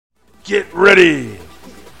Get ready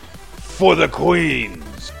for the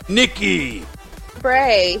queens. Nikki.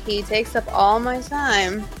 Bray, he takes up all my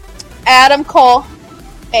time. Adam Cole.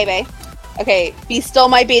 Baby. Okay, be still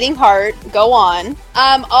my beating heart. Go on.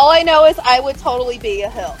 All I know is I would totally be a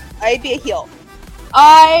heel. I'd be a heel.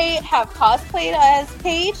 I have cosplayed as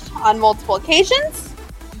Paige on multiple occasions.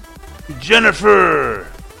 Jennifer.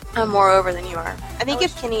 I'm more over than you are. I think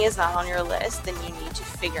if Kenny is not on your list, then you need to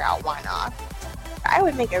figure out why not. I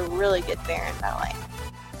would make a really good Baron Ballet.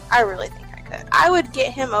 I really think I could. I would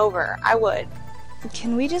get him over. I would.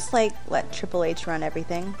 Can we just, like, let Triple H run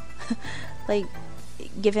everything? Like,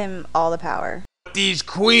 give him all the power. These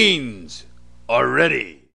queens are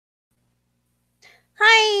ready.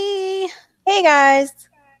 Hi. Hey, guys.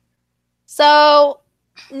 So,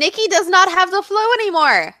 Nikki does not have the flu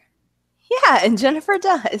anymore. Yeah, and Jennifer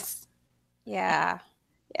does. Yeah.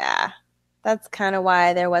 Yeah. That's kind of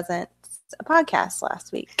why there wasn't a podcast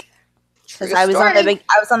last week. Because True I was story.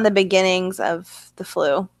 on the beginnings of the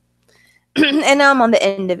flu. And now I'm on the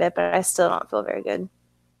end of it, but I still don't feel very good.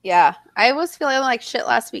 Yeah, I was feeling like shit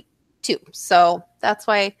last week too. So that's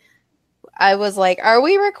why I was like, are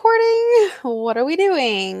we recording? What are we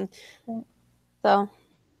doing? So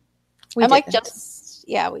We I'm like, didn't.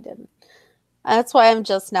 we didn't. That's why I'm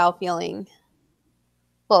just now feeling,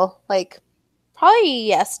 well, like probably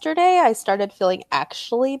yesterday I started feeling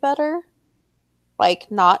actually better.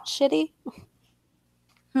 Like not shitty.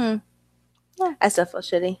 I still feel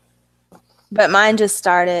shitty. But mine just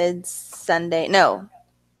started Sunday. No,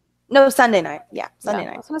 Sunday night. Yeah, Sunday I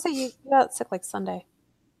night. was gonna say you got sick like Sunday.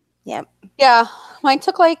 Yeah. Yeah, mine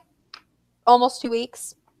took like almost 2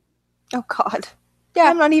 weeks. Oh, God. Yeah.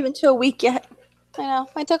 I'm not even to a week yet. I know.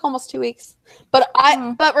 Mine took almost 2 weeks. But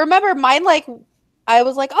but remember mine, like I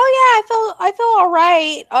was like, oh yeah, I feel all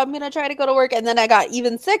right. I'm gonna try to go to work, and then I got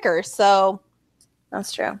even sicker. So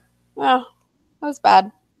That's true. that was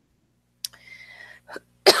bad.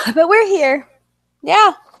 But we're here.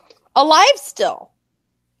 Yeah. Alive still.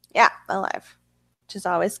 Yeah, alive. Which is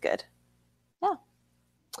always good.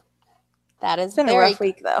 That is It's been a very rough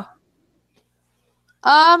week, though.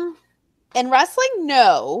 in wrestling,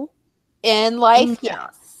 no. In life, No.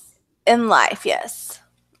 yes. In life, yes.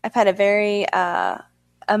 I've had a very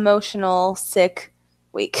emotional, sick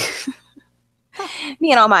week.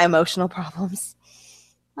 Me and all my emotional problems.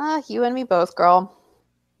 You and me both, girl.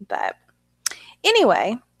 But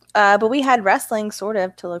anyway, but we had wrestling sort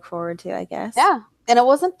of to look forward to, I guess. Yeah. And it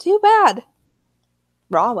wasn't too bad.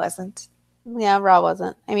 Raw wasn't. Yeah, Raw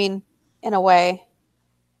wasn't. I mean, in a way,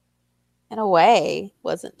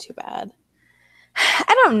 wasn't too bad.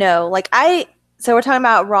 I don't know. So we're talking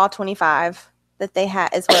about Raw 25 that they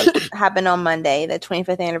had is what happened on Monday, the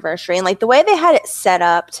 25th anniversary. And like the way they had it set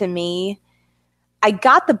up, to me, I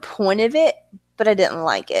got the point of it, but I didn't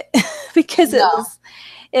like it because it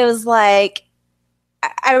was like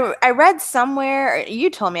I read somewhere, or you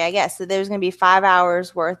told me, I guess, that there was going to be 5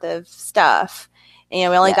 hours worth of stuff. And,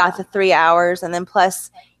 we only got to 3 hours, and then plus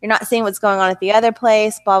you're not seeing what's going on at the other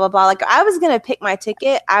place, blah, blah, blah. Like, I was going to pick my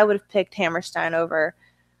ticket. I would have picked Hammerstein over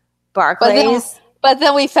Barclays. But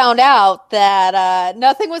then we found out that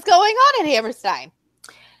nothing was going on at Hammerstein.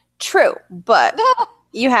 True, but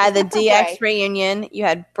you had the DX Bray. reunion. You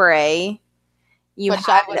had Bray. Which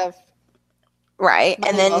I would have. Right,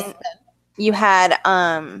 and then you had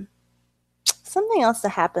something else that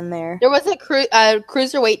happened there. There was a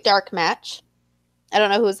cruiserweight dark match. I don't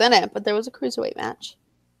know who was in it, but there was a cruiserweight match.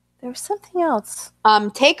 There was something else.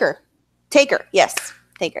 Taker. Yes,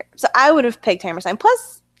 Taker. So I would have picked Hammerstein.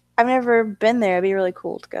 Plus, I've never been there. It'd be really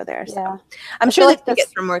cool to go there. So. Yeah. I'm sure the like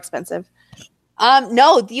tickets were more expensive.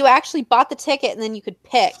 No, you actually bought the ticket and then you could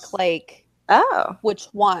pick which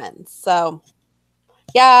one. So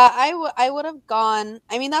yeah, I would have gone.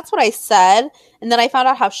 I mean, that's what I said, and then I found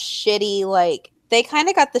out how shitty. Like they kind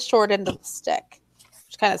of got the short end of the stick,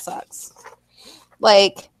 which kind of sucks.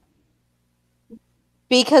 Like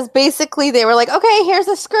because basically they were like, okay, here's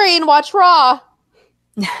a screen, watch Raw.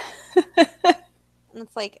 And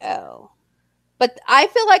it's like, oh. But I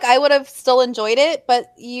feel like I would have still enjoyed it,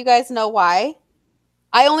 but you guys know why.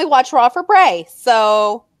 I only watch Raw for Bray,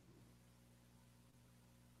 so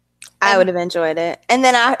I would have enjoyed it. And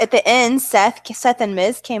then at the end, Seth and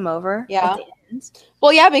Miz came over. Yeah. At the end.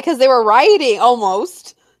 Well, yeah, because they were rioting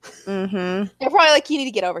almost. Mm-hmm. They're probably like, you need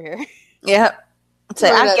to get over here. Yep. So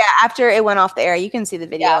Remember after it went off the air, you can see the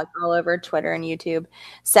video Yeah. like all over Twitter and YouTube.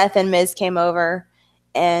 Seth and Miz came over,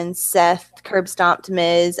 and Seth curb stomped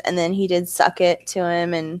Miz, and then he did suck it to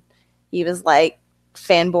him, and he was like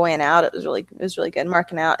fanboying out. It was really good.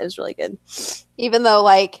 Marking out. It was really good. Even though,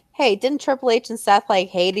 like, hey, didn't Triple H and Seth like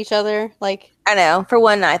hate each other? Like, I know. For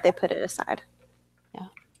one night, they put it aside. Yeah.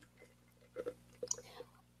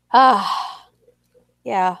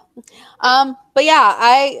 Yeah. But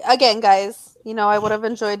yeah, guys, I would have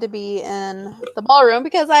enjoyed to be in the ballroom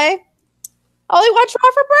because I only watched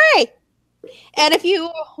Raw for Bray. And if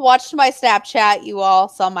you watched my Snapchat, you all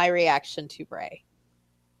saw my reaction to Bray.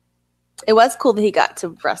 It was cool that he got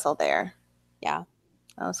to wrestle there. Yeah.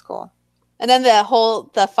 That was cool. And then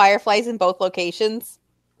the fireflies in both locations.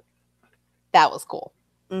 That was cool.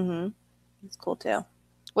 Mm-hmm. It's cool too.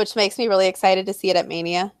 Which makes me really excited to see it at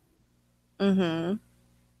Mania. Mm-hmm.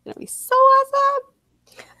 It's gonna be so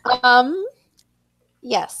awesome.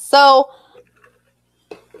 Yes. So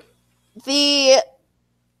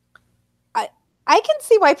I can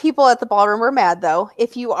see why people at the ballroom were mad though.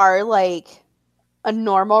 If you are like a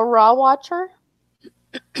normal Raw watcher,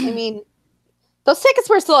 I mean, those tickets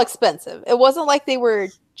were still expensive. It wasn't like they were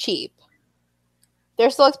cheap. They're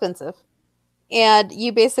still expensive, and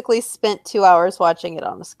you basically spent 2 hours watching it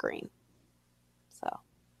on a screen. So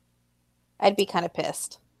I'd be kind of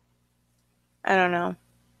pissed. I don't know.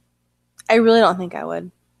 I really don't think I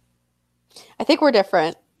would. I think we're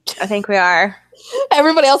different. I think we are.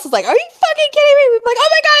 Everybody else is like, "Are you fucking kidding me?" We're like, "Oh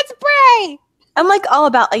my god, it's Bray!" I'm like all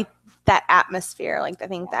about like that atmosphere. Like I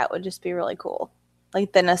think that would just be really cool.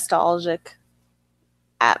 Like the nostalgic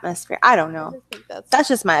atmosphere. I don't know. That's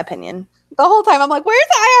just my opinion. The whole time I'm like, "Where's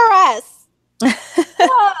the IRS?"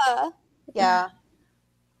 Yeah.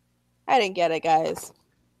 I didn't get it, guys.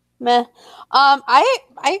 Meh. I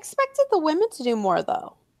expected the women to do more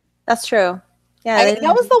though. That's true. Yeah,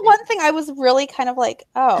 that was the one thing I was really kind of like,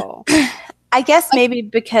 oh. I guess maybe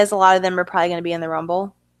because a lot of them are probably going to be in the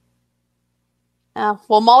Rumble.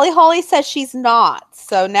 Well, Molly Holly says she's not.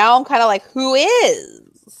 So now I'm kind of like, who is?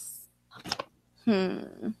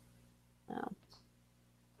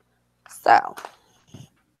 So.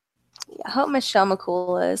 Yeah, I hope Michelle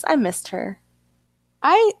McCool is. I missed her.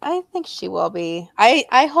 I think she will be.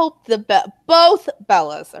 I hope both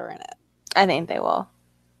Bellas are in it. I think they will.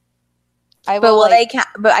 But will they count?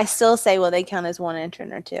 But I still say, will they count as one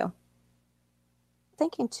entrant or two?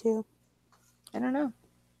 Thinking two. I don't know.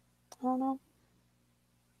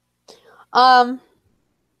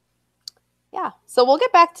 Yeah. So we'll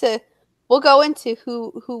go into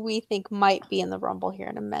who we think might be in the Rumble here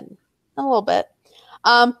in a little bit.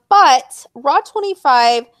 But Raw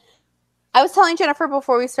 25, I was telling Jennifer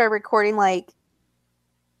before we started recording, like,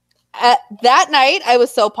 at that night, I was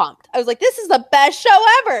so pumped. I was like, this is the best show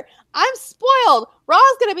ever. I'm spoiled. Raw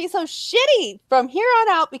is going to be so shitty from here on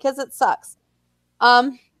out because it sucks.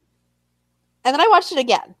 And then I watched it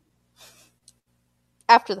again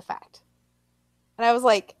after the fact. And I was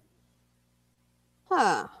like,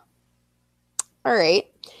 all right.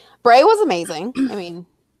 Bray was amazing. I mean,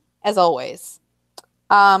 as always.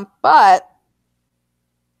 But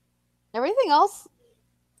everything else,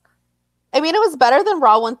 I mean, it was better than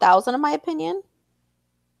Raw 1000 in my opinion.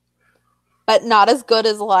 But not as good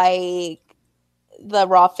as like the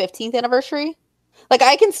Raw 15th anniversary. Like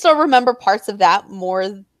I can still remember parts of that more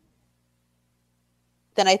than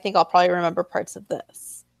I think I'll probably remember parts of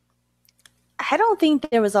this. I don't think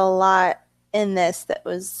there was a lot in this that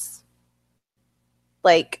was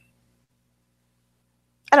like,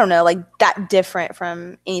 I don't know, like that different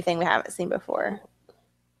from anything we haven't seen before.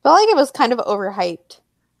 I feel like it was kind of overhyped.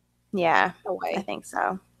 Yeah, in a way. I think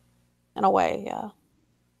so. In a way, yeah.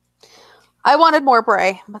 I wanted more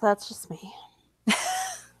Bray, but that's just me.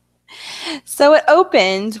 So it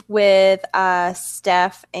opened with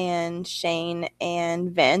Steph and Shane and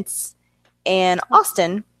Vince and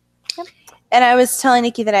Austin. Yep. And I was telling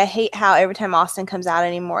Nikki that I hate how every time Austin comes out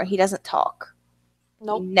anymore, he doesn't talk.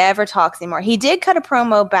 Nope. He never talks anymore. He did cut a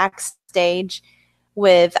promo backstage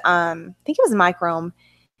with, I think it was Mike Rome.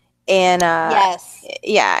 And yes.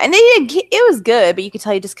 Yeah. And it was good, but you could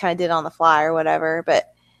tell he just kind of did it on the fly or whatever.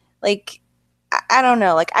 But like, I don't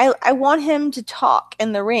know. Like, I want him to talk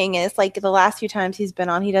in the ring. And it's like the last few times he's been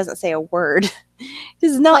on, he doesn't say a word. He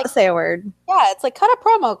does not say a word. Yeah, it's like, cut a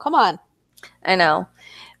promo. Come on. I know.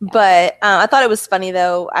 Yeah. But I thought it was funny,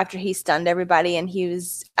 though, after he stunned everybody and he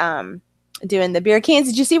was doing the beer cans.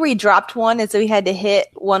 Did you see where he dropped one? And so he had to hit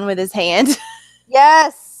one with his hand.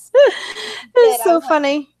 Yes. It was so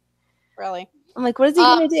funny. Really? I'm like, what is he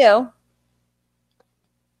going to do?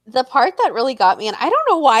 The part that really got me, and I don't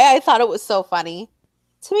know why I thought it was so funny.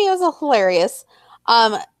 To me, it was hilarious.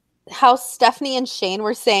 How Stephanie and Shane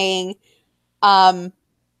were saying that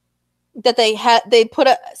they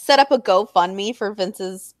set up a GoFundMe for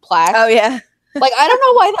Vince's plaque. Oh yeah. Like, I don't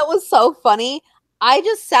know why that was so funny. I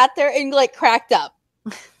just sat there and like cracked up.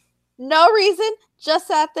 No reason, just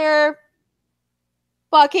sat there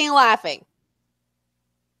fucking laughing.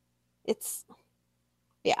 It's,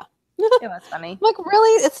 yeah. It was funny. Like,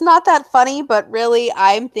 really? It's not that funny, but really,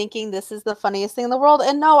 I'm thinking this is the funniest thing in the world.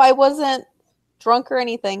 And no, I wasn't drunk or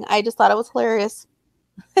anything. I just thought it was hilarious.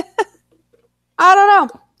 I don't know.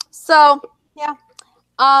 So, yeah.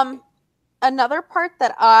 Another part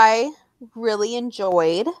that I really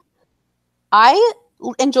enjoyed, I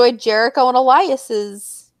enjoyed Jericho and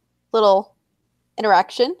Elias's little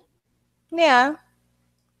interaction. Yeah.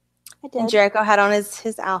 I did. And Jericho had on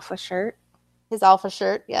his alpha shirt. His alpha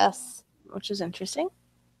shirt, yes. Which is interesting.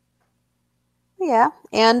 Yeah.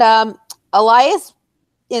 And Elias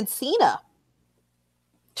and Cena.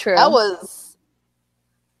 True. That was...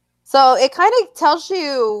 So it kind of tells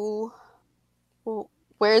you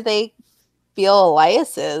where they feel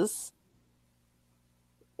Elias is.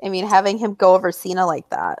 I mean, having him go over Cena like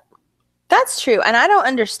that. That's true. And I don't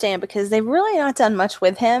understand because they've really not done much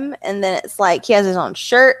with him. And then it's like he has his own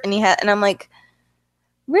shirt and I'm like,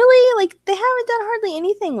 really? Like, they haven't done hardly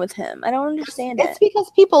anything with him. I don't understand it. It's because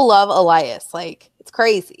people love Elias. Like, it's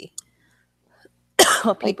crazy.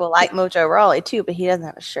 Well, people like Mojo Rawley too, but he doesn't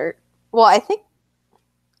have a shirt. Well, I think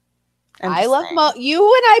I love Mojo. You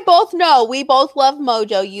and I both know we both love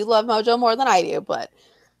Mojo. You love Mojo more than I do, but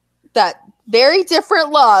that very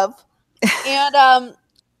different love. And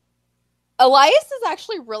Elias is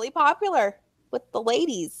actually really popular with the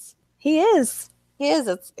ladies. He is. He is.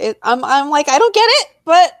 I'm like, I don't get it,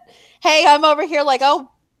 but hey, I'm over here like,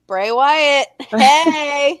 oh, Bray Wyatt.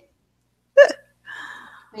 Hey.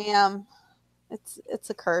 Damn. It's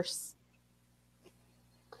a curse.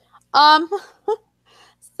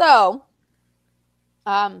 So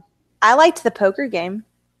I liked the poker game.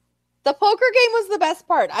 The poker game was the best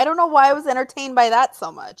part. I don't know why I was entertained by that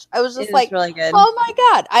so much. I was just It was like, really good. Oh my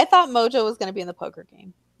god. I thought Mojo was going to be in the poker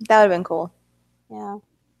game. That would have been cool. Yeah.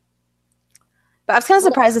 But I was kind of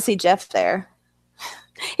surprised to see Jeff there.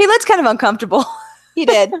 He looked kind of uncomfortable. He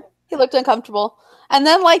did. He looked uncomfortable. And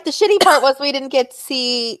then, like, the shitty part was we didn't get to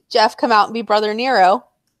see Jeff come out and be Brother Nero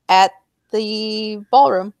at the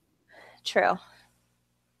ballroom. True.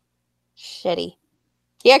 Shitty.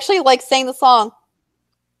 He actually, like, sang the song.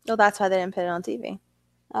 Well, that's why they didn't put it on TV.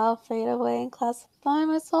 I'll fade away and classify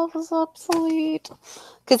myself as obsolete.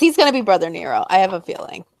 Because he's going to be Brother Nero. I have a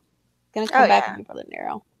feeling. Going to come back and be Brother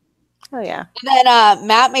Nero. Oh, yeah. And then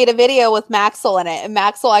Matt made a video with Maxwell in it. And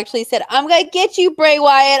Maxwell actually said, I'm going to get you, Bray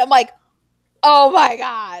Wyatt. I'm like, oh, my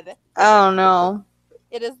God. Oh, no.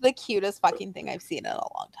 It is the cutest fucking thing I've seen in a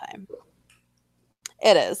long time.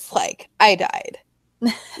 It is. Like, I died.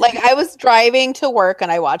 Like, I was driving to work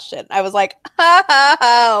and I watched it. I was like,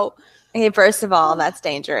 oh. Hey, first of all, that's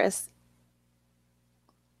dangerous.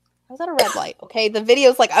 I was at a red light, okay? The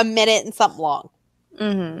video's like a minute and something long.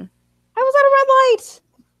 Mm-hmm. I was at a red light.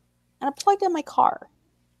 And I plugged in my car.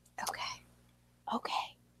 Okay.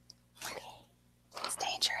 It's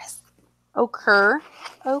dangerous. Occur.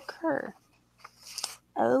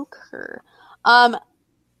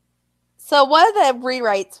 So one of the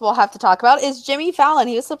rewrites we'll have to talk about is Jimmy Fallon.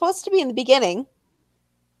 He was supposed to be in the beginning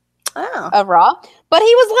of Raw, but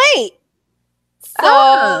he was late.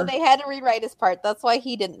 So they had to rewrite his part. That's why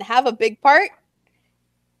he didn't have a big part.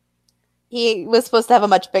 He was supposed to have a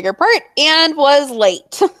much bigger part and was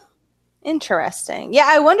late. Interesting. Yeah,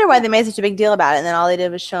 I wonder why they made such a big deal about it, and then all they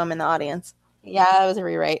did was show him in the audience. Yeah, it was a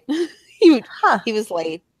rewrite. He was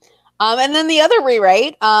late. And then the other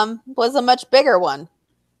rewrite was a much bigger one.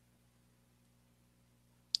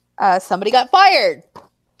 Somebody got fired.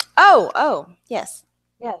 Oh, yes.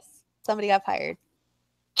 Yes, somebody got fired.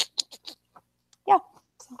 Yeah.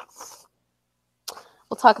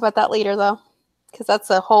 We'll talk about that later, though, because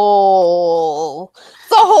that's a whole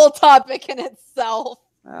topic in itself.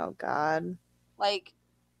 Oh, God. Like,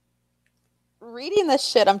 reading this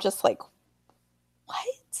shit, I'm just like, what?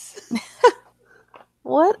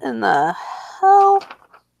 What in the hell?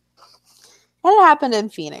 And it happened in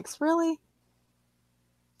Phoenix, really?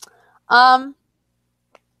 The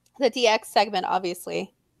DX segment,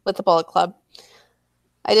 obviously, with the Bullet Club.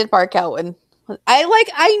 I did bark out when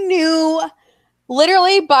I knew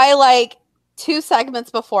literally by like 2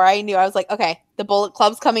 segments before I knew. I was like, okay, the Bullet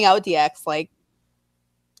Club's coming out with DX. Like,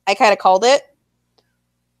 I kind of called it,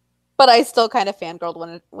 but I still kind of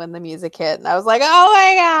fangirled when the music hit, and I was like, oh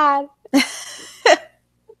my god.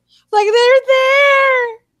 Like, they're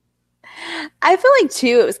there. I feel like,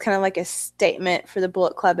 too, it was kind of like a statement for the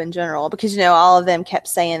Bullet Club in general because, all of them kept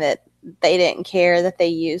saying that they didn't care that they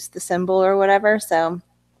used the symbol or whatever. So,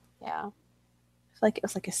 yeah. I feel like it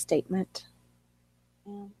was like a statement.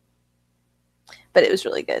 Yeah. But it was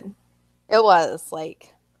really good. It was,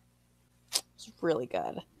 like, it was really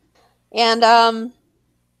good. And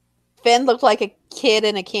Finn looked like a kid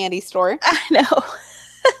in a candy store. I know.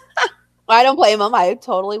 I don't blame him. I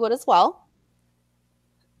totally would as well.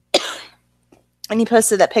 And he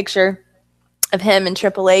posted that picture of him and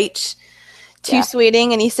Triple H,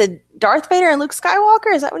 sweeting, and he said, Darth Vader and Luke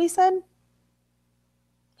Skywalker? Is that what he said?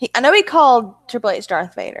 I know he called Triple H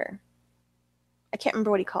Darth Vader. I can't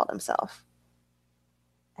remember what he called himself.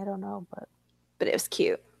 I don't know, but it was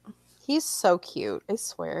cute. He's so cute, I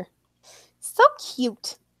swear. So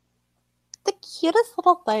cute. The cutest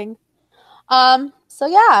little thing. So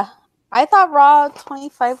yeah, I thought Raw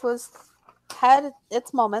 25 had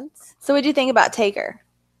its moments. So what do you think about Taker?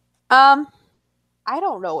 I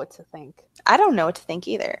don't know what to think. I don't know what to think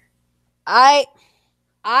either. I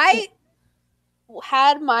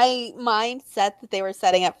had my mind set that they were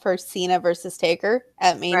setting up for Cena versus Taker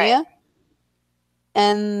at Mania. Right.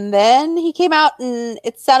 And then he came out and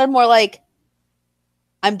it sounded more like,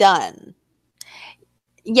 I'm done.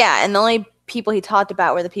 Yeah, and the only people he talked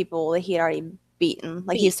about were the people that he had already beaten.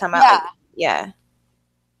 Like, he's talking about,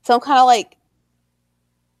 So I'm kind of like,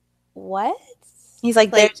 what? He's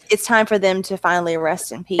like it's time for them to finally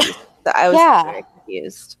rest in peace. So I was very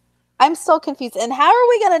confused. I'm so confused. And how are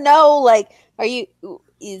we going to know, like,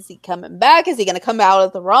 is he coming back? Is he going to come out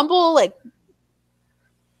of the Rumble? Like,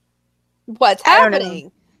 what's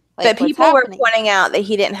happening? Like, but people were pointing out that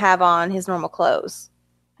he didn't have on his normal clothes.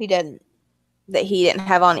 He didn't. That he didn't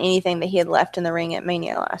have on anything that he had left in the ring at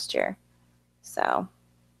Mania last year. So,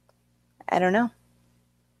 I don't know.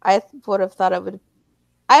 I would have thought it would.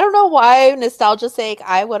 I don't know why, nostalgia's sake,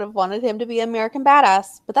 I would have wanted him to be American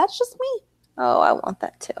Badass. But that's just me. Oh, I want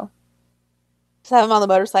that too. Just have him on the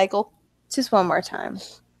motorcycle. Just one more time.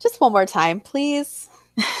 Just one more time, please.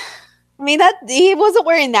 I mean, that he wasn't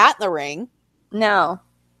wearing that in the ring. No.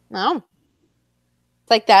 It's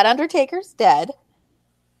like that Undertaker's dead.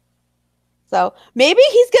 So maybe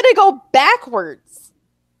he's going to go backwards.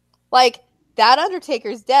 Like, that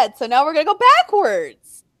Undertaker's dead, so now we're going to go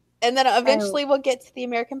backwards. And then eventually we'll get to the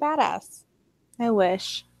American Badass. I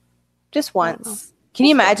wish. Just once. Can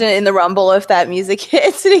you imagine in the Rumble if that music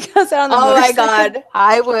hits and he goes out on the motorcycle? Oh my God.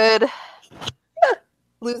 I would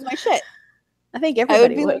lose my shit. I think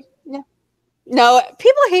everybody would. Yeah. No,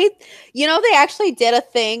 people hate. They actually did a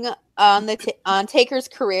thing on on Taker's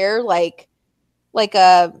career, like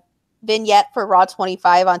a vignette for Raw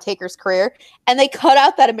 25 on Taker's career, and they cut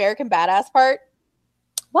out that American Badass part.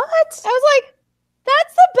 What? I was like,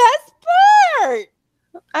 that's the best part.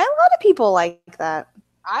 A lot of people like that.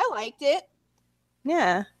 I liked it.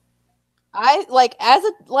 Yeah. I as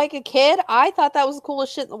a kid, I thought that was the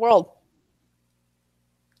coolest shit in the world.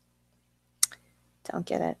 Don't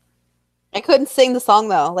get it. I couldn't sing the song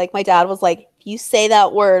though. Like, my dad was like, if you say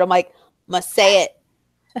that word, I'm like, I'm gonna say it.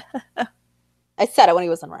 I said it when he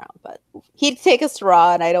wasn't around, but he'd take us to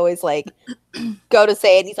Raw and I'd always go to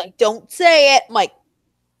say it and he's like, don't say it. I'm like,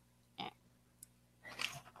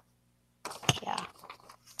 yeah.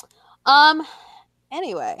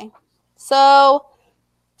 Anyway, so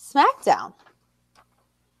SmackDown.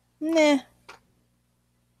 Nah.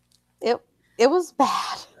 It was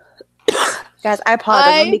bad. Guys, I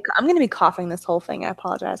apologize. I'm going to be coughing this whole thing. I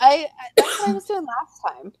apologize. That's what I was doing last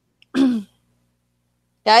time.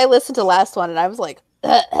 Yeah, I listened to the last one and I was like,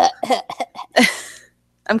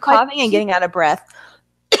 I'm coughing and getting out of breath.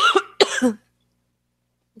 That's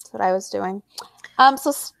what I was doing.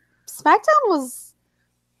 So SmackDown was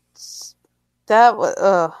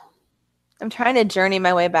I'm trying to journey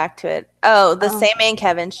my way back to it. Oh, the Sami and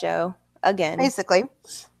Kevin show again. Basically.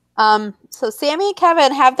 So Sami and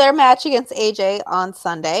Kevin have their match against AJ on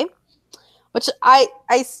Sunday, which I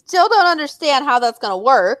still don't understand how that's going to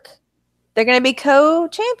work. They're going to be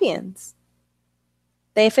co-champions.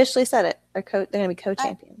 They officially said it. They're going to be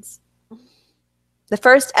co-champions. The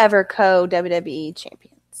first ever co-WWE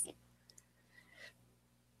champions.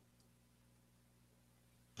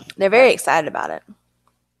 They're very excited about it.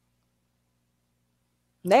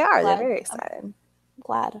 They are. They're very excited. I'm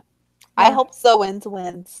glad. Yeah. I hope So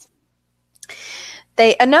wins.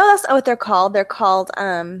 I know that's what they're called. They're called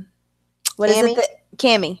what is it?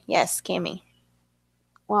 Cammy. Yes, Cammy.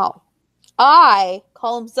 Wow. I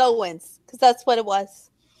call him Zowins because that's what it was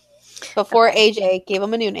before AJ gave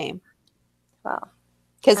him a new name. Wow.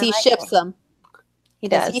 Because he ships them. He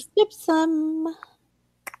does. He ships them.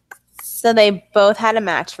 So they both had a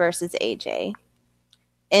match versus AJ.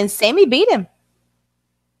 And Sami beat him.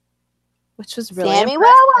 Which was really Sami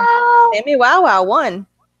impressive. Wow. Sami Wow won.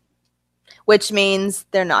 Which means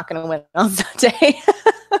they're not going to win on Sunday.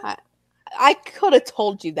 I could have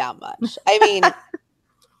told you that much. I mean,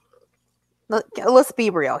 let's be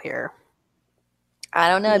real here. I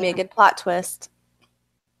don't know. It'd be a good plot twist.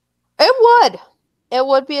 It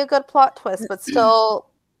would be a good plot twist, but still,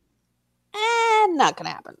 not gonna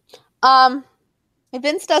happen. If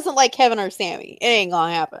Vince doesn't like Kevin or Sammy, it ain't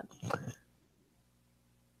gonna happen.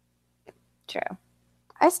 True.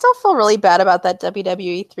 I still feel really bad about that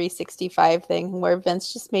WWE 365 thing where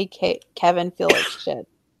Vince just made Kevin feel like shit.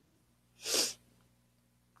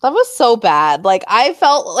 That was so bad. Like, I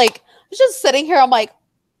felt like I was just sitting here. I'm like,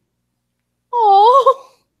 oh.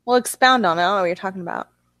 Well, expound on it. I don't know what you're talking about.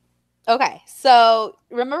 Okay, so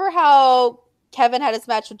remember how Kevin had his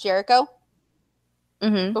match with Jericho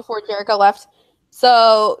before Jericho left?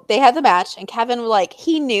 So they had the match, and Kevin, like,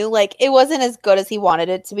 he knew, like, it wasn't as good as he wanted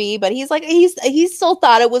it to be, but he's like, he still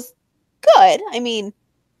thought it was good. I mean,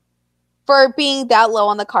 for being that low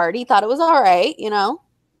on the card, he thought it was all right, you know?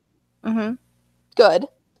 Good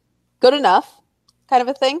enough, kind of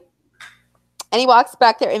a thing. And he walks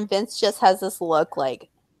back there, and Vince just has this look like,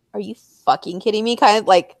 are you fucking kidding me? Kind of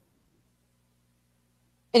like,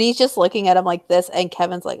 and he's just looking at him like this, and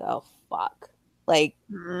Kevin's like, oh, fuck. Like,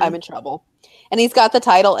 I'm in trouble. And he's got the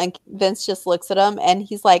title, and Vince just looks at him, and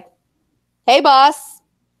he's like, hey, boss.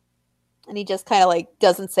 And he just kind of, like,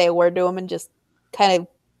 doesn't say a word to him and just kind of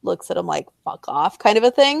looks at him like, fuck off, kind of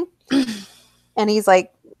a thing. And he's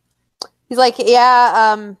like,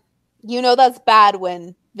 yeah, you know that's bad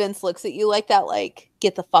when Vince looks at you like that, like,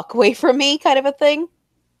 get the fuck away from me, kind of a thing.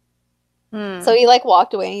 So he, like,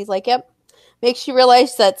 walked away, and he's like, yep. Makes you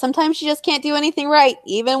realize that sometimes you just can't do anything right,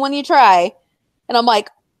 even when you try. And I'm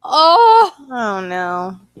like, oh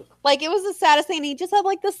no. Like, it was the saddest thing. He just had,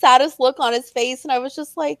 like, the saddest look on his face, and I was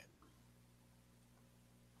just like,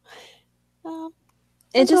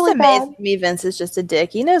 it just really amazes me Vince is just a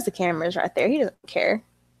dick. He knows the camera's right there. He doesn't care.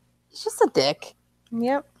 He's just a dick.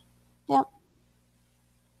 Yep.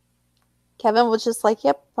 Kevin was just like,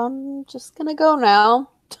 yep, I'm just gonna go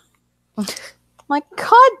now. I'm like,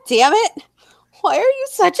 God damn it. Why are you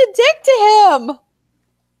such a dick to him?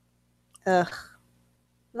 Ugh.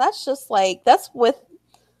 That's just like, that's like,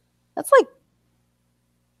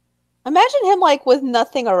 imagine him like with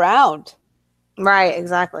nothing around. Right,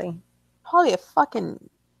 exactly. Probably a fucking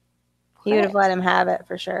prick. He would have let him have it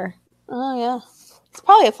for sure. Oh, yeah. It's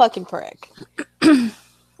probably a fucking prick. Probably.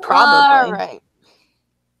 All right.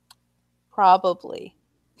 Probably.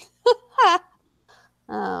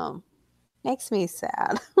 Makes me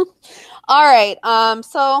sad. All right.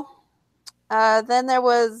 So then there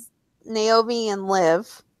was Naomi and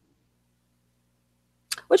Liv,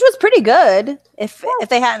 which was pretty good if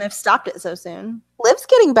they hadn't have stopped it so soon. Liv's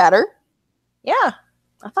getting better. Yeah,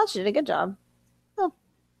 I thought she did a good job. Oh.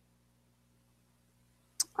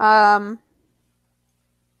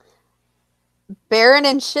 Baron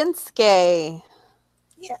and Shinsuke.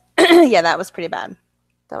 Yeah, yeah, that was pretty bad.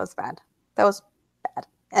 That was bad.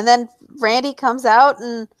 And then Randy comes out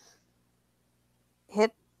and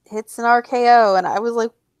hits an RKO, and I was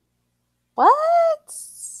like, what?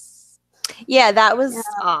 Yeah, that was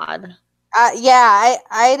odd.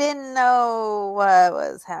 I didn't know what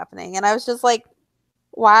was happening, and I was just like,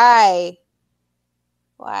 why?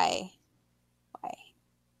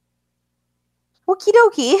 Okie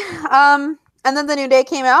dokie. And then the New Day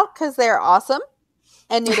came out because they're awesome,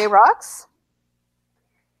 and New Day rocks.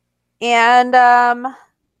 And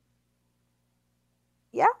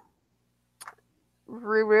yeah,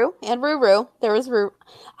 Ruru. There was Ruru.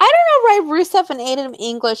 I don't know why Rusev and Aiden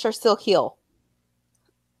English are still heel.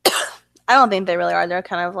 I don't think they really are. They're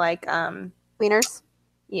kind of like wieners.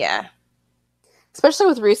 Yeah. Especially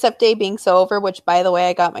with Rusev Day being so over, which, by the way,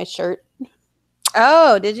 I got my shirt.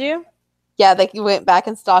 Oh, did you? Yeah, they went back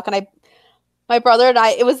in stock, and my brother and I,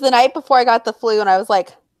 it was the night before I got the flu, and I was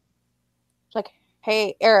like,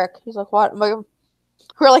 hey, Eric. He's like, what? We're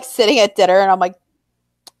like sitting at dinner, and I'm like,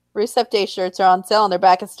 Rusev Day shirts are on sale, and they're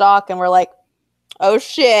back in stock, and we're like, oh,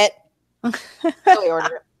 shit. So we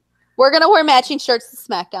ordered it. We're going to wear matching shirts to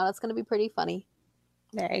SmackDown. It's going to be pretty funny.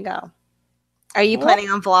 There you go. Are you planning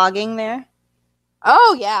on vlogging there?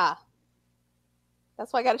 Oh, yeah.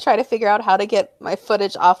 That's why I got to try to figure out how to get my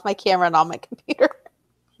footage off my camera and on my computer.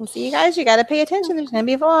 Well, see, you guys, you got to pay attention. There's going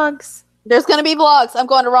to be vlogs. There's going to be vlogs. I'm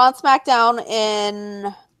going to Raw and SmackDown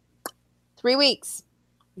in 3 weeks.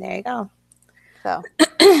 There you go. So,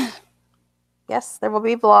 yes, there will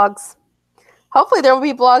be vlogs. Hopefully there will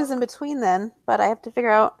be vlogs in between then, but I have to figure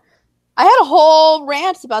out. I had a whole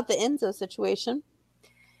rant about the Enzo situation.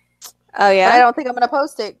 Oh, yeah? But I don't think I'm going to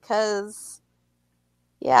post it because,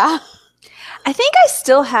 yeah. I think I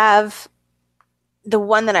still have the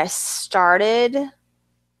one that I started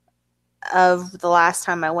of the last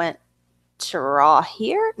time I went to Raw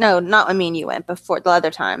here. No, not I mean you went before the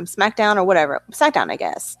other time. SmackDown or whatever. SmackDown, I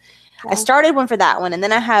guess. Yeah. I started one for that one, and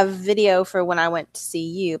then I have video for when I went to see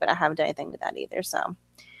you, but I haven't done anything with that either. So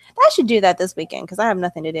I should do that this weekend because I have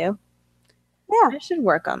nothing to do. Yeah. I should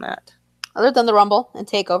work on that. Other than the Rumble and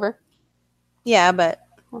TakeOver. Yeah, but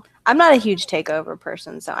I'm not a huge TakeOver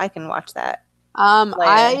person, so I can watch that.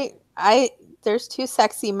 There's 2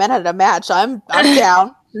 sexy men at a match. I'm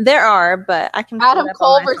down. There are, but I can. Adam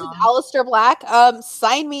Cole versus Aleister Black.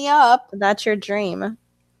 Sign me up. That's your dream.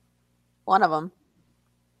 One of them.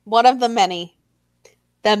 One of the many.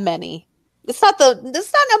 The many. It's not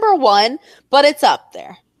number 1, but it's up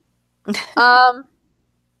there.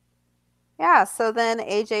 Yeah. So then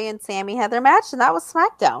AJ and Sammy had their match, and that was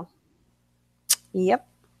SmackDown. Yep.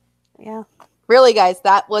 Yeah. Really, guys,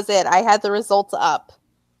 that was it. I had the results up.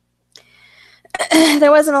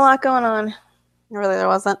 There wasn't a lot going on. Really, there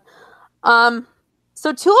wasn't.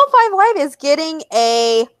 So 205 Live is getting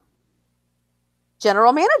a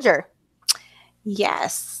general manager.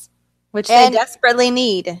 Yes. Which they desperately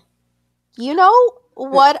need. You know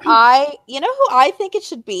what who I think it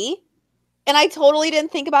should be? And I totally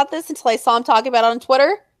didn't think about this until I saw him talking about it on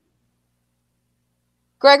Twitter.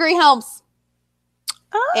 Gregory Helms.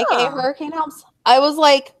 AKA Hurricane Helms. I was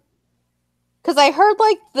like, because I heard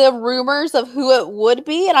like the rumors of who it would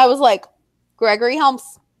be, and I was like, Gregory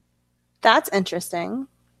Helms. That's interesting.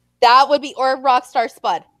 That would be, or Rockstar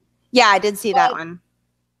Spud. Yeah, I did see that one.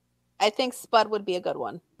 I think Spud would be a good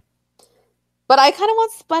one. But I kind of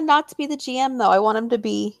want Spud not to be the GM, though. I want him to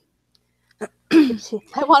be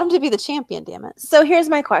the champion, damn it. So here's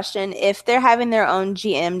my question. If they're having their own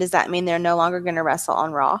GM, does that mean they're no longer going to wrestle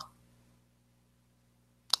on Raw?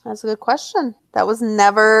 That's a good question. That was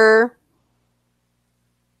never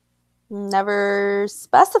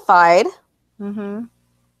specified. Mm-hmm.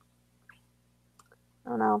 I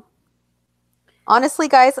don't know. Honestly,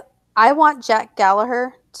 guys, I want Jack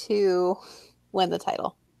Gallagher to win the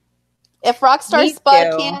title. If Rockstar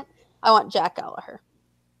Spud can't, I want Jack Gallagher.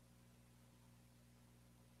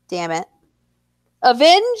 Damn it.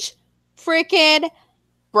 Avenge freaking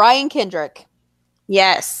Brian Kendrick.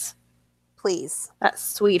 Yes. Please. That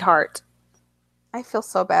sweetheart. I feel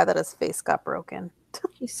so bad that his face got broken.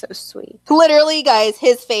 He's so sweet. Literally, guys,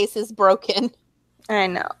 his face is broken. I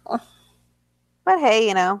know. But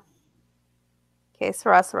hey, okay,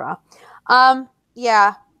 Sarah.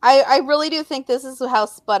 Yeah, I really do think this is how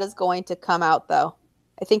Spud is going to come out, though.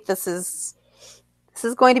 I think this is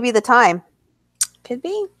going to be the time. Could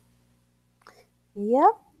be.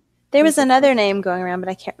 Yep. There was another name going around, but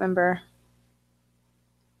I can't remember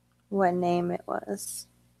what name it was.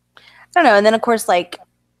 I don't know. And then, of course, like,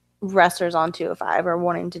 wrestlers on 205 are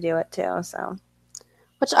wanting to do it, too, so.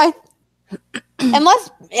 Which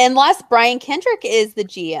unless Brian Kendrick is the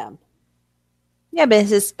GM. Yeah, but is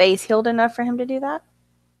his face healed enough for him to do that?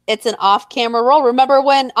 It's an off-camera role. Remember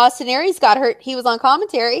when Austin Aries got hurt? He was on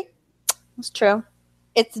commentary. That's true.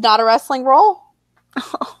 It's not a wrestling role.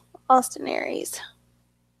 Oh, Austin Aries.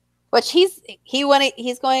 Which he's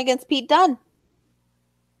going against Pete Dunne.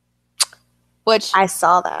 Which I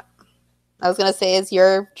saw that. I was gonna say is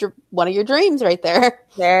one of your dreams right there.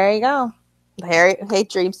 There you go. Hey,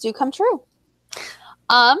 dreams do come true.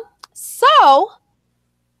 So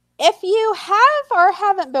if you have or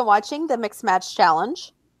haven't been watching the Mixed Match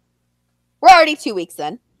Challenge, we're already 2 weeks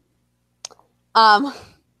in.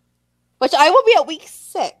 Which I will be at week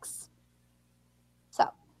 6.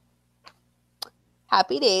 So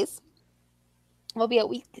happy days. We'll be at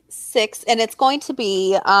week 6, and it's going to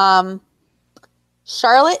be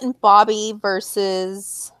Charlotte and Bobby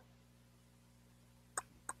versus.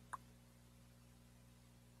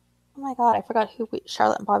 Oh my god, I forgot who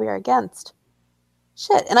Charlotte and Bobby are against.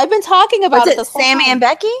 Shit, and I've been talking about it this whole Sammy time. and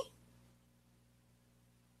Becky?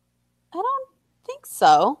 I don't think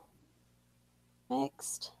so.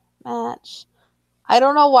 Mixed match. I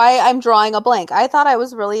don't know why I'm drawing a blank. I thought I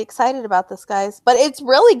was really excited about this, guys, but it's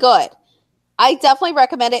really good. I definitely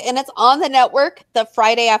recommend it, and it's on the network the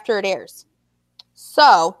Friday after it airs.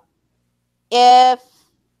 So, if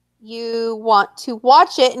you want to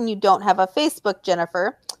watch it and you don't have a Facebook,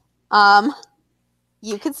 Jennifer,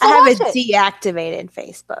 you can still watch it. I have a deactivated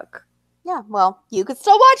Facebook. Yeah, well, you could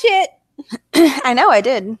still watch it. I know, I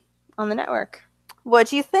did on the network.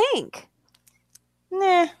 What'd you think?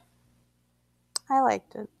 Nah. I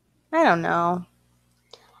liked it. I don't know.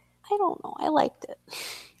 I liked it.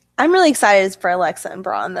 I'm really excited for Alexa and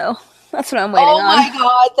Braun, though. That's what I'm waiting on. Oh my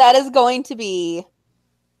god, that is going to be.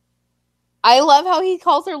 I love how he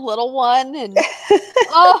calls her little one, and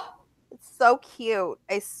oh, it's so cute.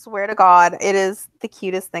 I swear to God, it is the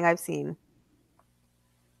cutest thing I've seen.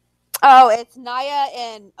 Oh, it's Nia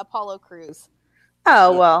and Apollo Crews.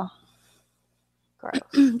 Oh, well. Gross.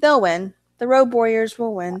 They'll win. The Road Warriors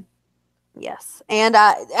will win. Yes. And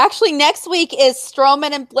actually, next week is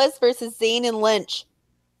Strowman and Bliss versus Zayn and Lynch.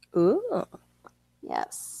 Ooh.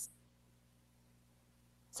 Yes.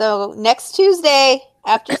 So next Tuesday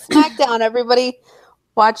after SmackDown, everybody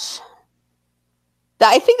watch.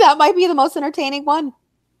 I think that might be the most entertaining one.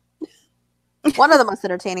 One of the most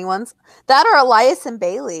entertaining ones. That or Elias and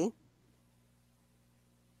Bailey.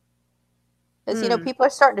 Because, people are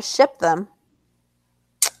starting to ship them.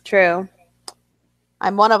 True.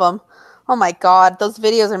 I'm one of them. Oh my God. Those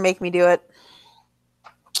videos are making me do it.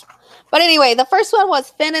 But anyway, the first one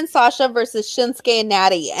was Finn and Sasha versus Shinsuke and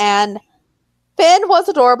Natty. And Finn was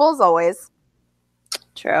adorable as always.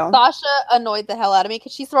 True. Sasha annoyed the hell out of me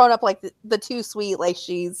because she's throwing up like the too sweet, like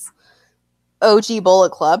she's OG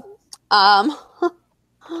Bullet Club. Shinsuke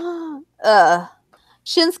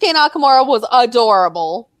Nakamura was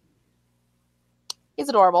adorable. He's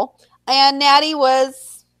adorable. And Natty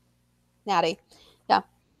was Natty. Yeah.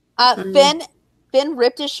 Finn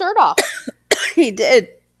ripped his shirt off. He did.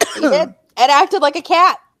 He did. And acted like a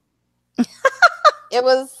cat. It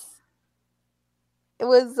was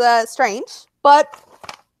strange, but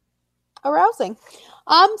arousing.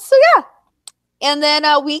 So yeah. And then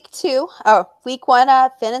week one,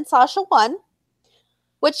 Finn and Sasha won,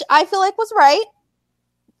 which I feel like was right.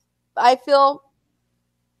 I feel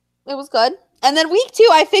it was good. And then week 2,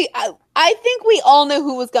 I think we all knew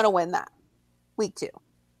who was going to win that. Week 2.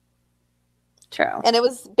 True. And it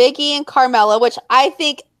was Big E and Carmella, which I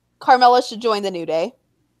think Carmella should join the New Day.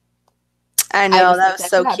 I know, that was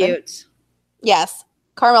so cute. Yes.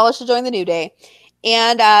 Carmella should join the New Day.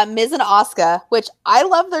 And Miz and Asuka, which I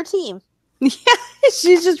love their team. Yeah,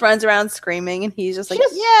 she just runs around screaming, and he's just like,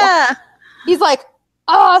 yeah. He's like,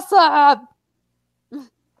 awesome. I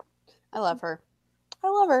love her.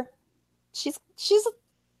 She's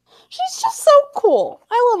just so cool.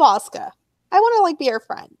 I love Asuka. I want to be her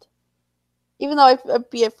friend, even though I'd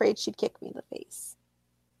be afraid she'd kick me in the face.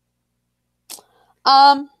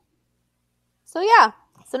 So yeah.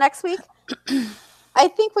 So next week, I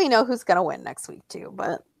think we know who's gonna win next week too,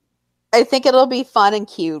 but I think it'll be fun and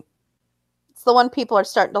cute. It's the one people are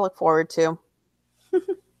starting to look forward to.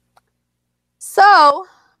 So,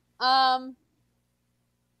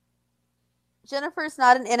 Jennifer's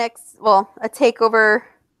not an a takeover.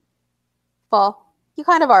 Well, you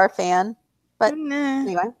kind of are a fan, but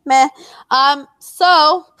anyway, meh.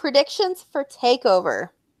 So predictions for takeover.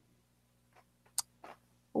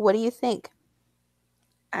 What do you think?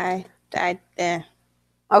 Okay.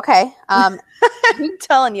 I'm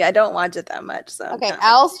telling you, I don't watch it that much. So okay,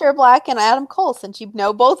 Aleister Black and Adam Cole, since you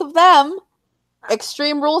know both of them.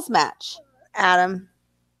 Extreme Rules match. Adam.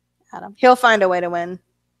 He'll find a way to win.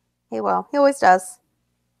 He will. He always does.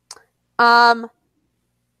 Johnny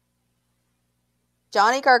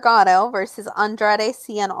Gargano versus Andrade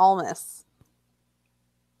Cien Almas.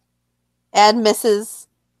 And Mrs.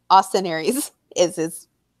 Austin Aries is his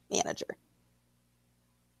manager.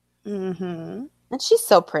 Mm-hmm. And she's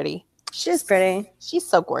so pretty. She's pretty. She's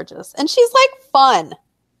so gorgeous. And she's fun.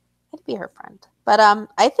 I'd be her friend. But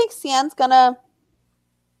I think Cien's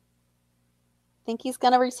he's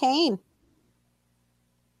gonna retain.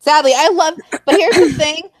 Sadly, but here's the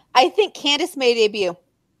thing. I think Candice may debut.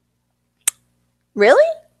 Really?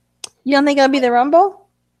 You don't think it'll be the Rumble?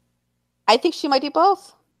 I think she might do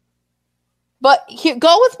both. But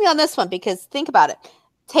go with me on this one, because think about it.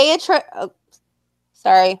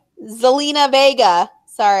 Zelina Vega.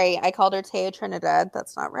 Sorry, I called her Taya Trinidad.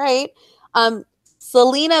 That's not right.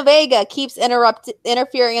 Zelina Vega keeps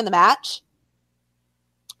interfering in the match.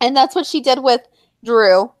 And that's what she did with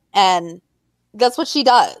Drew. And that's what she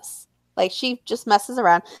does. She just messes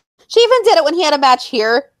around. She even did it when he had a match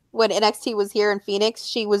here. When NXT was here in Phoenix,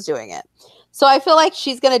 she was doing it. So I feel like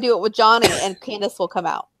she's going to do it with Johnny, and Candice will come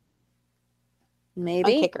out.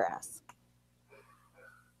 Maybe. And kick her ass.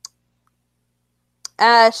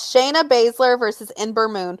 Shayna Baszler versus Ember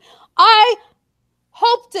Moon. I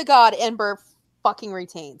hope to God Ember fucking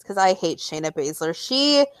retains, because I hate Shayna Baszler.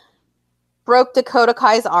 She broke Dakota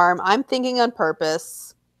Kai's arm. I'm thinking on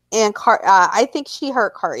purpose. And I think she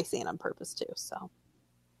hurt Kairi Sane on purpose too. So,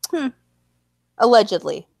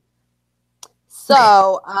 allegedly.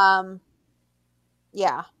 So,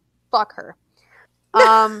 yeah, fuck her.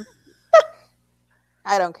 I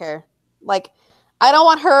don't care. I don't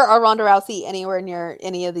want her or Ronda Rousey anywhere near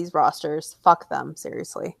any of these rosters. Fuck them,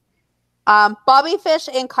 seriously. Bobby Fish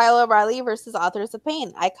and Kyle O'Reilly versus Authors of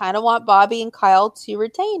Pain. I kind of want Bobby and Kyle to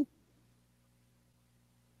retain.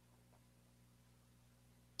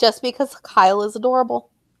 Just because Kyle is adorable.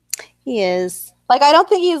 He is. Like, I don't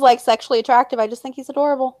think he's like sexually attractive. I just think he's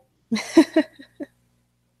adorable.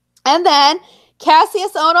 And then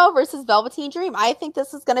Cassius Ohno versus Velveteen Dream. I think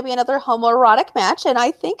this is going to be another homoerotic match, and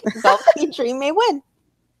I think Velveteen Dream may win.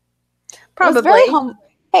 Probably.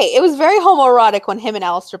 It was very homoerotic when him and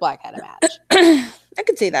Aleister Black had a match. I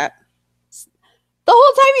could see that. The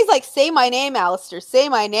whole time he's like, say my name, Aleister, say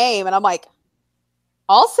my name. And I'm like,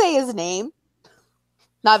 I'll say his name.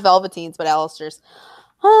 Not Velveteen's, but Aleister's.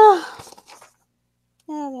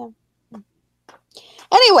 Yeah.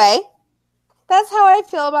 Anyway, that's how I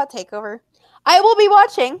feel about TakeOver. I will be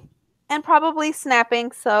watching and probably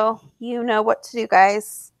snapping, so you know what to do,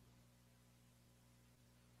 guys.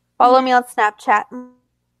 Follow me on Snapchat.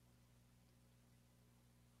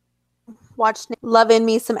 Watch loving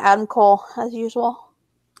me some Adam Cole as usual.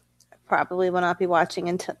 Probably will not be watching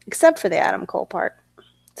until except for the Adam Cole part.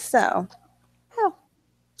 So,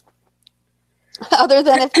 other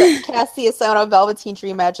than if the Cassius Ohno Velveteen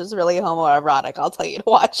Dream match is really homoerotic, I'll tell you to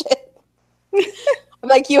watch it. I'm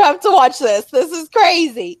like, you have to watch this. This is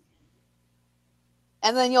crazy.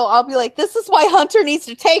 And then I'll be like, this is why Hunter needs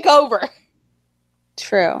to take over.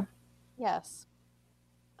 True. Yes.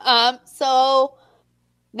 So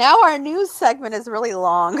now our news segment is really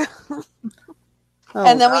long.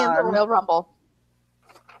 And then we have the Royal Rumble.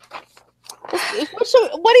 What do you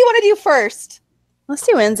want to do first? Let's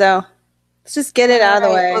do Enzo. Let's just get it out of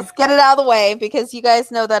the way. Let's get it out of the way because you guys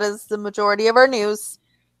know that is the majority of our news.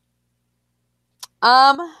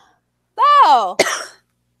 So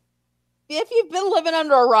if you've been living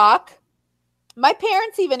under a rock, my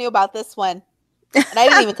parents even knew about this one, and I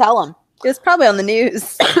didn't even tell them. It was probably on the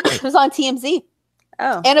news. It was on TMZ.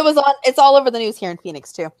 Oh, and it's all over the news here in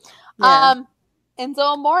Phoenix too. Yeah.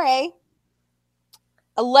 Enzo Amore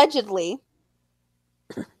allegedly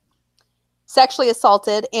sexually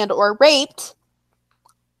assaulted and or raped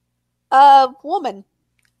a woman.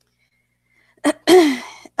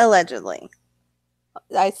 Allegedly.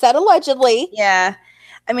 I said allegedly. Yeah.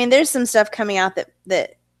 I mean, there's some stuff coming out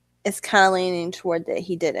that is kind of leaning toward that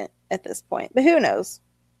he didn't at this point. But who knows?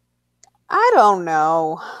 I don't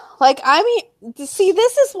know. Like, I mean, see,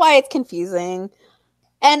 this is why it's confusing.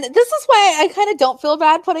 And this is why I kind of don't feel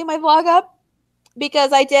bad putting my vlog up.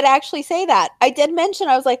 Because I did actually say that. I did mention,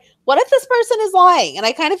 I was like, what if this person is lying? And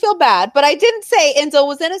I kind of feel bad. But I didn't say Enzo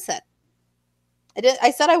was innocent.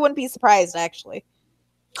 I said I wouldn't be surprised, actually.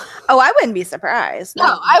 Oh, I wouldn't be surprised.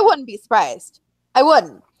 No, I wouldn't be surprised. I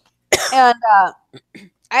wouldn't. And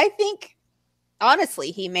I think,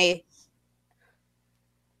 honestly, he may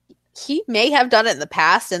have done it in the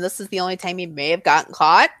past, and this is the only time he may have gotten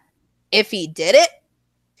caught. If he did it.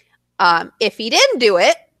 If he didn't do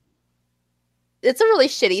it, it's a really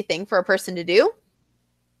shitty thing for a person to do.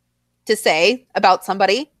 To say about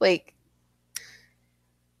somebody. Like,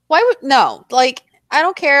 I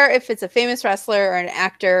don't care if it's a famous wrestler or an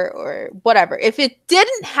actor or whatever. If it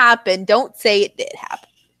didn't happen, don't say it did happen.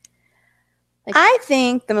 Like, I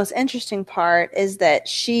think the most interesting part is that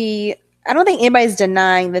I don't think anybody's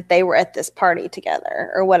denying that they were at this party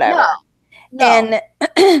together or whatever. No.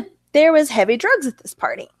 And there was heavy drugs at this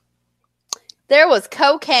party. There was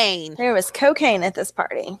cocaine. There was cocaine at this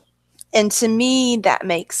party. And to me, that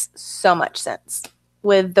makes so much sense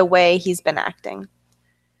with the way he's been acting.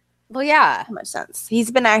 Well, yeah. So much sense.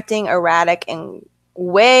 He's been acting erratic and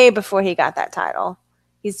way before he got that title.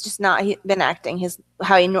 He's just not been acting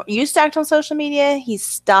how he used to act on social media. He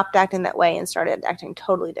stopped acting that way and started acting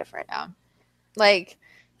totally different. Yeah. Like,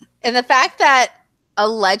 and the fact that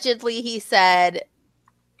allegedly he said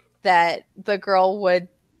that the girl would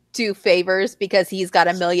do favors because he's got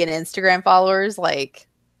 1 million Instagram followers, like,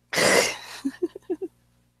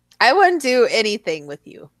 I wouldn't do anything with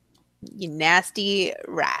you, you nasty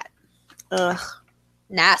rat. Ugh.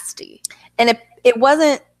 Nasty. And it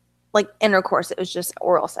wasn't like intercourse, it was just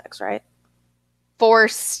oral sex, right?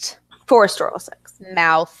 Forced oral sex.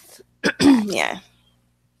 Mouth. Yeah.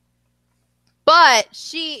 But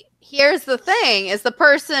here's the thing, is the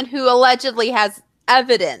person who allegedly has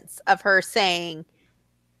evidence of her saying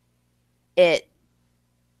it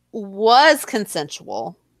was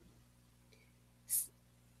consensual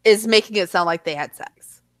is making it sound like they had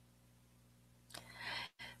sex.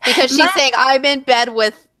 Because she's saying, I'm in bed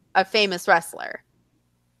with a famous wrestler.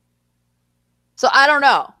 So I don't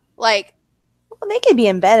know. Like, well, they could be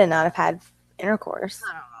in bed and not have had intercourse.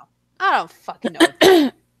 I don't know. I don't fucking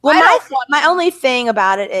know. Well, my only thing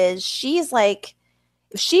about it is she's like,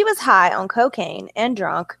 if she was high on cocaine and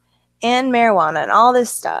drunk and marijuana and all this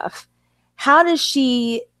stuff, how does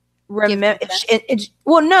she remember?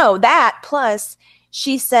 Well, no, that plus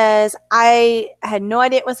she says, I had no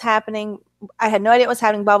idea what was happening. I had no idea what was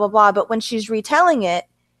happening, blah, blah, blah. But when she's retelling it,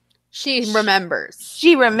 she remembers.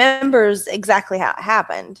 She remembers exactly how it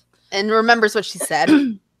happened. And remembers what she said.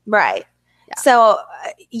 Right. Yeah. So,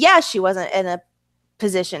 she wasn't in a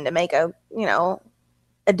position to make a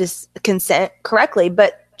consent correctly,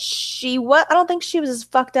 but I don't think she was as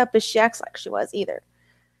fucked up as she acts like she was either.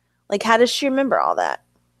 Like, how does she remember all that?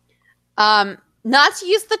 Not to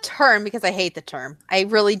use the term, because I hate the term. I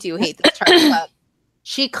really do hate the term. But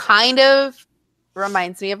she kind of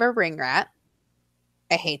reminds me of a ring rat.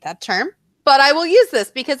 I hate that term, but I will use this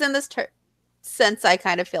because in this sense, I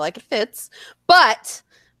kind of feel like it fits. But,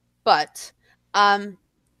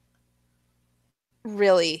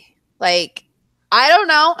 really, like, I don't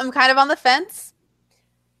know. I'm kind of on the fence.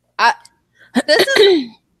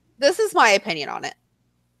 This is my opinion on it.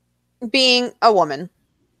 Being a woman,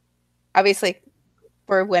 obviously,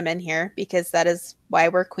 we're women here because that is why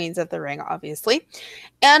we're queens of the ring, obviously.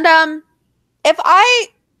 And if I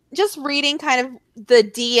just reading kind of the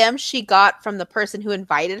DM she got from the person who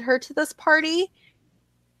invited her to this party,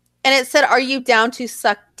 and it said, "Are you down to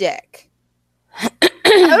suck dick?" I would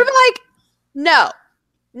be like, no,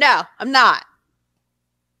 I'm not.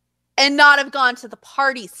 And not have gone to the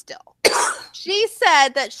party still. She said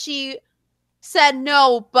that she said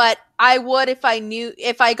no, but I would if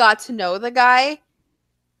I got to know the guy,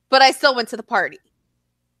 but I still went to the party.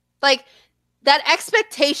 Like, that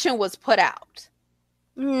expectation was put out.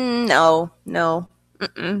 No.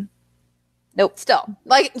 Mm-mm. Nope.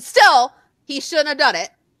 Still, he shouldn't have done it.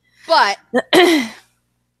 But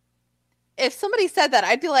if somebody said that,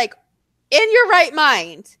 I'd be like, in your right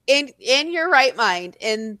mind,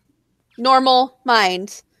 in normal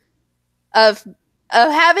mind of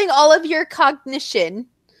having all of your cognition,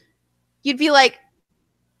 you'd be like,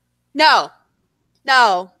 no.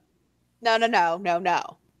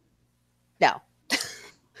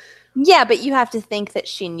 Yeah, but you have to think that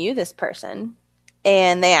she knew this person,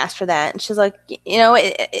 and they asked her that, and she's like,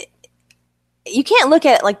 you can't look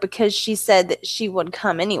at it like because she said that she would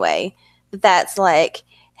come anyway. That's like,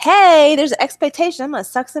 hey, there's an expectation. I'm gonna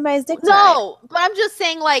suck somebody's dick tonight. No, but I'm just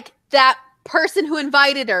saying, like, that person who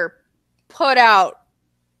invited her put out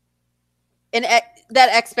that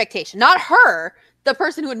expectation, not her. The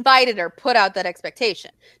person who invited her put out that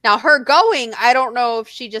expectation. Now, her going, I don't know if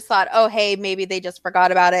she just thought, oh, hey, maybe they just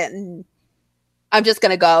forgot about it and I'm just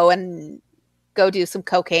going to go do some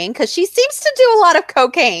cocaine, because she seems to do a lot of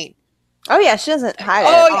cocaine. Oh, yeah, she doesn't hide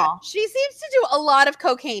it at all. She seems to do a lot of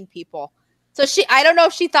cocaine, people. So I don't know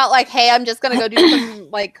if she thought, like, hey, I'm just going to go do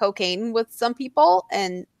some, like, cocaine with some people,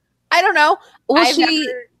 and I don't know. Well,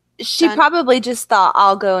 she probably just thought,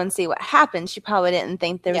 I'll go and see what happens. She probably didn't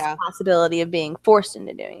think there was a possibility of being forced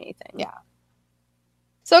into doing anything. Yeah.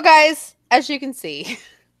 So, guys, as you can see,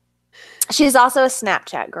 she's also a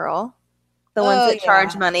Snapchat girl. The ones that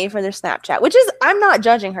charge money for their Snapchat, which is, I'm not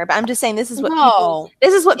judging her, but I'm just saying this is what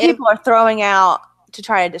people are throwing out to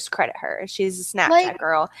try to discredit her. She's a Snapchat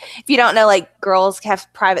girl. If you don't know, like, girls have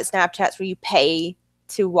private Snapchats where you pay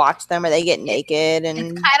to watch them, or they get naked, and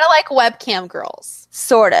it's kind of like webcam girls,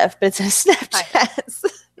 sort of, but it's a Snapchat.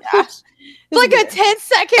 It's like a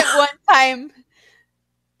 10-second one-time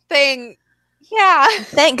thing. Yeah.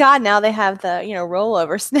 Thank God now they have the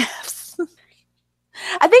rollover snaps.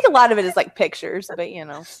 I think a lot of it is like pictures, but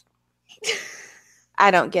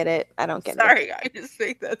I don't get it. Sorry, I just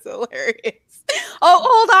think that's hilarious.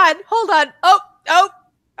 Oh, hold on.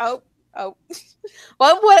 Oh.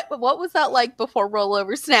 What was that like before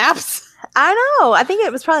rollover snaps? I know. I think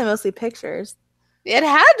it was probably mostly pictures. It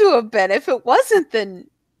had to have been. If it wasn't, then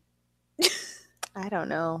I don't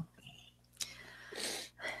know.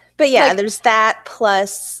 But yeah, there's that,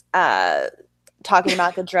 plus talking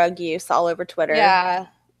about the drug use all over Twitter. Yeah.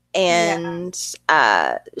 And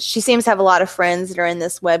she seems to have a lot of friends that are in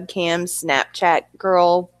this webcam Snapchat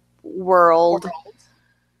girl world.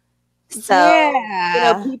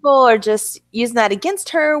 So, people are just using that against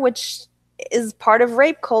her, which is part of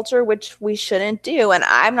rape culture, which we shouldn't do. And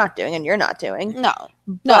I'm not doing, and you're not doing. No.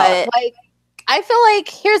 Like, I feel like,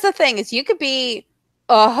 here's the thing, is you could be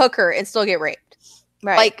a hooker and still get raped.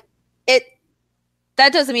 Right. Like,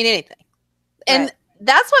 that doesn't mean anything. And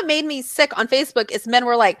that's what made me sick on Facebook, is men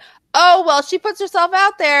were like, oh, well, she puts herself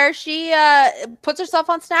out there. She puts herself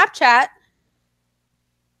on Snapchat.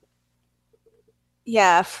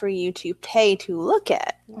 Yeah, for you to pay to look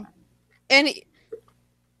at. And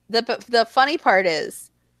the funny part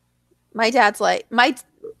is, my dad's like,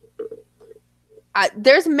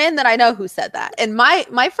 there's men that I know who said that. And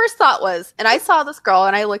my first thought was, and I saw this girl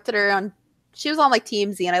and I looked at her she was on like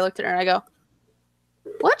TMZ, and I looked at her and I go,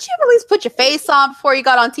 why don't you at least put your face on before you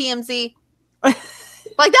got on TMZ?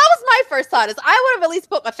 Like, that was my first thought, is I would have at least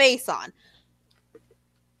put my face on.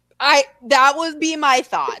 That would be my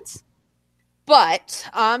thought. But,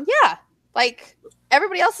 yeah. Like,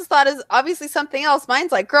 everybody else's thought is obviously something else.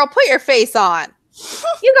 Mine's like, girl, put your face on.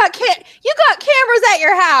 You got cameras at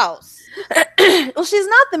your house. Well, she's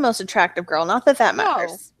not the most attractive girl. Not that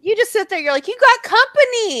matters. No. You just sit there, you're like, you got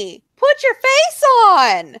company. Put your face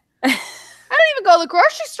on. I don't even go to the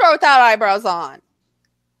grocery store without eyebrows on.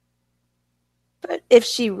 But if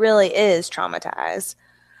she really is traumatized,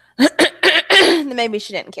 then maybe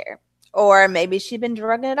she didn't care. Or maybe she'd been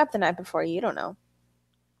drugging it up the night before. You don't know.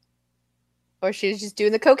 Or she was just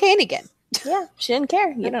doing the cocaine again. Yeah, she didn't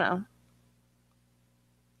care. You don't know.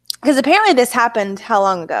 Because apparently this happened how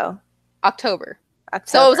long ago? October.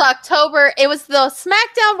 So it was October. It was the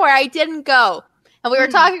SmackDown where I didn't go. And we were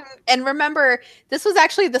talking, and remember, this was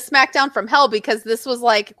actually the SmackDown from hell, because this was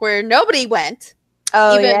like where nobody went.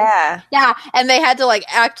 Oh, yeah. Yeah, and they had to like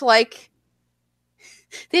act like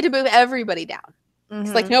they had to move everybody down.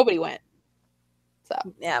 It's like nobody went. So,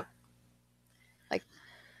 yeah. Like,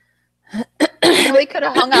 we could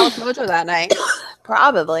have hung out with Mojo that night.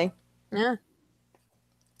 Probably. Yeah.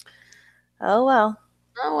 Oh, well.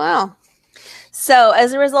 Oh, wow. So,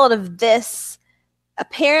 as a result of this,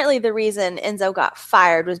 apparently the reason Enzo got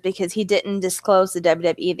fired was because he didn't disclose to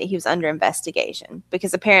WWE that he was under investigation.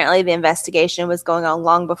 Because apparently the investigation was going on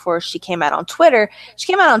long before she came out on Twitter. She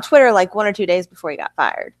came out on Twitter like 1 or 2 days before he got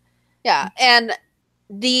fired. Yeah, and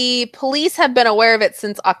the police have been aware of it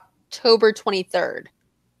since October 23rd,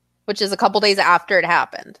 which is a couple days after it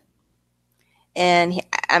happened. And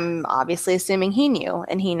I'm obviously assuming he knew,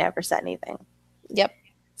 and he never said anything. Yep.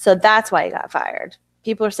 So that's why he got fired.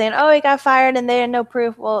 People are saying, oh, he got fired and they had no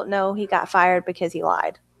proof. Well, no, he got fired because he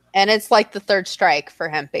lied. And it's like the third strike for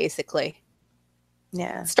him, basically.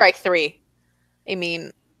 Yeah. Strike 3. I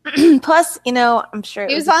mean. Plus, I'm sure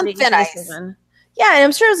he was on thin ice. Decision. Yeah, and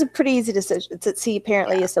I'm sure it was a pretty easy decision since he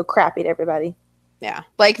apparently is so crappy to everybody. Yeah.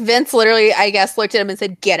 Like, Vince literally, I guess, looked at him and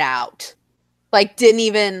said, get out. Like, didn't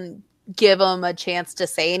even give him a chance to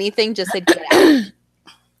say anything, just said, get out.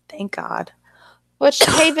 Thank God. Which,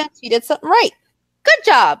 hey, Vince, you did something right. Good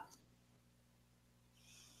job.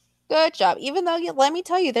 Good job. Even though, let me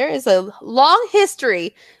tell you, there is a long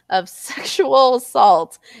history of sexual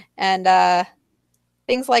assault and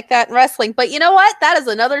things like that in wrestling. But you know what? That is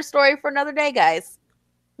another story for another day, guys.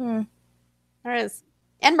 There is.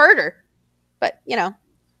 And murder. But, yeah.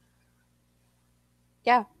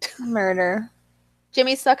 Murder.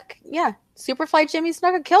 Superfly Jimmy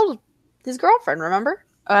Snuka killed his girlfriend, remember?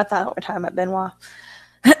 Oh, I thought we were talking about Benoit.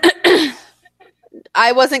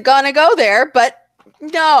 I wasn't gonna go there, but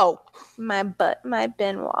no. My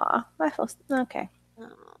Benoit. Okay.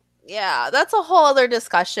 Yeah, that's a whole other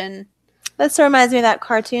discussion. This reminds me of that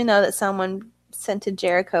cartoon, though, that someone sent to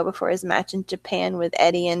Jericho before his match in Japan with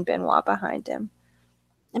Eddie and Benoit behind him.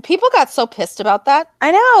 And people got so pissed about that.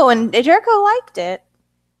 I know, and Jericho liked it.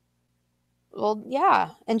 Well,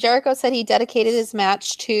 yeah. And Jericho said he dedicated his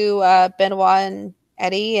match to Benoit and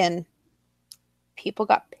Eddie, and people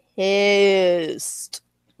got pissed.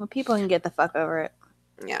 Well, people can get the fuck over it.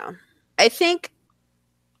 Yeah. I think,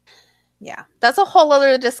 that's a whole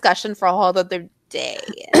other discussion for a whole other day.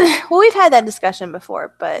 Well, we've had that discussion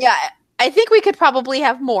before, but... Yeah, I think we could probably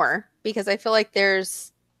have more, because I feel like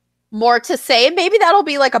there's more to say. Maybe that'll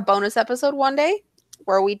be like a bonus episode one day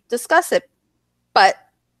where we discuss it, but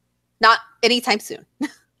not anytime soon.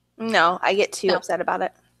 No, I get too upset about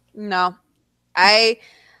it. No. I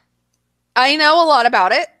know a lot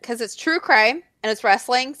about it because it's true crime and it's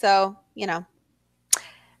wrestling, so,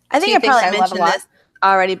 I think I probably mentioned this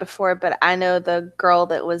already before, but I know the girl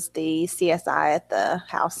that was the CSI at the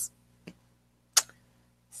house.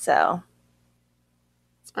 So,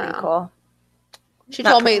 it's pretty cool. She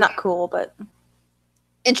told me. Not cool, but...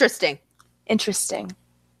 Interesting. Interesting.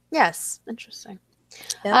 Yes, interesting.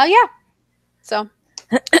 Yeah. So,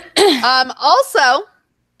 also,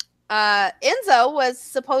 Enzo was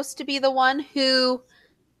supposed to be the one who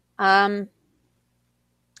got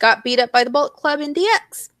beat up by the Bullet Club in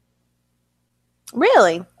DX.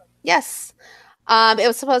 Really? Yes. It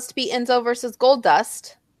was supposed to be Enzo versus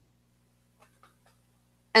Goldust.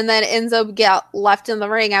 And then Enzo got left in the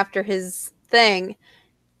ring after his thing.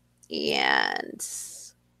 And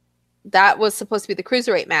that was supposed to be the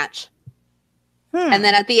Cruiserweight match. And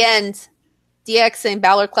then at the end, DX and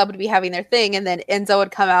Balor Club would be having their thing, and then Enzo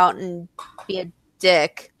would come out and be a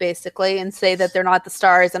dick, basically, and say that they're not the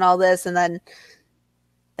stars and all this, and then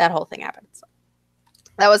that whole thing happened. So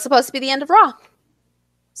that was supposed to be the end of Raw.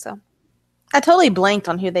 So I totally blanked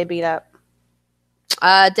on who they beat up.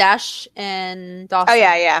 Dash and Dawson. Oh,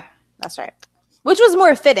 yeah. That's right. Which was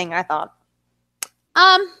more fitting, I thought.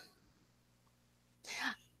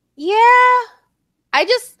 Yeah. I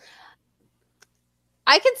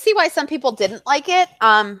can see why some people didn't like it.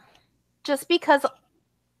 Just because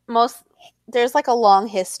there's like a long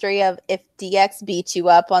history of if DX beats you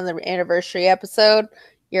up on the anniversary episode,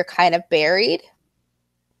 you're kind of buried.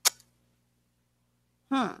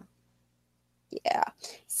 Yeah.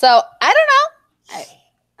 So I don't know.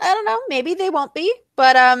 I don't know. Maybe they won't be,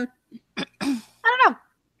 but I don't know.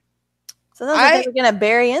 So they're gonna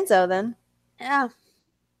bury Enzo then. Yeah.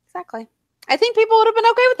 Exactly. I think people would have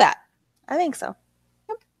been okay with that. I think so.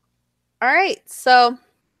 Yep. All right. So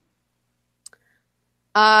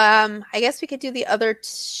I guess we could do the other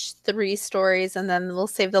 3 stories and then we'll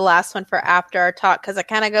save the last one for after our talk because it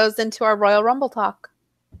kind of goes into our Royal Rumble talk.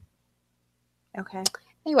 Okay.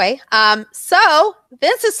 Anyway, so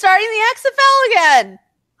Vince is starting the XFL again.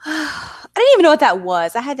 I didn't even know what that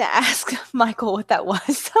was. I had to ask Michael what that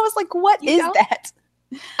was. I was like, what is that?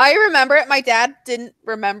 I remember it. My dad didn't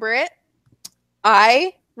remember it.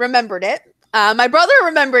 I remembered it. My brother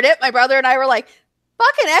remembered it. My brother and I were like,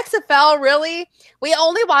 fucking XFL, really? We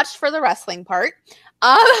only watched for the wrestling part.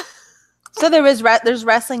 So there's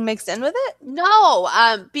wrestling mixed in with it? No,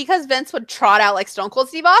 because Vince would trot out like Stone Cold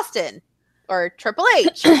Steve Austin or Triple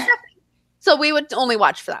H. So we would only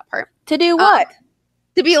watch for that part. To do what?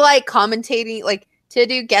 To be like commentating, like to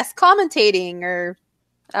do guest commentating or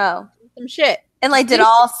some shit. And like, did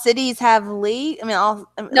all cities have league? I mean,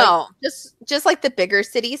 no, just like the bigger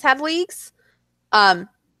cities had leagues. And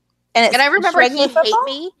I remember he'd hate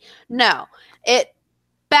me. No,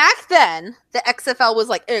 back then the XFL was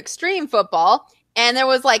like extreme football, and there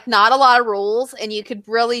was like not a lot of rules, and you could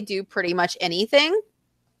really do pretty much anything,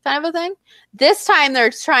 kind of a thing. This time they're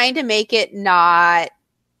trying to make it not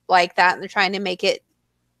like that, and they're trying to make it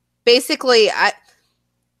basically.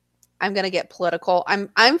 I'm going to get political.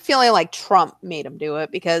 I'm feeling like Trump made him do it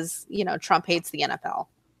because, Trump hates the NFL.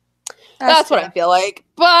 That's what I feel like.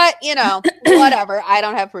 But, whatever. I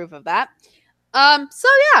don't have proof of that. So,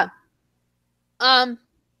 yeah.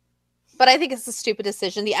 But I think it's a stupid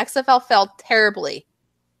decision. The XFL failed terribly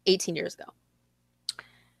 18 years ago.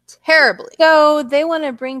 Terribly. So they want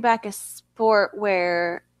to bring back a sport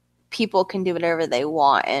where people can do whatever they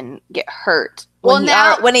want and get hurt. When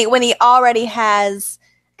he already has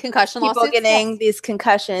concussion people lawsuits, getting these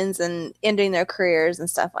concussions and ending their careers and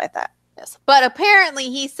stuff like that. Yes, but apparently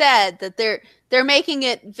he said that they're making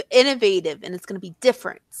it innovative and it's going to be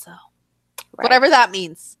different. So whatever that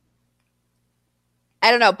means, I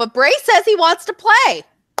don't know. But Bray says he wants to play,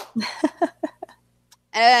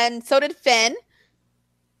 and so did Finn.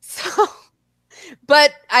 So,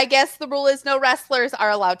 but I guess the rule is no wrestlers are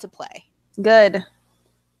allowed to play. Good.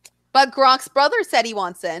 But Gronk's brother said he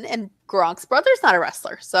wants in, and Gronk's brother's not a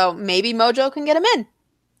wrestler. So maybe Mojo can get him in.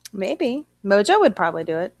 Maybe. Mojo would probably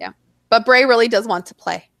do it. Yeah. But Bray really does want to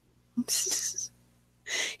play.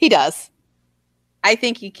 He does. I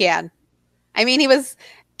think he can. I mean,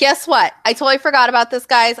 guess what? I totally forgot about this,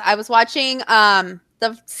 guys. I was watching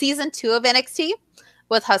the season 2 of NXT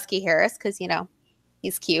with Husky Harris because,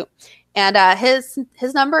 he's cute. And his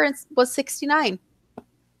number was 69.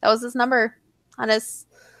 That was his number on his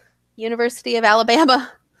University of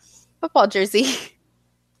Alabama football jersey.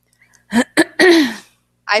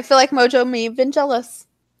 I feel like Mojo may have been jealous.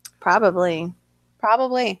 Probably.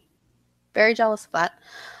 Very jealous of that.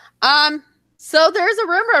 So there's a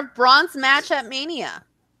rumor of Braun's match at Mania.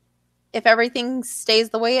 If everything stays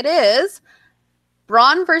the way it is,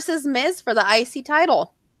 Braun versus Miz for the IC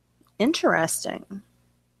title. Interesting.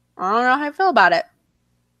 I don't know how I feel about it.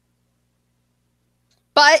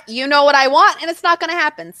 But you know what I want, and it's not going to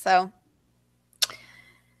happen, so.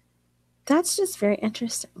 That's just very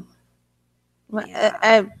interesting. Well,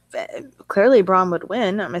 Yeah. Clearly Braun would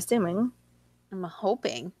win, I'm assuming. I'm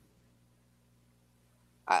hoping.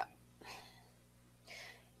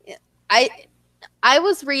 I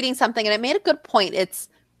was reading something, and it made a good point. It's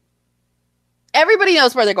everybody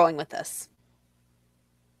knows where they're going with this.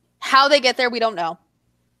 How they get there, we don't know.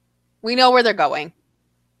 We know where they're going.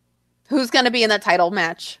 Who's going to be in that title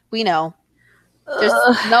match? We know.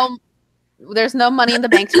 There's no money in the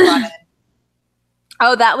bank to run it.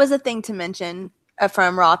 Oh, that was a thing to mention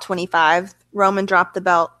from Raw 25. Roman dropped the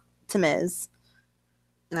belt to Miz.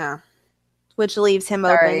 No. Which leaves him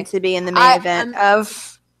open to be in the main event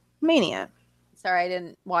of Mania. Sorry, I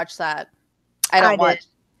didn't watch that. I don't watch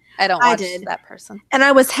that person. And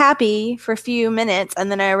I was happy for a few minutes,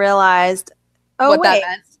 and then I realized, what that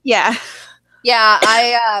meant. Yeah. Yeah,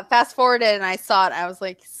 I fast forwarded and I saw it. I was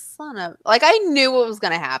like, I knew what was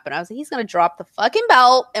going to happen. I was like, he's going to drop the fucking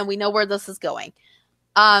belt and we know where this is going.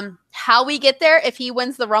 How we get there if he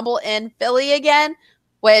wins the Rumble in Philly again,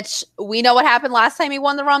 which we know what happened last time he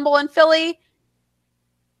won the Rumble in Philly.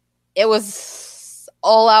 It was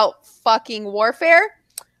all out fucking warfare.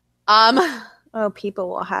 People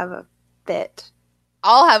will have a fit.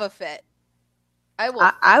 I'll have a fit. I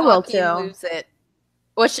will too. Lose it.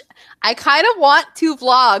 Which I kind of want to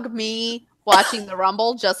vlog me watching the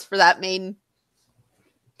Rumble just for that main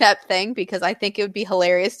thing, because I think it would be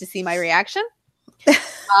hilarious to see my reaction.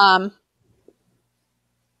 Because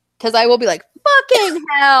I will be like, fucking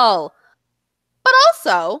hell. But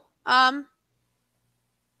also, I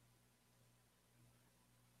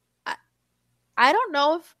don't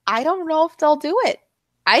know if they'll do it.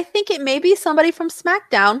 I think it may be somebody from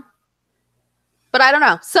SmackDown, but I don't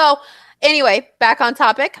know. So anyway, back on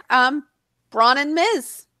topic. Braun and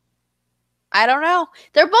Miz. I don't know.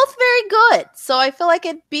 They're both very good, so I feel like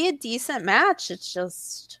it'd be a decent match. It's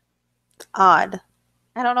just odd.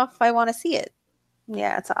 I don't know if I want to see it.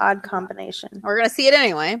 Yeah, it's an odd combination. We're gonna see it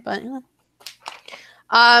anyway, but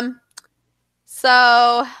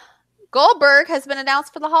so Goldberg has been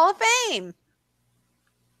announced for the Hall of Fame.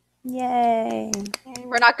 Yay.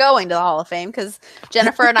 We're not going to the Hall of Fame because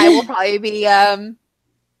Jennifer and I will probably be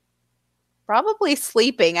probably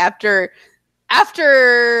sleeping after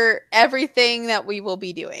everything that we will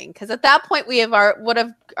be doing, because at that point we would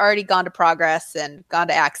have already gone to Progress and gone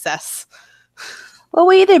to Access. Well,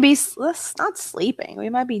 we either be not sleeping, we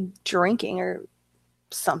might be drinking or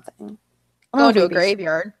something. Going to a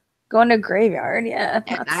graveyard. Going to a graveyard, yeah.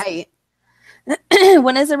 At night.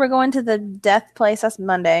 When is it we're going to the death place? That's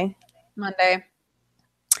Monday.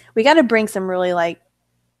 We got to bring some really like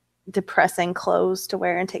depressing clothes to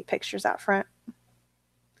wear and take pictures out front.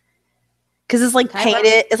 Because it's like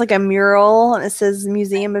painted. It's like a mural and it says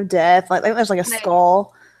Museum of Death. Like there's like a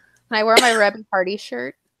skull. Can I wear my Rebby Party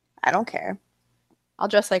shirt? I don't care. I'll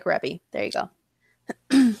dress like Rebby. There you go.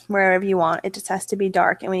 Wherever you want. It just has to be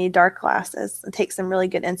dark, and we need dark glasses. And take some really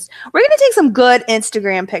good we're gonna take some good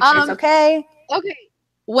Instagram pictures, okay? Okay.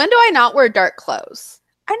 When do I not wear dark clothes?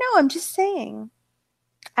 I know, I'm just saying.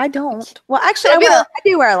 I don't. Well, actually, I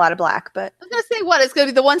do wear a lot of black, but I was gonna say what? It's gonna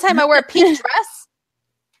be the one time I wear a pink dress.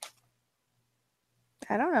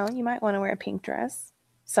 I don't know. You might want to wear a pink dress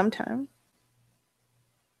sometime.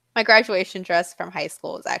 My graduation dress from high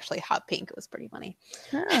school was actually hot pink. It was pretty funny.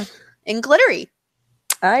 Oh. And glittery.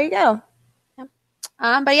 There you go. Yeah.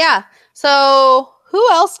 But yeah. So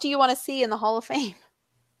who else do you want to see in the Hall of Fame?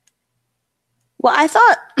 Well, I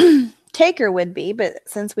thought Taker would be, but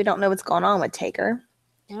since we don't know what's going on with Taker,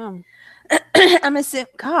 I'm assuming.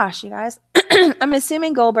 Gosh, you guys, I'm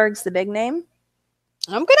assuming Goldberg's the big name.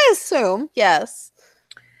 I'm gonna assume yes.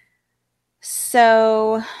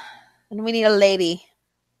 So, and we need a lady.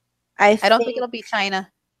 I don't think it'll be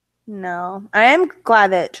China. No, I am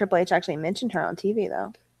glad that Triple H actually mentioned her on TV,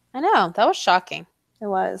 though. I know, that was shocking. It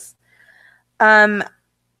was.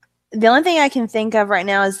 The only thing I can think of right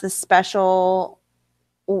now is the special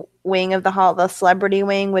wing of the hall. The celebrity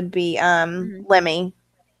wing would be Lemmy.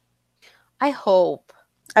 I hope.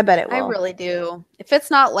 I bet it will. I really do. If it's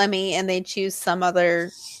not Lemmy and they choose some other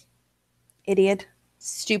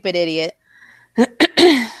stupid idiot,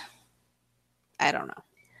 I don't know.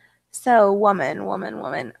 So, woman. I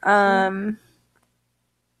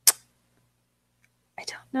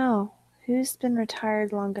don't know. Who's been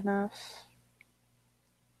retired long enough?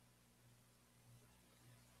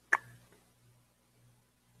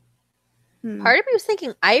 Part of me was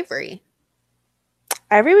thinking Ivory.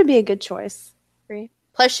 Ivory would be a good choice.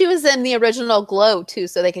 Plus, she was in the original Glow, too,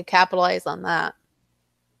 so they could capitalize on that.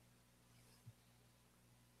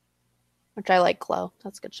 Which I like Glow.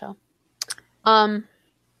 That's a good show.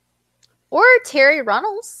 Or Terry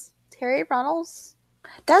Runnels.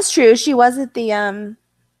 That's true. She was at the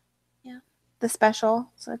the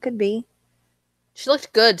special, so it could be. She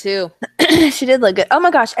looked good too. She did look good. Oh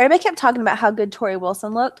my gosh, everybody kept talking about how good Tori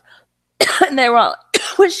Wilson looked. And they were all,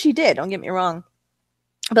 which she did, don't get me wrong.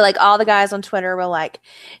 But like all the guys on Twitter were like,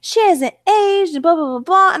 she hasn't aged, blah, blah, blah,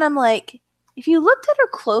 blah. And I'm like, if you looked at her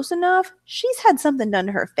close enough, she's had something done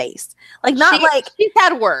to her face. Like she's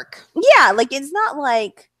had work. Yeah, like it's not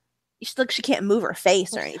like she can't move her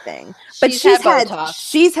face or anything. But she's had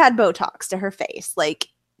Botox to her face. Like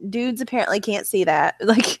dudes apparently can't see that.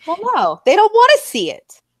 Like, well, no, they don't want to see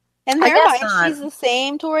it. And their mind, she's the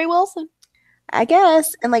same Tori Wilson. I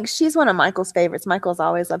guess. And like she's one of Michael's favorites. Michael's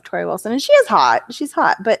always loved Tori Wilson. And she is hot. She's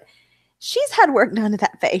hot. But she's had work done to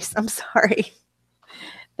that face. I'm sorry.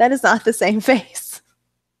 That is not the same face.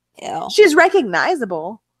 Yeah. She's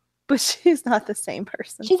recognizable, but she's not the same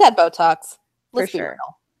person. She's had Botox. For sure.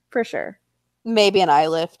 For sure. Maybe an eye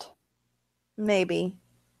lift. Maybe.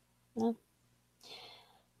 Yeah.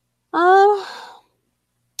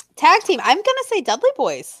 Tag team. I'm gonna say Dudley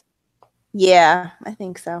Boys. Yeah, I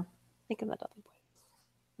think so. Think of the Dudley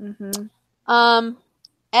Boys. Mm-hmm.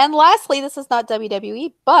 And lastly, this is not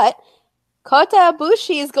WWE, but Kota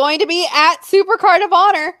Ibushi is going to be at Supercard of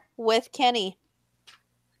Honor with Kenny.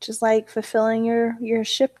 Just like fulfilling your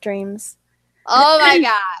ship dreams. Oh my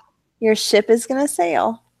god. Your ship is gonna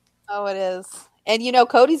sail. Oh, it is. And you know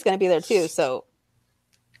Cody's gonna be there too, so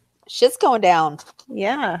shit's going down.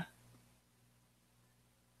 Yeah.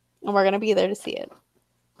 And we're gonna be there to see it.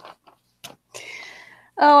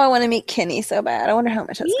 Oh, I want to meet Kenny so bad. I wonder how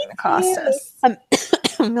much that's going to cost us.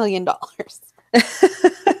 $1 million. And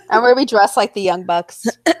we're gonna be dressed like the Young Bucks.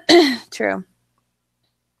 True.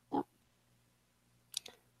 Yep.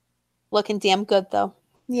 Looking damn good though.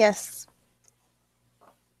 Yes.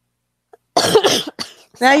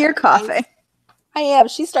 Now you're coughing. I am.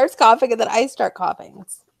 She starts coughing and then I start coughing.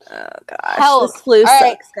 Oh gosh. Hell. This flu All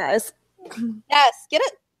sucks, right. guys. Yes, get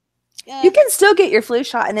it. You can still get your flu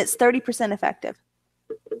shot and it's 30% effective.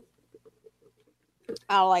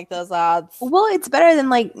 I don't like those odds. Well, it's better than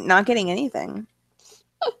like not getting anything.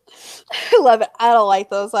 I love it. I don't like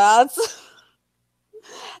those odds.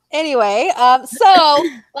 Anyway, so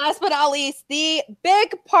last but not least, the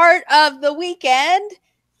big part of the weekend,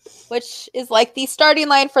 which is like the starting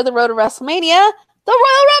line for the road to WrestleMania, the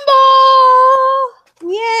Royal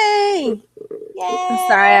Rumble! Yay! Yay! I'm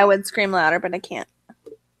sorry, I would scream louder, but I can't.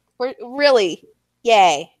 We're really,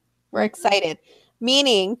 yay. We're excited.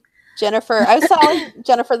 Meaning, Jennifer, I was telling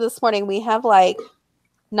Jennifer this morning, we have like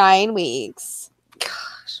 9 weeks.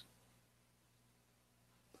 Gosh.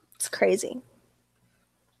 It's crazy.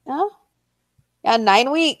 Yeah,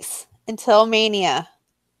 9 weeks until Mania.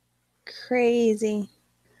 Crazy.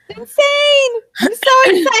 Insane! I'm so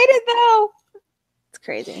excited though. It's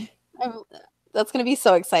crazy. That's gonna be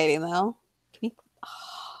so exciting though. I'm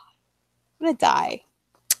gonna die.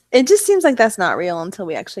 It just seems like that's not real until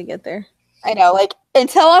we actually get there. I know, like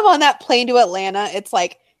until I'm on that plane to Atlanta, it's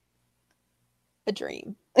like a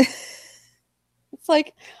dream. It's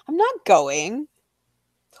like I'm not going.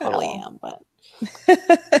 Totally am, but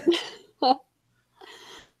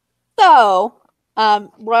so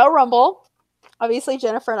Royal Rumble. Obviously,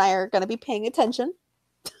 Jennifer and I are going to be paying attention.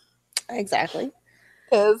 Exactly.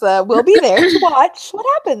 Because we'll be there to watch what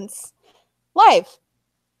happens live.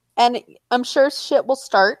 And I'm sure shit will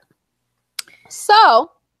start.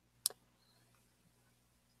 So,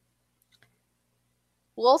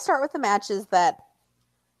 we'll start with the matches that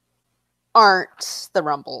aren't the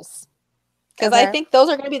Rumbles. Because I think those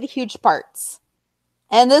are going to be the huge parts.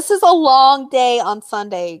 And this is a long day on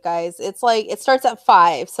Sunday, guys. It's like, it starts at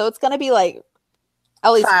 5. So, it's going to be like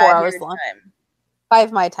at least 4 hours long. Time.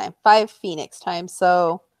 5 my time. 5 Phoenix time.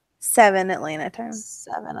 So 7 Atlanta time.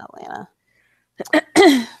 7 Atlanta.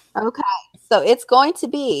 Okay. So it's going to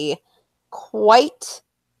be quite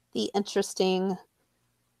the interesting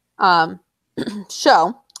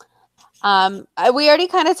show. We already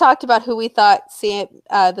kind of talked about who we thought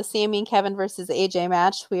the Sami and Kevin versus AJ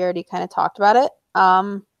match. We already kind of talked about it. I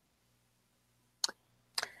think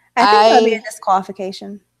that'll be a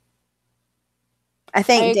disqualification. I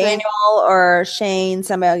think Daniel or Shane,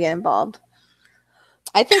 somebody will get involved.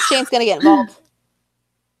 I think Shane's going to get involved.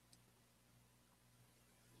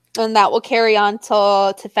 And that will carry on to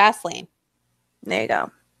Fastlane. There you go.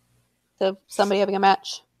 So somebody having a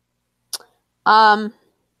match. I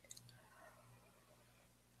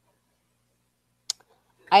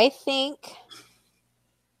think.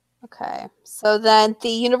 Okay. So then the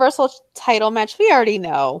Universal title match, we already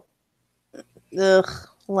know. Ugh.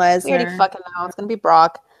 Lesnar. We already fucking know. It's going to be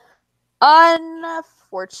Brock.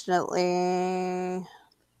 Unfortunately.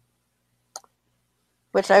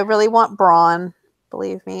 Which I really want Braun.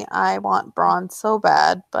 Believe me, I want Braun so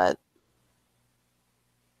bad, but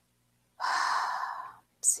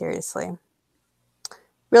seriously.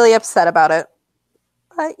 Really upset about it.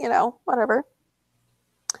 But, you know, whatever.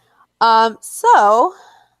 So,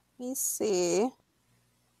 let me see. Let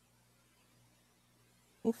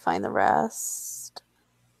me find the rest.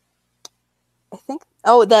 I think,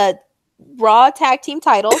 the Raw Tag Team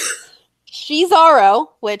titles.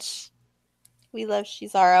 Cesaro, which we love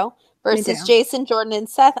Cesaro, versus Jason Jordan and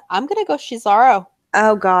Seth. I'm going to go Cesaro.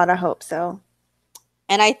 Oh, God, I hope so.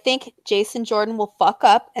 And I think Jason Jordan will fuck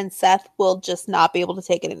up and Seth will just not be able to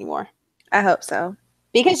take it anymore. I hope so.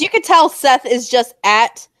 Because you could tell Seth is just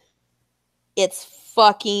at his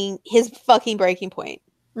fucking breaking point.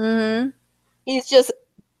 Mm-hmm. He's just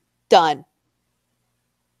done.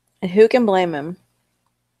 And who can blame him?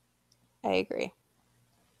 I agree.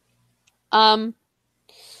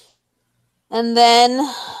 And then,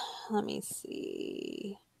 let me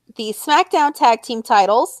see. The SmackDown Tag Team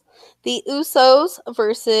titles. The Usos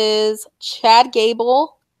versus Chad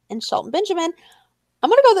Gable and Shelton Benjamin. I'm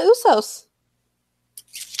going to go the Usos.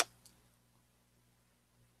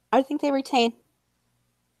 I think they retain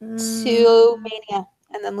to Mania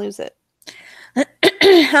and then lose it.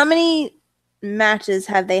 How many matches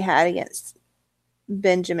have they had against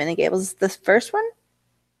Benjamin and Gable? Is this the first one?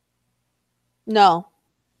 No.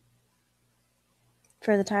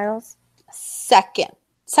 For the titles? Second.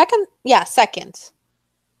 Yeah, second.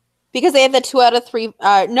 Because they had the 2 out of 3.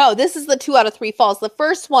 No, this is the 2 out of 3 falls. The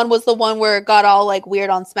first one was the one where it got all like weird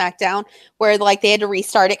on SmackDown, where like they had to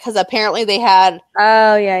restart it because apparently they had.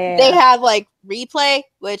 Oh yeah. They had like replay,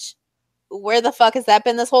 which where the fuck has that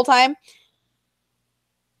been this whole time?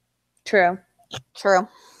 True.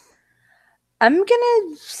 I'm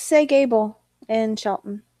gonna say Gable and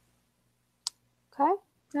Shelton.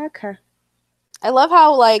 Okay. I love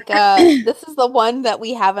how like this is the one that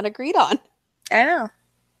we haven't agreed on. I know.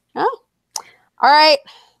 Oh. All right.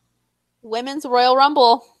 Women's Royal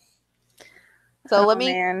Rumble. So let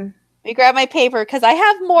me grab my paper because I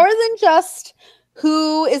have more than just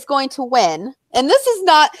who is going to win. And this is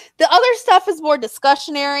not, the other stuff is more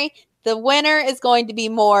discussionary. The winner is going to be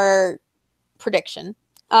more prediction.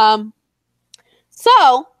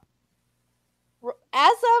 So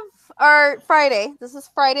as of our Friday, this is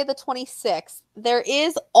Friday the 26th, there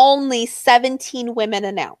is only 17 women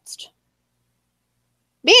announced.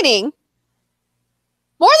 Meaning,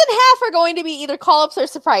 more than half are going to be either call-ups or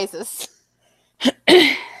surprises.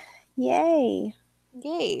 Yay.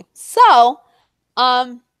 So,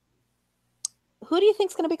 who do you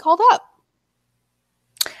think is going to be called up?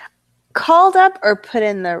 Called up or put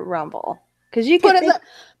in the Rumble? Because you could put in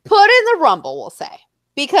the Rumble, we'll say.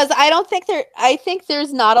 Because I think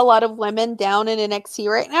there's not a lot of women down in NXT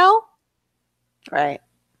right now. Right.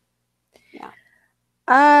 Yeah.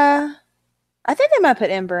 I think they might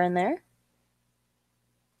put Ember in there.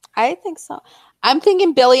 I think so. I'm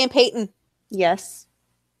thinking Billy and Peyton. Yes.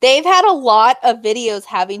 They've had a lot of videos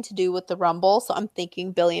having to do with the Rumble, so I'm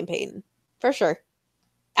thinking Billy and Peyton. For sure.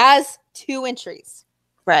 As 2 entries.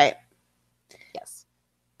 Right. Yes.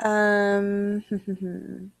 I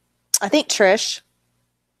think Trish.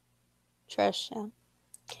 Yeah.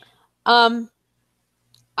 I'm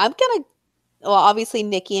gonna, well, obviously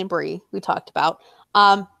Nikki and Brie, we talked about.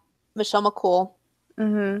 Michelle McCool.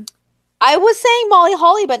 Mm-hmm. I was saying Molly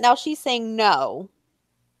Holly, but now she's saying no.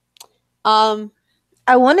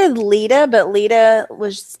 I wanted Lita, but Lita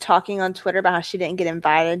was talking on Twitter about how she didn't get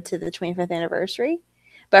invited to the 25th anniversary,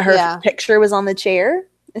 but her picture was on the chair.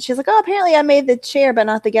 And she's like, oh, apparently I made the chair, but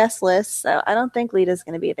not the guest list. So I don't think Lita's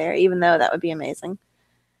going to be there, even though that would be amazing.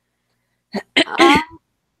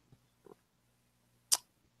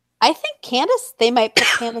 I think Candice, they might put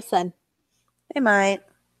Candice in. They might.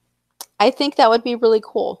 I think that would be really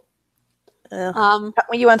cool. When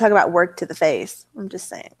you want to talk about work to the face, I'm just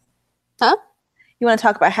saying. Huh? You want to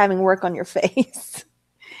talk about having work on your face.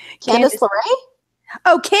 Candice LeRae?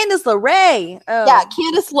 Oh, Candice LeRae. Oh. Yeah,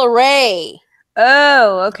 Candice LeRae.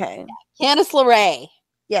 Oh, okay. Candice LeRae.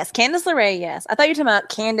 Yes, Candice LeRae, yes. I thought you were talking about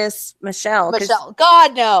Candice Michelle.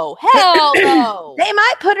 God, no. Hell no. They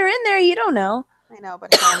might put her in there. You don't know. I know,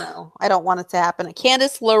 but hell no. I don't want it to happen.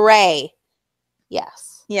 Candice LeRae.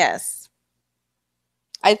 Yes. Yes.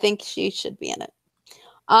 I think she should be in it.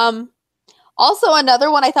 Also,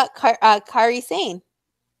 another one I thought Kairi Sane,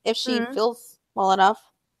 if she feels well enough.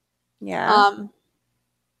 Yeah.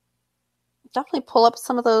 Definitely pull up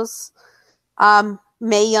some of those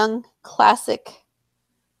Mae Young classic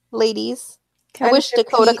ladies. I wish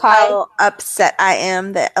Dakota Kai. How upset I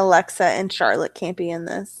am that Alexa and Charlotte can't be in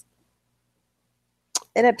this.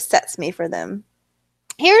 It upsets me for them.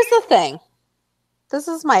 Here's the thing. This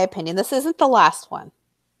is my opinion. This isn't the last one.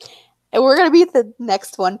 And we're going to be the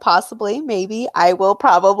next one, possibly, maybe. I will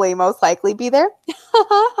probably most likely be there.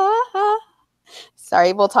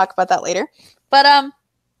 Sorry, we'll talk about that later. But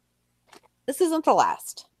this isn't the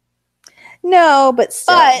last. No, but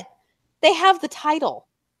still. But they have the title.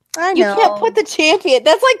 I know. You can't put the champion.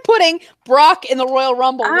 That's like putting Brock in the Royal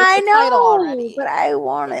Rumble with the title already. But I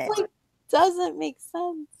want it. Like, doesn't make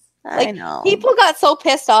sense. I know. People got so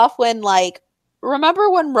pissed off when, like, remember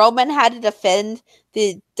when Roman had to defend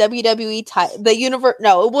the WWE title,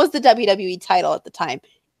 it was the WWE title at the time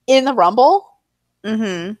in the Rumble?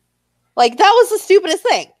 Mm-hmm. Like, that was the stupidest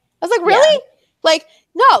thing. I was like, really? Yeah. Like,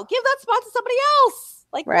 no, give that spot to somebody else.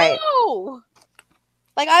 Like, no.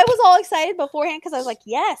 Like, I was all excited beforehand because I was like,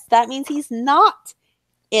 yes, that means he's not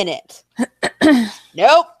in it.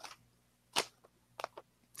 Nope.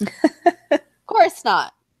 Of course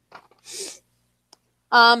not.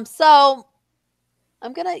 So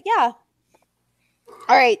I'm gonna, yeah.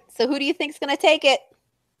 All right. So who do you think's gonna take it?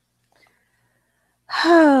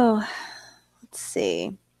 Oh, let's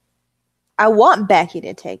see. I want Becky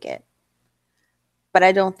to take it, but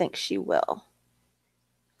I don't think she will.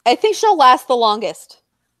 I think she'll last the longest.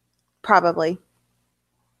 Probably.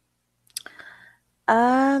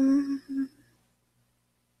 I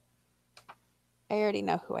already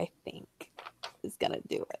know who I think is gonna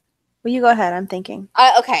do it. Well, you go ahead. I'm thinking.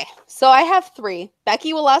 Okay, so I have 3.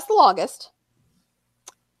 Becky will last the longest.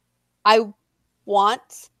 I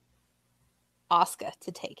want Asuka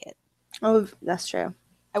to take it. Oh, that's true.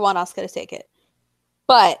 I want Asuka to take it.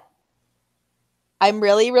 But I'm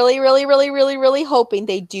really, really, really, really, really, really hoping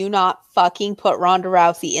they do not fucking put Ronda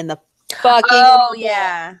Rousey in the fucking... Oh,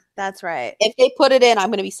 yeah. That's right. If they put it in, I'm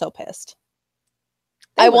going to be so pissed.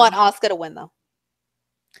 I want Asuka to win, though.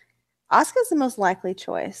 Asuka's the most likely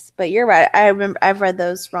choice, but you're right. I've read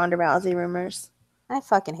those Ronda Rousey rumors. I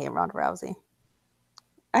fucking hate Ronda Rousey.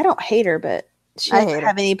 I don't hate her, but she doesn't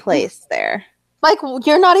have any place there. Like,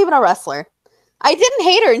 you're not even a wrestler. I didn't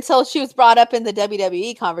hate her until she was brought up in the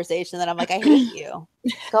WWE conversation. Then I'm like, I hate you.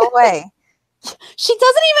 Go away. She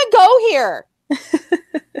doesn't even go here.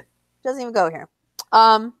 Doesn't even go here.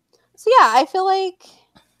 So yeah, I feel like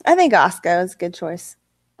I think Asuka is a good choice.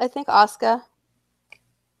 I think Asuka.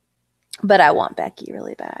 But I want Becky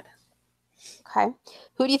really bad. Okay.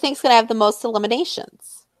 Who do you think is going to have the most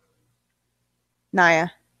eliminations?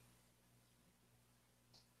 Nia.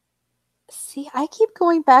 See, I keep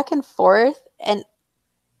going back and forth, and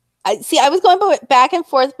I was going back and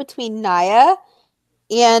forth between Nia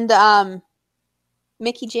and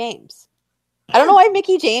Mickie James. I don't know why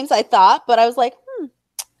Mickie James I thought, but I was like,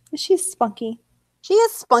 she's spunky. She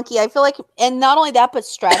is spunky. I feel like, and not only that, but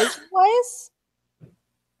strategy-wise.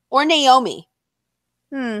 Or Naomi.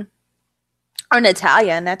 Or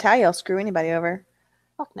Natalya. Natalya will screw anybody over.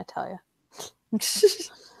 Fuck Natalya.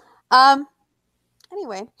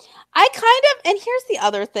 Anyway, I kind of, and here's the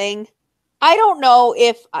other thing. I don't know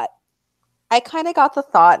if I kind of got the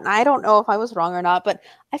thought, and I don't know if I was wrong or not, but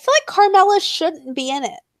I feel like Carmella shouldn't be in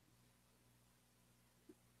it.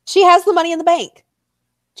 She has the Money in the Bank.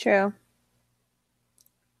 True.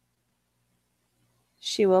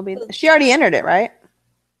 She will be. She already entered it, right?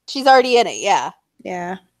 She's already in it, yeah.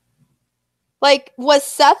 Yeah. Like, was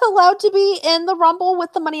Seth allowed to be in the Rumble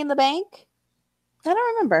with the Money in the Bank? I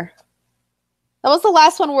don't remember. That was the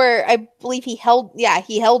last one where I believe he held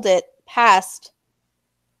it past.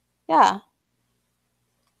 Yeah.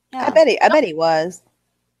 I bet he was.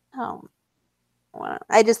 Oh. Well,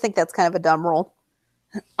 I just think that's kind of a dumb rule.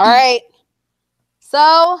 All right.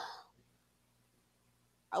 So,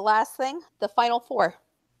 our last thing, the Final Four.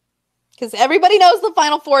 Because everybody knows the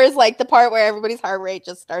Final Four is like the part where everybody's heart rate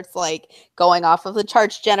just starts like going off of the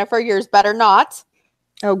charts. Jennifer, yours better not.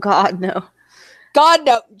 Oh, God, no. God,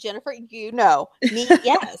 no. Jennifer, you know. Me,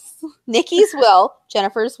 yes. Nikki's will.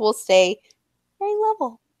 Jennifer's will stay very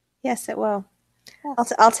level. Yes, it will.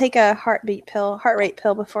 Yes. I'll take a heart rate pill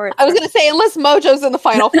before it. I was going to say, unless Mojo's in the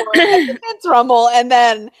Final Four, it's Rumble, and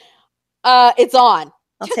then it's on.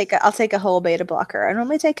 I'll take a whole beta blocker. I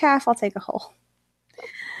normally take half. I'll take a whole.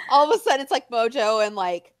 All of a sudden, it's like Mojo and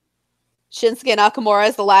like Shinsuke Nakamura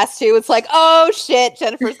as the last two. It's like, oh shit,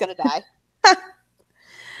 Jennifer's going to die.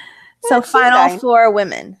 So Final Four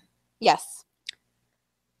women. Yes.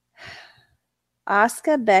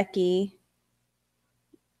 Asuka, Becky,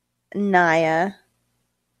 Nia.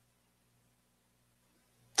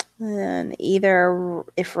 And either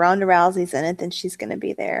if Ronda Rousey's in it, then she's going to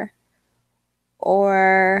be there.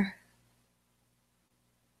 Or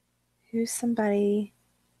who's somebody?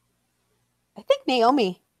 I think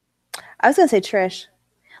Naomi. I was going to say Trish.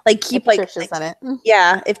 Like keep like Trish is in it.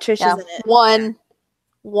 Yeah, if Trish is in it.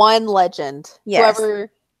 One legend. Yes.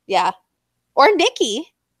 Whoever, yeah. Or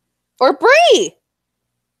Nikki. Or Brie.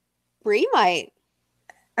 Brie might.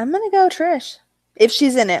 I'm going to go Trish. If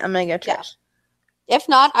she's in it, I'm going to go Trish. Yeah. If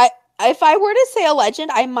not, if I were to say a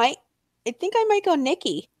legend, I think I might go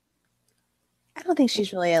Nikki. I don't think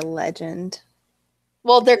she's really a legend.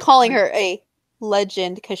 Well, they're calling her a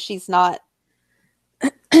legend because she's not.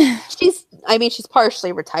 She's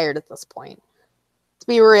partially retired at this point. To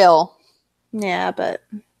be real. Yeah, but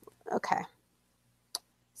okay.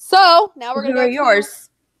 So now we're gonna go. Yours.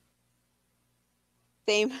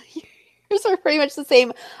 Same. Yours are pretty much the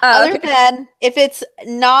same. Other than if it's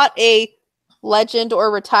not a legend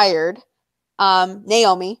or retired,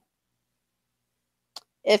 Naomi.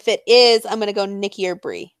 If it is, I'm gonna go Nikki or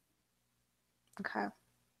Brie. Okay.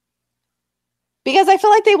 Because I feel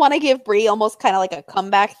like they want to give Brie almost kind of like a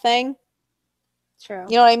comeback thing. True.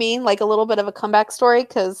 You know what I mean? Like a little bit of a comeback story,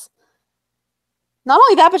 because not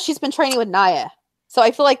only that, but she's been training with Nia. So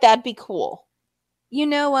I feel like that'd be cool. You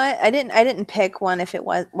know what? I didn't pick one if it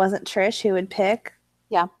wasn't Trish who would pick.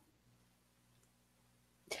 Yeah.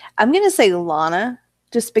 I'm gonna say Lana,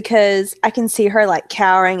 just because I can see her like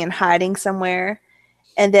cowering and hiding somewhere,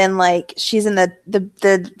 and then like she's in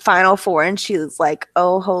the final four and she's like,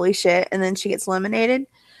 oh holy shit, and then she gets eliminated.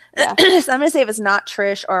 Yeah. So I'm gonna say if it's not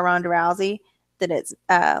Trish or Ronda Rousey, then it's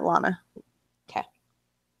Lana. Okay.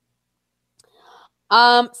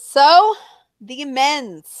 So the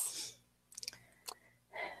men's.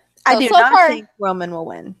 I do not think Roman will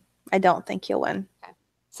win. I don't think he'll win. Okay.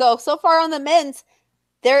 So far on the men's,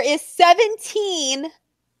 there is 17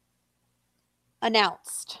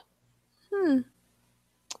 announced.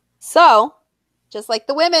 So, just like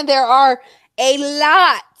the women, there are a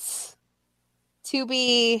lot to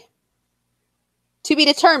be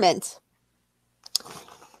determined.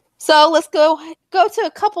 So let's go to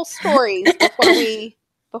a couple stories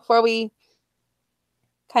before we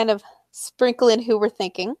kind of sprinkle in who we're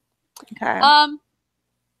thinking. Okay.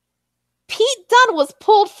 Pete Dunne was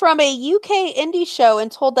pulled from a UK indie show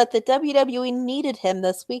and told that the WWE needed him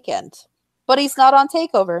this weekend, but he's not on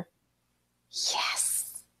TakeOver.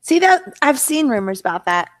 Yes. See that? I've seen rumors about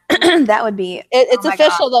that. That would be. It's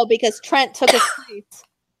official though, because Trent took his place.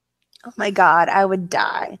 Oh my God, I would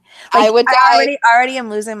die. I would die. I already am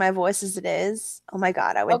losing my voice as it is. Oh my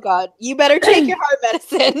God, I would. Oh God, you better take your heart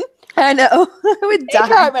medicine. I know. I would die. Take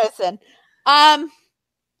your heart medicine.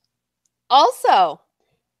 Also,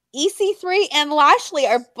 EC3 and Lashley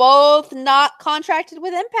are both not contracted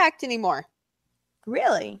with Impact anymore.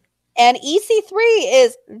 Really? And EC3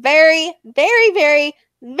 is very, very, very,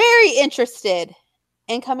 very interested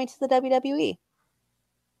in coming to the WWE.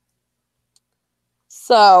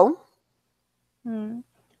 So,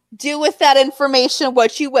 do with that information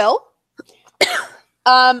what you will.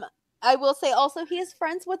 I will say also he is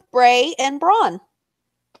friends with Bray and Braun.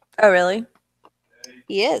 Oh, really?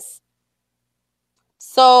 He is.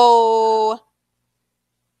 So,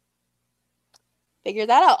 figure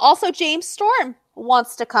that out. Also, James Storm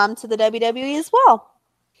wants to come to the WWE as well.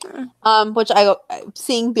 Which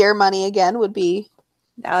seeing Beer Money again would be...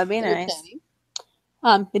 That would be nice.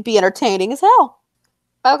 It'd be entertaining as hell.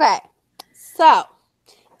 Okay. So,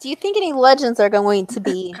 do you think any legends are going to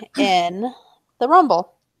be in the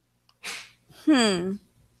Rumble?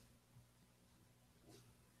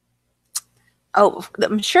 Oh,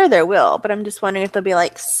 I'm sure there will, but I'm just wondering if they'll be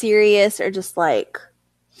like serious or just like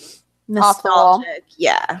nostalgic.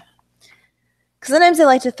 Yeah. Because sometimes they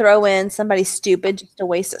like to throw in somebody stupid just to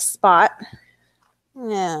waste a spot.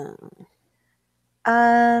 Yeah.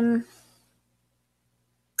 I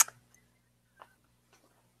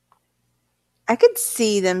could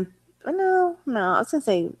see them. No. I was gonna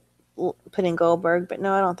say put in Goldberg, but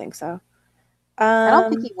no, I don't think so. I don't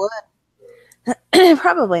think he would.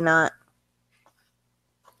 Probably not.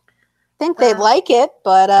 I think they'd like it,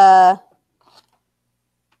 but I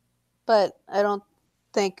don't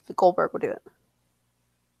think Goldberg would do it.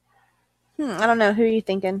 I don't know. Who are you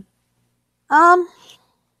thinking?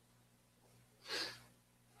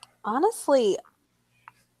 Honestly,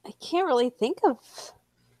 I can't really think of.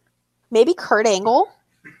 Maybe Kurt Angle.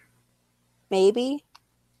 Maybe.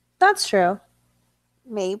 That's true.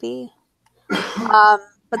 Maybe.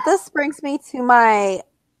 But this brings me to my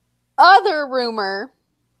other rumor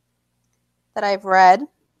that I've read,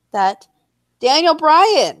 that Daniel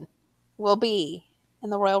Bryan will be in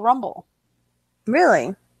the Royal Rumble.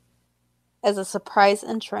 Really? As a surprise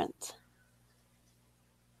entrant.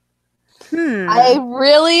 I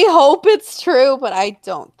really hope it's true, but I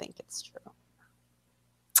don't think it's true.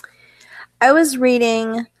 I was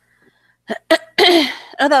reading... Oh,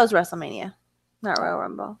 that was WrestleMania, not Royal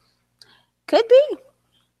Rumble. Could be.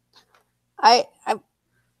 I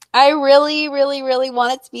really, really, really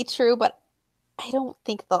want it to be true, but I don't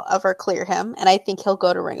think they'll ever clear him, and I think he'll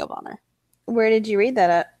go to Ring of Honor. Where did you read that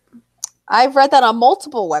at? I've read that on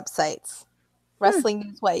multiple websites, wrestling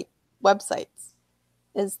news websites.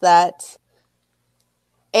 Is that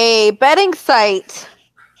a betting site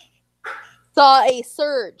saw a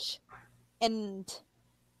surge in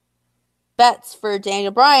bets for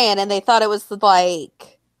Daniel Bryan, and they thought it was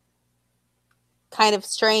like kind of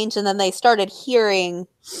strange, and then they started hearing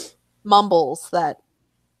mumbles that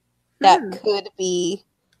could be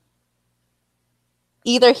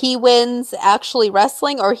either he wins actually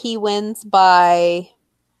wrestling or he wins by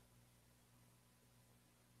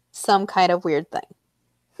some kind of weird thing.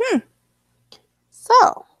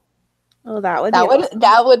 So,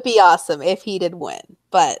 that would be awesome if he did win,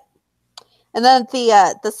 but And then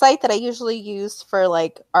the site that I usually use for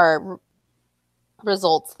like our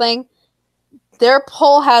results thing, their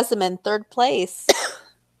poll has them in 3rd place.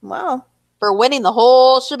 Wow. For winning the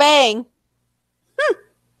whole shebang.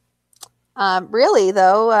 Really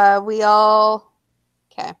though, we all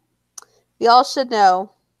should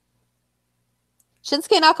know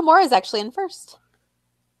Shinsuke Nakamura is actually in 1st.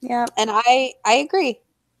 Yeah. And I agree.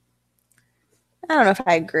 I don't know if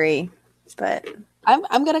I agree, but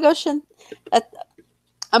I'm gonna go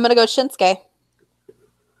I'm gonna go Shinsuke.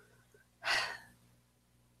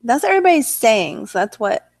 That's what everybody's saying, so that's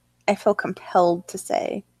what I feel compelled to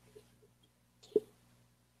say.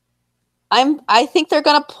 I think they're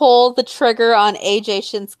gonna pull the trigger on AJ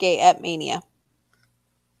Shinsuke at Mania.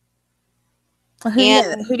 Who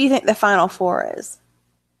do you think the final 4 is?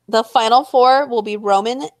 The final 4 will be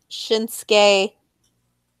Roman, Shinsuke,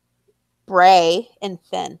 Bray, and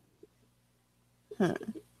Finn.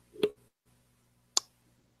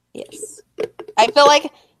 Yes. I feel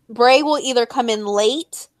like Bray will either come in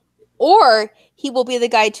late or he will be the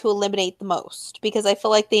guy to eliminate the most, because I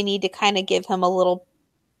feel like they need to kind of give him a little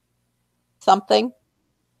something.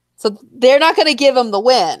 So they're not going to give him the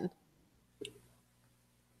win,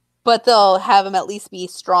 but they'll have him at least be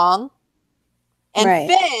strong. And right.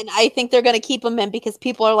 Finn, I think they're going to keep him in because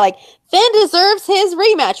people are like, Finn deserves his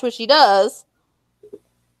rematch, which he does.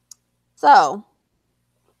 So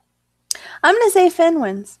I'm going to say Finn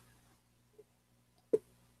wins.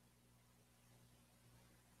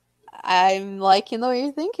 I'm liking the way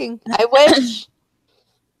you're thinking. I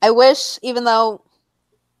wish, even though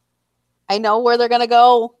I know where they're going to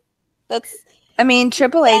go.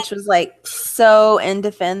 Triple H was like so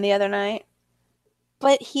into Finn the other night.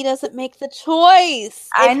 But he doesn't make the choice.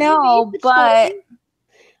 I know, but choice,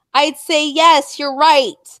 I'd say yes, you're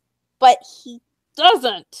right. But he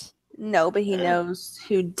doesn't. No, but he knows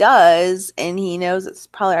who does, and he knows it's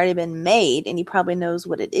probably already been made, and he probably knows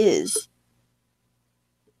what it is.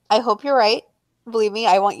 I hope you're right. Believe me,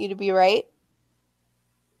 I want you to be right.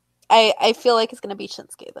 I feel like it's going to be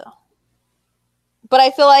Shinsuke, though. But I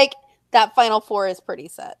feel like that final 4 is pretty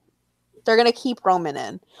set. They're going to keep Roman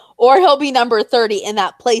in. Or he'll be number 30, and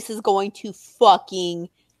that place is going to fucking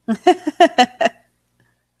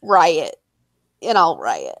riot. And I'll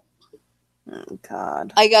riot. Oh,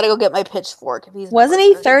 God. I got to go get my pitchfork. Wasn't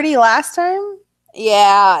he 30 last time?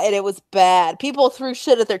 Yeah, and it was bad. People threw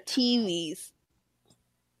shit at their TVs.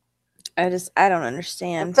 I don't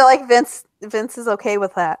understand. I feel like Vince is okay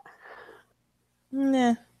with that.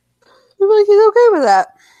 Nah. I feel like he's okay with that.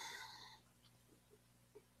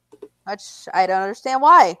 Which I don't understand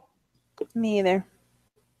why. Me either.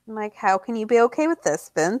 I'm like, how can you be okay with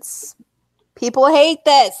this, Vince? People hate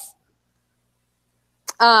this.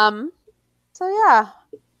 So yeah.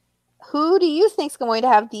 Who do you think is going to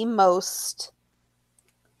have the most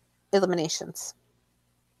eliminations?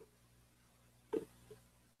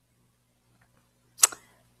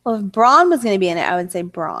 Well, if Braun was going to be in it, I would say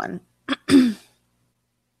Braun.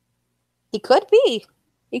 He could be.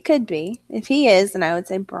 He could be. If he is, then I would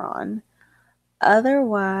say Braun.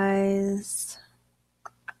 Otherwise,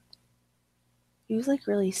 he was like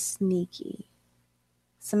really sneaky.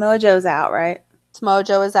 Samoa Joe's out, right? Samoa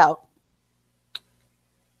Joe is out.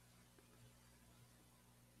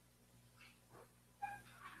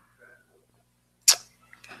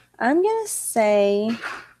 I'm going to say,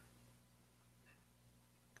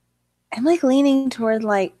 I'm like leaning toward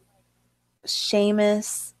like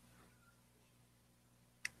Sheamus.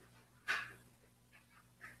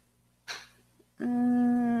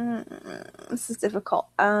 This is difficult.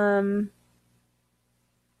 I'm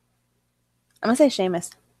going to say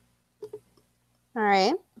Sheamus. All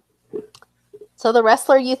right. So the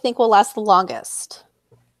wrestler you think will last the longest?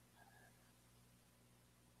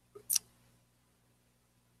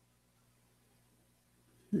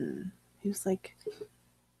 Who's like...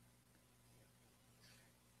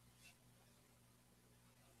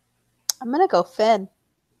 I'm going to go Finn.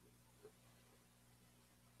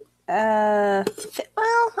 Well,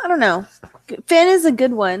 I don't know. Finn is a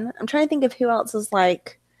good one. I'm trying to think of who else is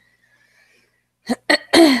like...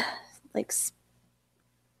 This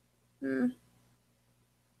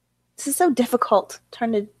is so difficult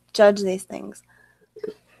trying to judge these things.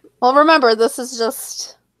 Well, remember, this is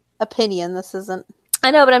just opinion. This isn't...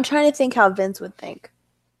 I know, but I'm trying to think how Vince would think.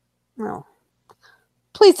 No.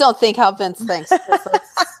 Please don't think how Vince thinks.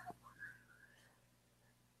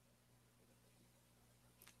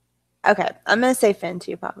 Okay, I'm going to say Finn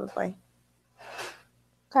too, probably.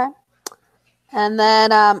 Okay. And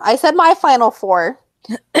then I said my final 4.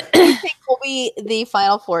 Who do you think will be the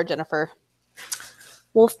final 4, Jennifer?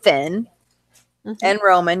 Well, Finn. And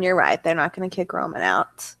Roman, you're right. They're not going to kick Roman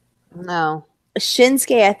out. No.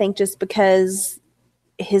 Shinsuke, I think just because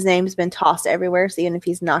his name's been tossed everywhere, so even if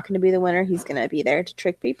he's not going to be the winner, he's going to be there to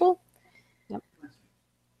trick people. Yep.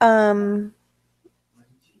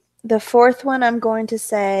 The fourth one, I'm going to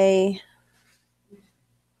say,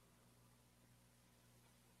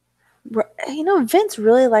 Vince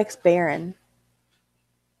really likes Baron.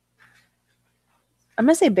 I'm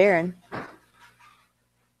going to say Baron.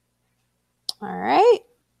 All right.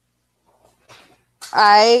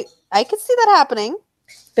 I could see that happening.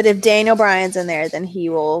 But if Daniel Bryan's in there, then he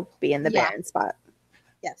will be in the Baron spot.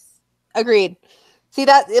 Yes. Agreed. See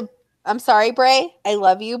that? I'm sorry, Bray. I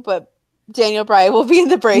love you, but Daniel Bryan will be in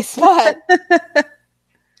the Bray spot.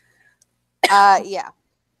 Yeah.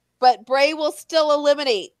 But Bray will still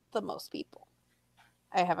eliminate the most people.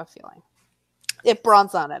 I have a feeling. If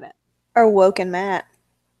Braun's not in it. Or Woken Matt.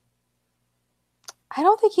 I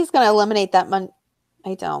don't think he's going to eliminate that much.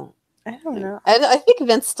 I don't know. I think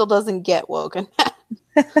Vince still doesn't get Woken Matt.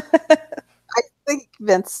 I think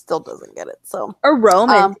Vince still doesn't get it. So, or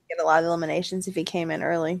Roman could get a lot of eliminations if he came in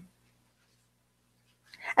early.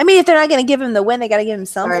 I mean, if they're not going to give him the win, they got to give him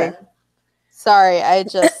something. Sorry, I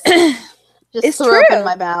just threw up in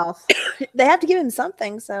my mouth. They have to give him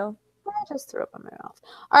something, so I just threw up in my mouth.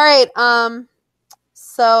 All right.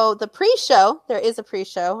 So the pre-show, there is a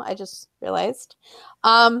pre-show. I just realized.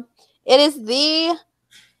 It is the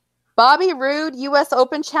Bobby Roode U.S.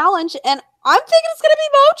 Open Challenge, and I'm thinking it's going to be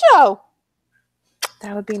Mojo.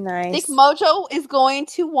 That would be nice. I think Mojo is going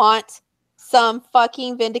to want some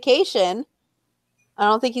fucking vindication. I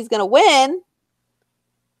don't think he's going to win,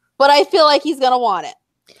 but I feel like he's going to want it.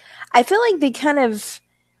 I feel like they kind of,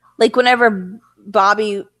 like whenever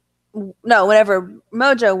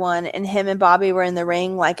Mojo won and him and Bobby were in the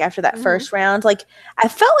ring, like after that first round, like I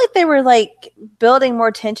felt like they were like building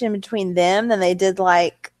more tension between them than they did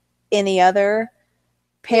like any other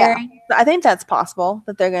pairing. Yeah. I think that's possible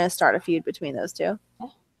that they're going to start a feud between those two. Yeah.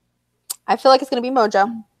 I feel like it's going to be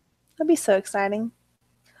Mojo. That'd be so exciting.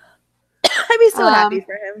 I'd be so happy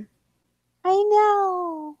for him. I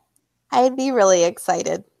know. I'd be really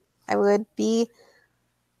excited. I would be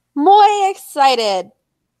muy excited.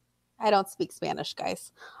 I don't speak Spanish,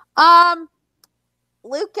 guys.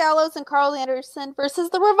 Luke Gallows and Carl Anderson versus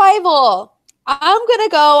the Revival. I'm going to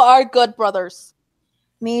go our Good Brothers.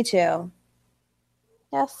 Me too.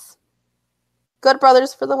 Yes. Good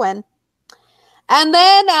Brothers for the win. And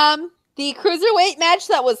then the Cruiserweight match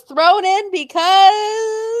that was thrown in because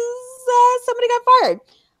somebody got fired.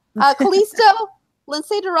 Kalisto,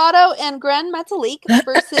 Lindsay Dorado, and Gran Metalik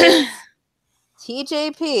versus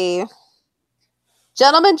TJP,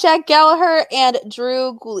 Gentleman Jack Gallagher, and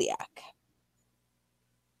Drew Gulak.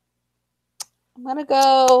 I'm going to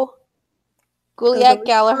go Gulak,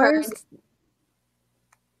 Gallagher.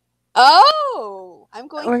 Oh, I'm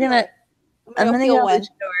going to go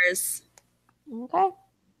Luchadors. Okay.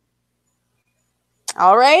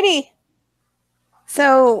 Alrighty.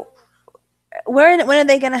 So, when are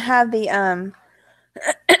they going to have the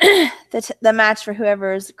the match for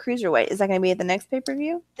whoever's cruiserweight? Is that going to be at the next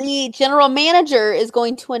pay-per-view? The general manager is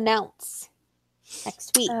going to announce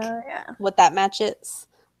next week what that match is.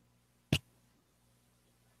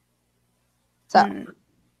 So,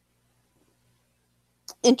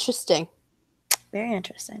 interesting. Very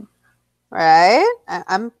interesting. Right?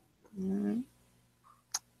 I'm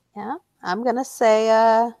gonna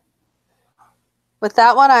say with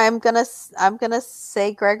that one I'm gonna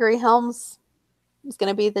say Gregory Helms is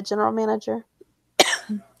gonna be the general manager.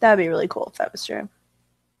 That would be really cool if that was true.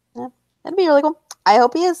 Yeah, that'd be really cool. I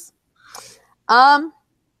hope he is. And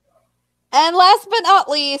last but not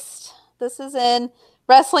least, this is in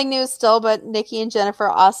wrestling news still, but Nikki and Jennifer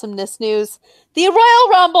awesomeness news. The Royal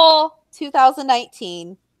Rumble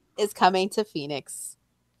 2019 is coming to Phoenix.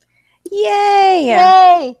 Yay!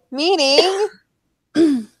 Yay! Meaning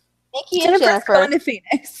Nikki and Jennifer going to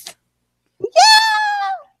Phoenix.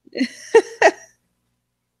 Yeah!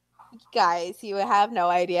 Guys, you have no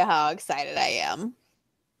idea how excited I am.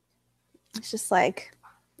 It's just like,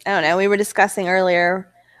 I don't know. We were discussing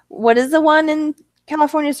earlier. What is the one in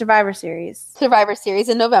California? Survivor Series. Survivor Series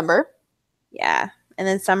in November. Yeah. And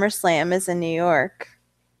then SummerSlam is in New York.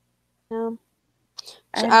 Yeah.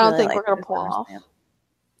 I don't think we're going to pull off.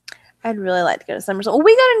 I'd really like to go to SummerSlam. Well,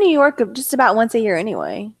 we go to New York just about once a year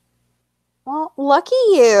anyway. Well, lucky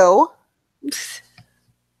you.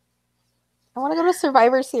 I want to go to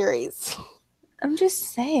Survivor Series. I'm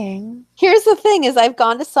just saying. Here's the thing is I've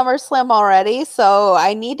gone to SummerSlam already, so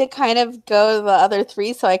I need to kind of go to the other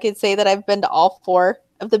three so I could say that I've been to all four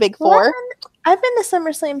of the big four. I've been to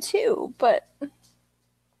SummerSlam too, but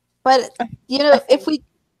But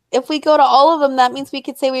if we go to all of them, that means we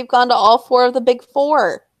could say we've gone to all 4 of the big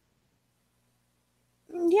 4.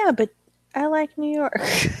 Yeah, but I like New York.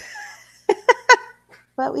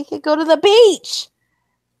 But we could go to the beach.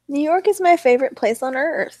 New York is my favorite place on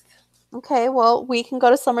earth. Okay, well, we can go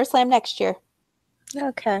to SummerSlam next year.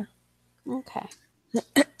 Okay.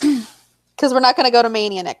 Because we're not going to go to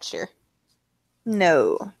Mania next year.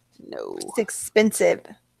 No. It's expensive.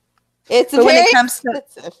 It's but very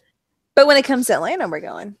expensive. But when it comes to Atlanta, we're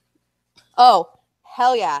going. Oh,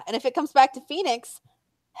 hell yeah. And if it comes back to Phoenix,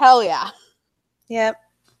 hell yeah. Yep.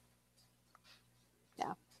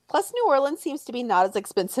 Yeah. Plus, New Orleans seems to be not as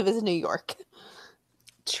expensive as New York.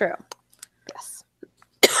 True. Yes.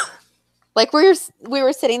 Like we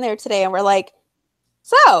were sitting there today and we're like,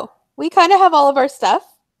 so we kind of have all of our stuff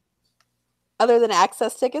other than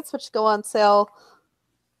access tickets, which go on sale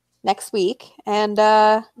next week. And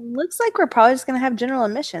looks like we're probably just going to have general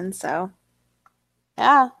admission. So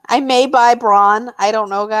yeah, I may buy Braun. I don't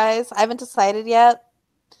know, guys. I haven't decided yet.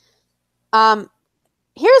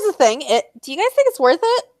 Here's the thing. Do you guys think it's worth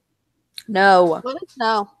it? No.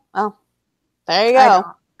 No. Oh, there you go.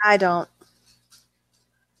 I don't.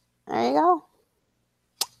 There you go.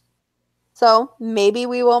 So maybe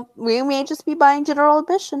we may just be buying general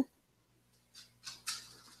admission.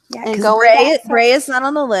 Yeah, because Bray is not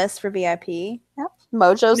on the list for VIP. Yep.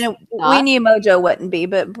 Mojo's not. We knew Mojo wouldn't be,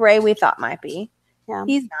 but Bray we thought might be. Yeah.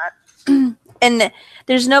 He's not. And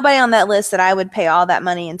there's nobody on that list that I would pay all that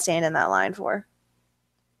money and stand in that line for.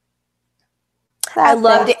 I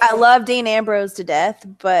love Dean Ambrose to death,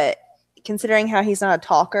 but considering how he's not a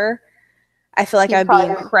talker, I feel like I'd be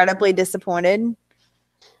incredibly disappointed.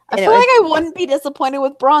 I feel like I wouldn't be disappointed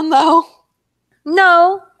with Braun, though.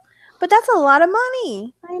 No, but that's a lot of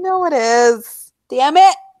money. I know it is. Damn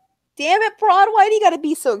it. Damn it, Braun. Why do you got to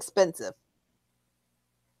be so expensive?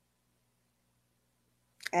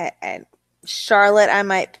 And Charlotte, I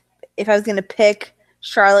might, if I was going to pick,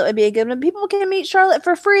 Charlotte would be a good one. People can meet Charlotte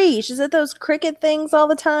for free. She's at those cricket things all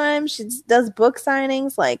the time. She does book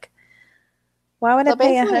signings. Like, why would I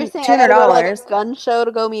pay $200? Gun show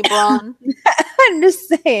to go meet Braun. I'm just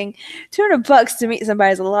saying, $200 to meet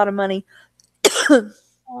somebody is a lot of money.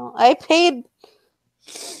 Well, I paid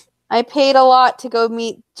a lot to go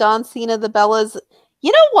meet John Cena, the Bellas.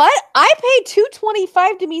 You know what? I paid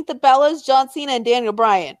 $225 to meet the Bellas, John Cena, and Daniel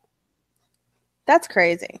Bryan. That's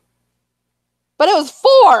crazy. But it was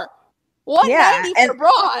 4. $190 for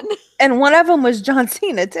Braun. And one of them was John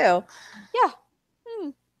Cena, too. Yeah.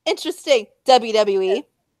 Interesting. WWE.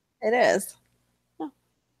 It is.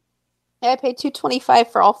 Yeah, I paid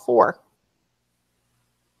 $225 for all 4.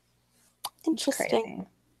 Interesting.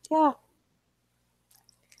 Yeah.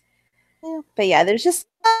 But yeah, there's just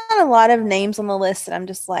not a lot of names on the list that I'm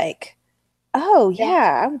just like, oh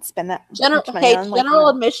yeah, I would spend that much money on. General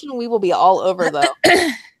admission, we will be all over though.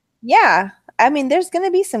 Yeah. I mean, there's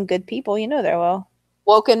gonna be some good people, you know there will.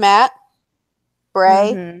 Woken Matt,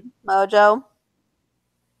 Bray, Mojo.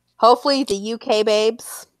 Hopefully the UK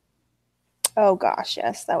babes. Oh gosh,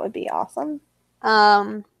 yes, that would be awesome.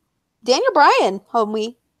 Daniel Bryan,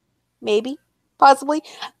 homie. Maybe. Possibly.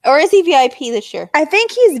 Or is he VIP this year? I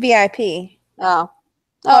think he's VIP. Oh.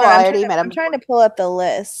 I already met him. I'm trying to pull up the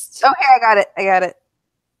list. Oh, here, I got it.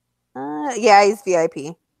 Yeah, he's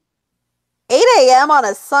VIP. 8 a.m. on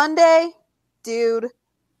a Sunday? Dude.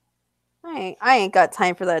 I ain't got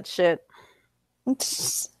time for that shit.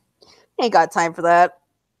 Ain't got time for that.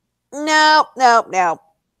 No.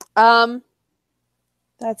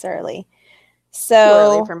 That's early. So too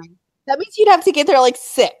early for me. That means you'd have to get there like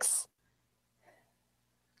 6.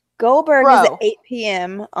 Goldberg is at 8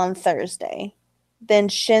 p.m. on Thursday. Then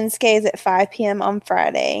Shinsuke is at 5 p.m. on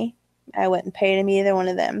Friday. I wouldn't pay to either one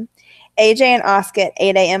of them. AJ and Asuka at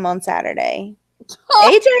 8 a.m. on Saturday.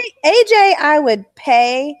 AJ, I would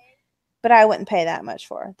pay, but I wouldn't pay that much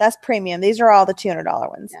for. That's premium. These are all the $200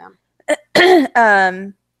 ones. Yeah.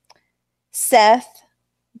 Seth,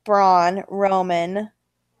 Braun, Roman,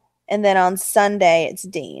 and then on Sunday it's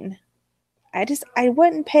Dean. I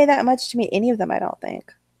wouldn't pay that much to meet any of them, I don't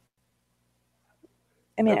think.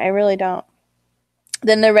 I mean, I really don't.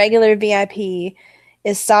 Then the regular VIP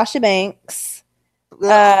is Sasha Banks,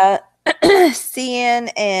 Cien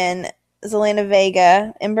and Zelina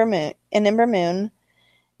Vega, Ember Moon.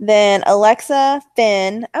 Then Alexa,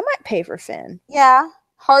 Finn. I might pay for Finn. Yeah.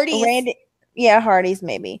 Hardy's. Hardy's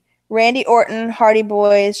maybe. Randy Orton, Hardy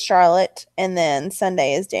Boys, Charlotte, and then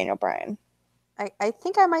Sunday is Daniel Bryan. I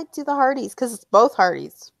think I might do the Hardys because it's both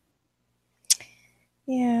Hardys.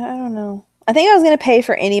 Yeah, I don't know. I think I was going to pay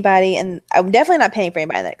for anybody, and I'm definitely not paying for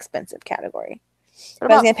anybody in that expensive category. If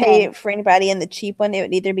I was going to pay for anybody in the cheap one, it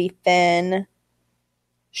would either be Finn,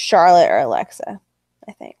 Charlotte, or Alexa,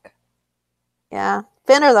 I think. Yeah.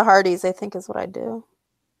 Finn or the Hardys, I think, is what I'd do.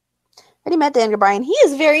 I already met Daniel Bryan. He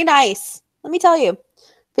is very nice. Let me tell you.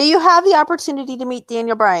 But you have the opportunity to meet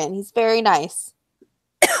Daniel Bryan. He's very nice.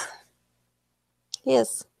 He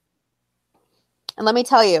is. And let me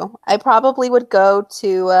tell you, I probably would go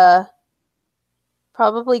to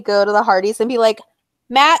the Hardys and be like,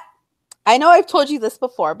 Matt, I know I've told you this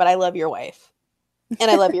before, but I love your wife.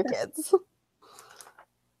 And I love your kids.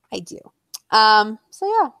 I do. So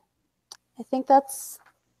yeah. I think that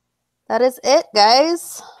is it,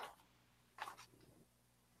 guys.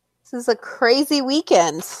 This is a crazy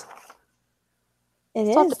weekend. It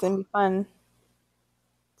is going to be fun.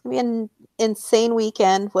 It's going to be an insane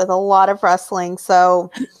weekend with a lot of wrestling.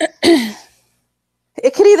 So it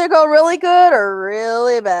could either go really good or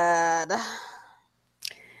really bad.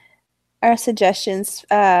 Our suggestions,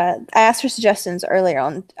 I asked for suggestions earlier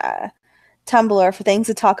on Tumblr for things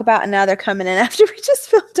to talk about, and now they're coming in after we just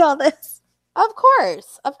filmed all this. Of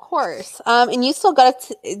course. And you still got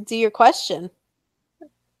to do your question.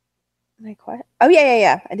 My question? Oh,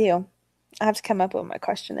 yeah. I do. I have to come up with what my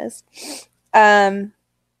question is.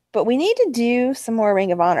 But we need to do some more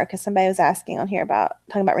Ring of Honor because somebody was asking on here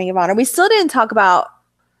talking about Ring of Honor. We still didn't talk about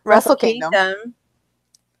Wrestle Kingdom.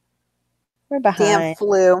 We're behind. Damn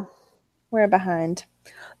flu. We're behind.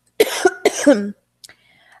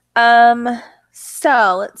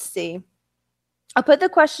 So let's see. I'll put the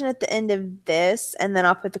question at the end of this, and then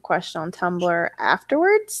I'll put the question on Tumblr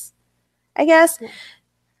afterwards, I guess.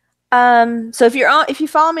 So if you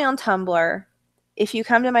follow me on Tumblr, if you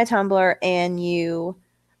come to my Tumblr and you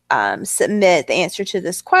submit the answer to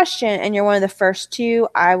this question, and you're one of the first two,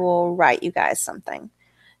 I will write you guys something.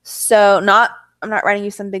 So I'm not writing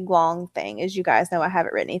you some big long thing. As you guys know, I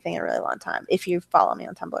haven't written anything in a really long time if you follow me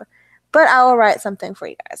on Tumblr. But I will write something for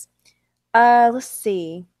you guys. Let's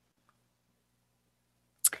see.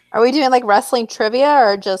 Are we doing like wrestling trivia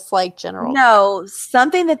or just like general? No,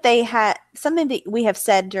 something that we have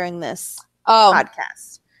said during this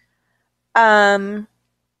podcast. Trying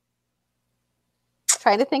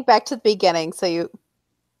to think back to the beginning. So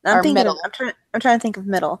I'm trying to think of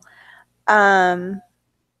middle. I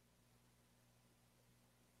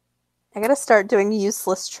gotta start doing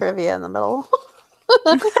useless trivia in the middle.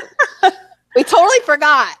 We totally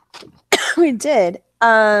forgot. We did.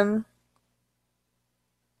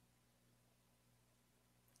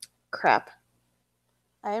 Crap.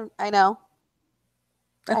 I know.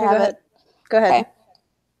 Okay, go ahead. Go ahead. Okay.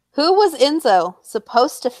 Who was Enzo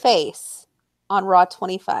supposed to face on Raw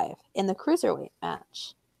 25 in the Cruiserweight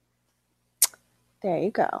match? There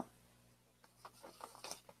you go.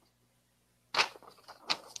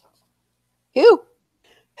 Who?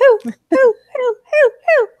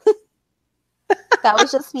 That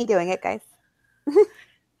was just me doing it, guys.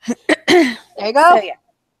 There you go.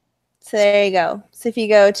 So there you go. So if you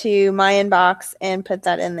go to my inbox and put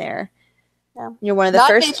that in there, you're one of the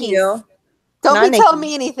first two. Don't be telling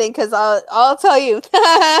me anything because I'll tell you.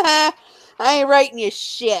 I ain't writing you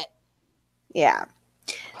shit. Yeah.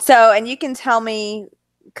 So, and you can tell me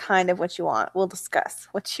kind of what you want. We'll discuss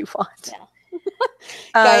what you want. Yeah.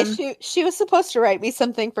 Guys, she was supposed to write me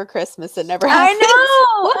something for Christmas. It never happened.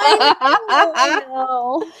 I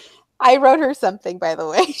know. I wrote her something, by the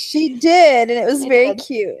way. She did, and it was very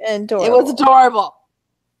cute and adorable. It was adorable.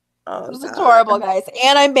 Oh, it was adorable, guys.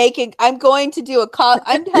 And I'm going to do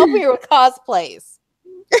I'm helping her with cosplays.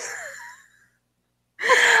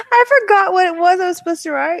 I forgot what it was I was supposed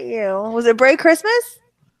to write you. Was it Brave Christmas?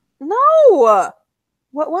 No.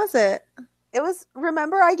 What was it? It was,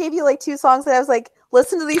 remember I gave you like 2 songs that I was like,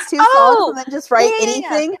 listen to these 2 songs and then just write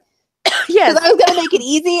anything? Yes. Because I was going to make it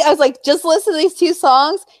easy. I was like, just listen to these 2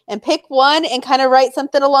 songs and pick one and kind of write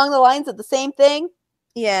something along the lines of the same thing.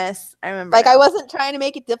 Yes, I remember. Like, I wasn't trying to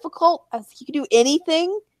make it difficult. I was like, you could do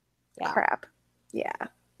anything. Yeah. Crap. Yeah.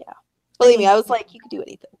 Yeah. Believe me, I was like, you could do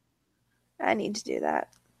anything. I need to do that.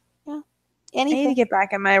 Yeah. Anything. I need to get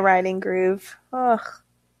back in my writing groove. Ugh.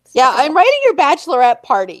 Yeah, I'm writing your bachelorette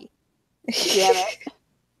party. Damn it.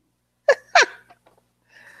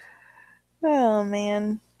 Oh,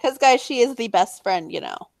 man. Because, guys, she is the best friend, you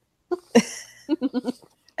know.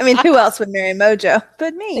 I mean, who else would marry Mojo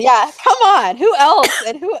but me? Yeah, come on. Who else?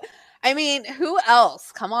 Who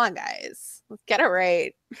else? Come on, guys. Let's get it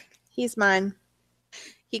right. He's mine.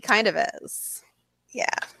 He kind of is. Yeah.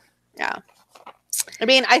 Yeah. I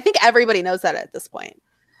mean, I think everybody knows that at this point.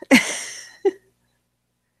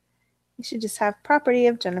 You should just have property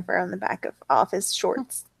of Jennifer on the back of all of his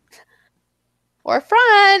shorts. Or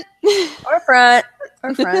front. Or front.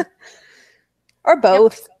 Or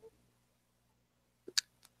both.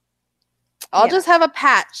 I'll just have a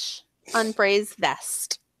patch on Bray's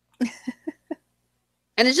vest.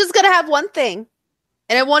 And it's just going to have one thing.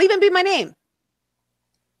 And it won't even be my name.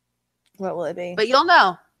 What will it be? But you'll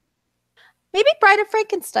know. Maybe Bride of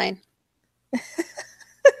Frankenstein.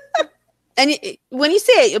 And when you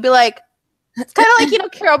see it, you'll be like, it's kind of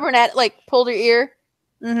like, Carol Burnett, like, pulled her ear.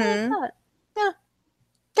 Mm-hmm. Yeah.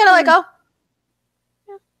 Kind of like, oh.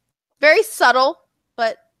 Yeah. Very subtle,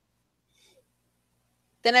 but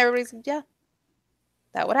then everybody's like, yeah.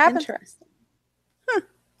 That would happen. Interesting.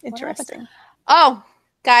 Interesting. Oh,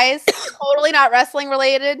 guys, totally not wrestling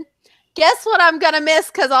related. Guess what I'm going to miss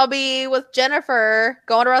because I'll be with Jennifer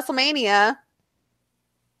going to WrestleMania.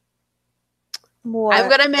 What? I'm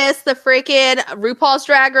going to miss the freaking RuPaul's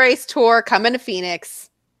Drag Race tour coming to Phoenix.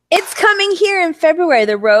 It's coming here in February,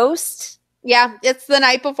 the roast. Yeah, it's the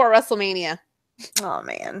night before WrestleMania. Oh,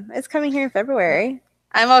 man. It's coming here in February.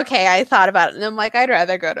 I'm okay. I thought about it, and I'm like, I'd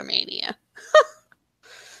rather go to Mania.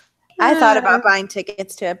 I thought about buying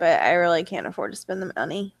tickets to it, but I really can't afford to spend the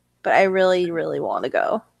money. But I really, really want to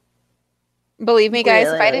go. Believe me, guys,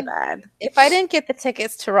 really, if I didn't get the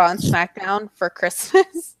tickets to Raw and SmackDown for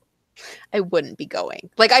Christmas, I wouldn't be going.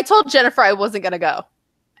 Like, I told Jennifer I wasn't going to go.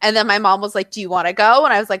 And then my mom was like, do you want to go?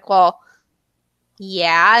 And I was like, well,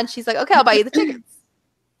 yeah. And she's like, okay, I'll buy you the tickets.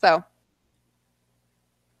 So,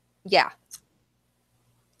 yeah.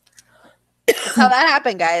 That's how that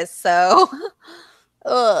happened, guys. So,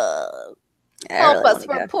 help us.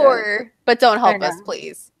 We're poor. But don't help us,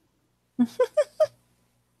 please.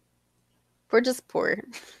 We're just poor.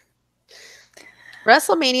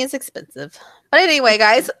 WrestleMania is expensive. But anyway,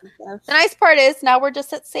 guys, the nice part is now we're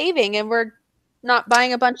just at saving and we're not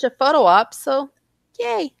buying a bunch of photo ops. So,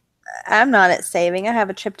 yay. I'm not at saving. I have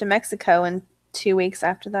a trip to Mexico in 2 weeks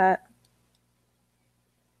after that.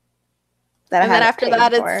 And then after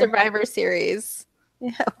that, it's Survivor Series.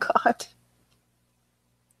 Yeah, oh, God.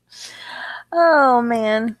 Oh,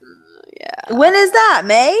 man. Yeah. When is that?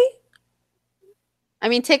 May? I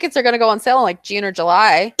mean, tickets are going to go on sale in like June or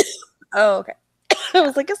July. Oh, okay. I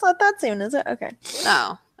was like, it's not that soon, is it? Okay.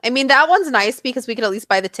 No. I mean, that one's nice because we could at least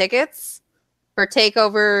buy the tickets for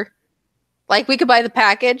TakeOver. Like, we could buy the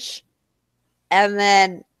package and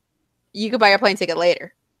then you could buy your plane ticket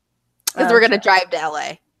later. Because we're going to drive to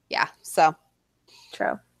LA. Yeah, so.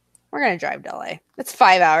 True. We're going to drive to LA. It's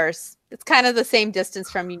 5 hours. It's kind of the same distance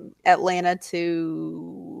from Atlanta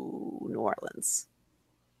to New Orleans.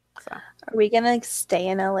 So. Are we going to stay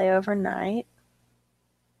in LA overnight?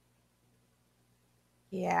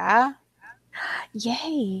 Yeah.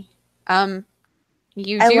 Yay. You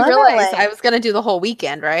do realize I was going to do the whole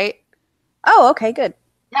weekend, right? Oh, okay, good.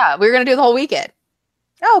 Yeah, we were going to do the whole weekend.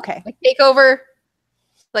 Oh, okay.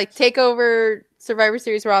 Like TakeOver Survivor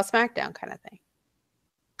Series Raw SmackDown kind of thing.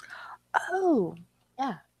 Oh.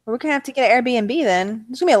 Yeah. We're going to have to get an Airbnb then.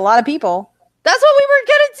 There's going to be a lot of people. That's what we were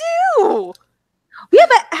going to do. Yeah,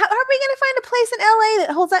 but how are we going to find a place in LA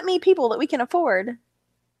that holds that many people that we can afford?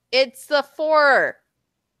 It's the 4.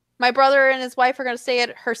 My brother and his wife are going to stay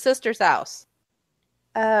at her sister's house.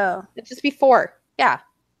 Oh. It'd just be 4. Yeah.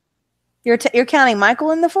 You're counting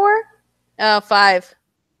Michael in the 4? Oh, 5.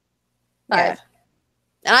 Yeah.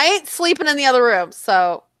 And I ain't sleeping in the other room,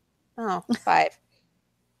 so 5.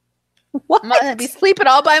 What? I'm going to be sleeping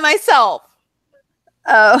all by myself.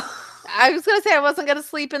 Oh. I was going to say I wasn't going to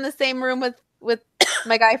sleep in the same room with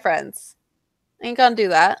my guy friends. I ain't going to do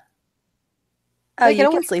that. Oh, you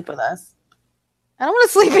can sleep with us. I don't want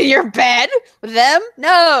to sleep in your bed with them.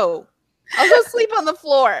 No. I'll go sleep on the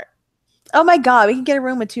floor. Oh my God, we can get a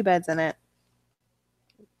room with 2 beds in it.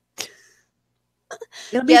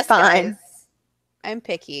 It'll be fine. Guys. I'm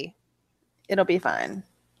picky. It'll be fine.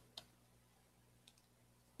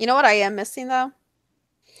 You know what I am missing though?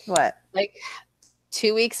 What? Like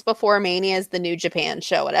 2 weeks before Mania is the New Japan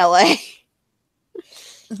show in LA.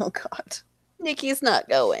 Oh God. Nikki's not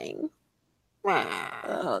going.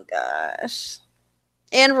 Oh gosh.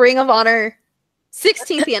 And Ring of Honor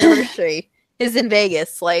 16th anniversary is in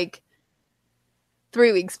Vegas, like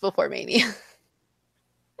 3 weeks before Mania.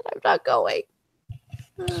 I'm not going.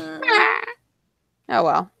 Oh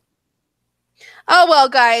well. Oh well,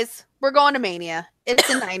 guys. We're going to Mania. It's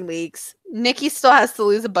in 9 weeks. Nikki still has to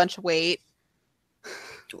lose a bunch of weight.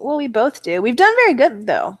 Well, we both do. We've done very good,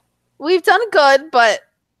 though. We've done good, but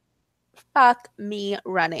fuck me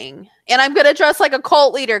running. And I'm going to dress like a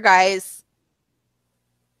cult leader, guys.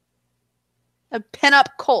 A pinup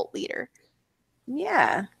cult leader.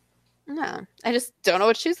 Yeah. No, I just don't know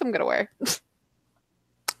what shoes I'm going to wear.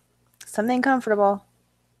 Something comfortable.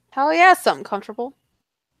 Hell yeah, something comfortable.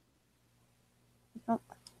 Oh.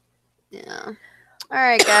 Yeah. All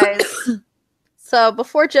right, guys. So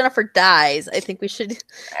before Jennifer dies, I think we should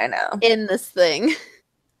end this thing.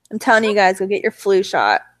 I'm telling you guys, go get your flu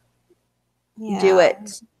shot. Yeah. Do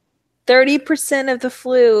it. 30% of the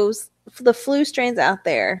flu strains out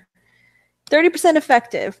there, 30%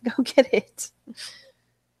 effective. Go get it.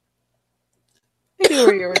 I knew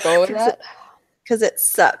where you were going with that. Because it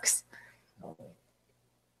sucks.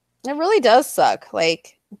 It really does suck.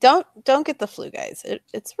 Like, don't get the flu, guys.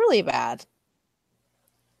 It's really bad.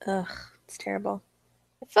 Ugh, it's terrible.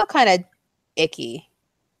 I feel kind of icky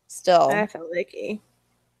still. I feel icky.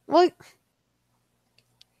 Well,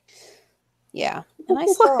 yeah. And I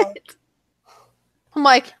still... I'm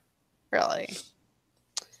like, really?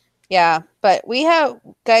 Yeah, but we have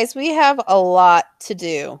a lot to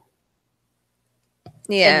do.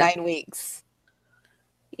 Yeah. In 9 weeks.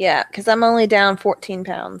 Yeah, because I'm only down 14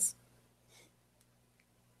 pounds.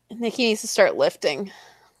 Nikki needs to start lifting.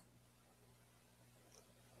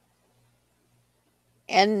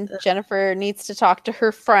 And Jennifer needs to talk to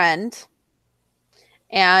her friend.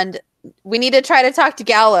 And we need to try to talk to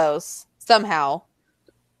Gallows somehow.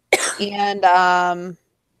 And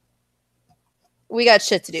we got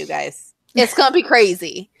shit to do, guys. It's gonna be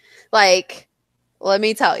crazy. Like, let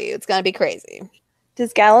me tell you, it's gonna be crazy.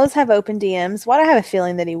 Does Gallows have open DMs? Why do I have a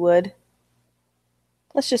feeling that he would?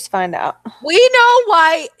 Let's just find out. We know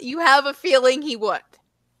why you have a feeling he would.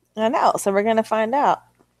 I know, so we're gonna find out.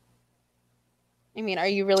 I mean, are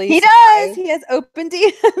you really? He does. He has open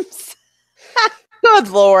DMs. Good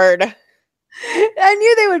Lord. I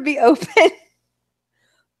knew they would be open.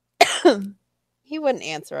 He wouldn't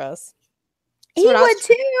answer us. He would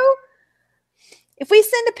too. If we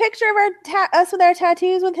send a picture of us with our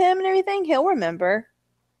tattoos with him and everything, he'll remember.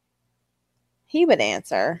 He would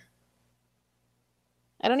answer.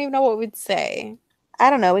 I don't even know what we'd say. I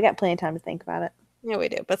don't know. We got plenty of time to think about it. Yeah, we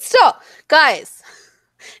do. But still, guys,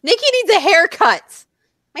 Nikki needs a haircut.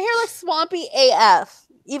 My hair looks swampy AF,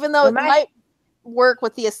 even though it might work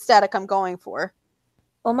with the aesthetic I'm going for.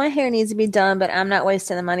 Well, my hair needs to be done, but I'm not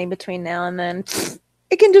wasting the money between now and then.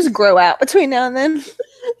 It can just grow out between now and then.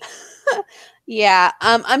 Yeah,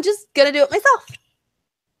 I'm just gonna do it myself.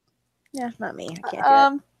 Yeah, not me. I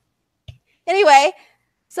can't do it. Anyway,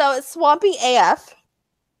 so it's swampy AF.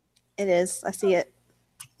 It is. I see it.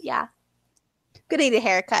 Yeah. Gonna need a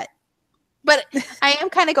haircut. But I am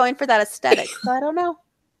kind of going for that aesthetic, so I don't know.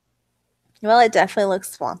 Well, it definitely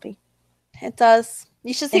looks swampy. It does.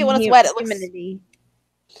 You should see it when it's wet. It looks humidity.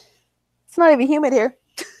 It's not even humid here.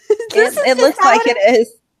 It looks like it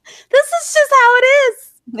is. This is just how it is.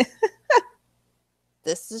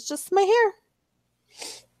 This is just my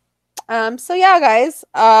hair. So yeah, guys.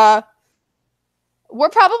 We're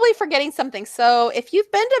probably forgetting something. So if you've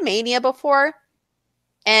been to Mania before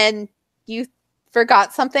and you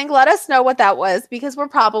forgot something, let us know what that was, because we're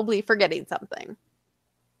probably forgetting something.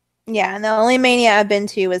 Yeah, and the only Mania I've been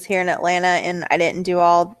to was here in Atlanta, and I didn't do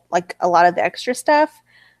a lot of the extra stuff.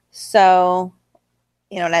 So,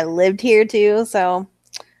 and I lived here too, so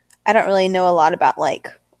I don't really know a lot about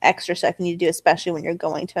extra stuff you need to do, especially when you're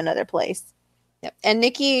going to another place. Yep. And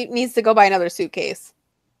Nikki needs to go buy another suitcase.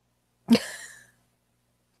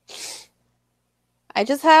 I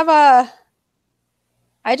just have a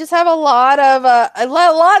lot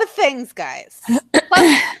of things, guys.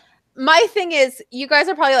 Plus, my thing is, you guys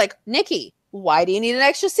are probably like, Nikki, why do you need an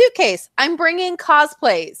extra suitcase? I'm bringing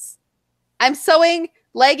cosplays. I'm sewing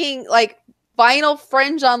vinyl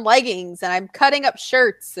fringe on leggings, and I'm cutting up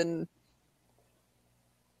shirts and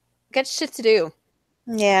got shit to do.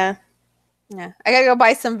 Yeah. Yeah. I gotta go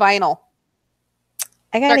buy some vinyl.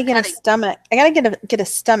 I gotta get a stomach. I gotta get a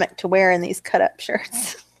stomach to wear in these cut up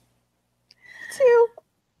shirts. Too.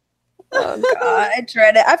 Oh god, I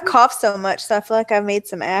dread it. I've coughed so much, so I feel like I've made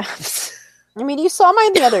some abs. I mean, you saw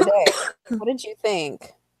mine the other day. What did you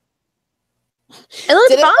think? It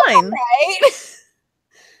looked fine. Right?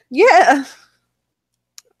 Yeah.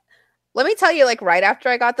 Let me tell you, right after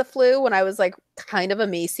I got the flu, when I was kind of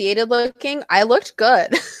emaciated looking, I looked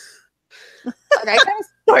good. I kind of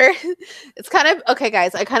swear, it's kind of okay,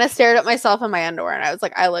 guys. I kind of stared at myself in my underwear, and I was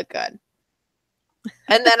like, I look good.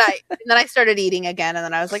 And then I started eating again, and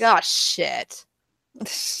then I was like, oh shit,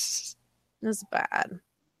 this is bad.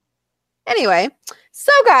 Anyway,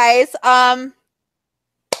 so guys,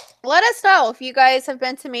 let us know if you guys have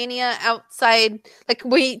been to Mania outside,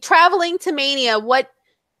 traveling to Mania, what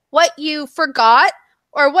you forgot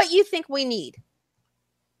or what you think we need.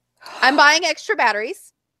 I'm buying extra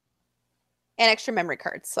batteries and extra memory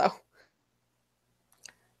cards, so.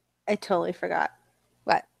 I totally forgot.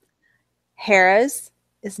 What? Harrah's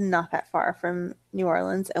is not that far from New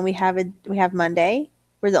Orleans, and we have Monday,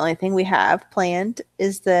 We're the only thing we have planned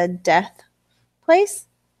is the death place.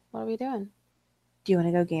 What are we doing? Do you want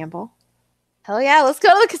to go gamble? Hell yeah, let's go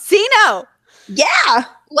to the casino. Yeah.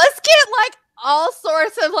 Let's get like all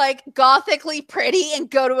sorts of like gothically pretty and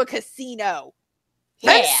go to a casino.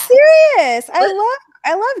 Yeah. I'm serious.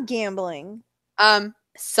 I love gambling.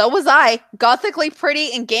 So was I. Gothically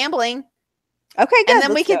pretty and gambling. Okay, good.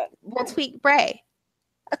 And then we'll tweak Bray.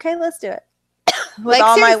 Okay, let's do it. With like,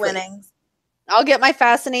 all seriously. my winnings. I'll get my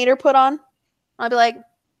fascinator put on. I'll be like,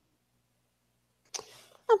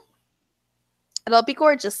 oh, it'll be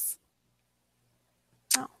gorgeous.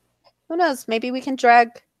 Oh, who knows? Maybe we can drag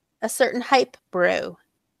a certain hype bro.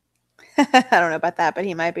 I don't know about that, but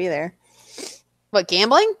he might be there. What,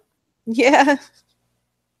 gambling? Yeah.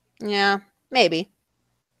 Yeah, maybe.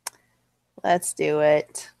 Let's do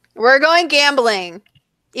it. We're going gambling.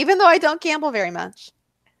 Even though I don't gamble very much.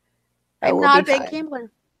 I'm we'll not a be big fine.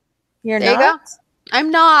 gambler. You're There not? you go. I'm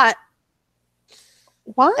not.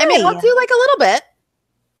 Why? I mean, I'll do like a little bit.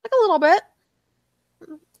 Like a little bit.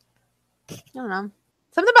 I don't know.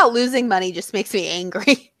 Something about losing money just makes me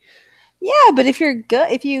angry. Yeah, but if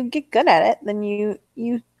you get good at it, then you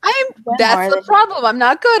That's the problem. I'm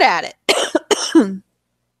not good at it.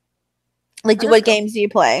 What games do you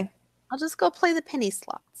play? I'll just go play the penny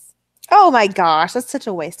slots. Oh my gosh, that's such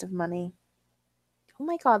a waste of money. Oh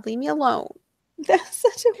my god, leave me alone. That's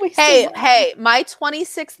such a waste of money. Hey, my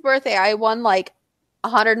 26th birthday, I won like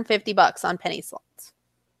 $150 on penny slots.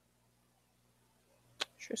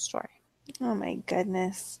 True story. Oh my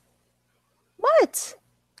goodness. What?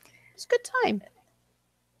 It's a good time.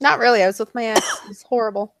 Not really. I was with my ex. It was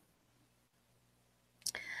horrible.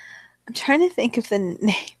 I'm trying to think of the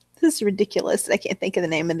name. This is ridiculous. I can't think of the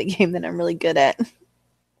name of the game that I'm really good at.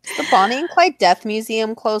 Is the Bonnie and Clyde Death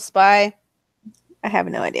Museum close by? I have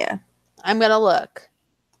no idea. I'm gonna look.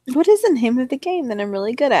 What is the name of the game that I'm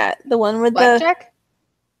really good at? The one with Blackjack?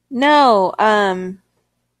 No.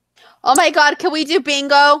 Oh my god, can we do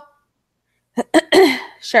bingo?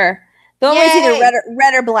 Sure. The one where it's either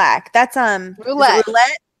red or black. That's roulette.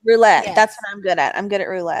 Roulette. Yes. That's what I'm good at. I'm good at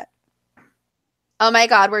roulette. Oh my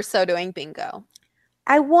god, we're so doing bingo.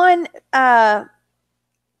 I won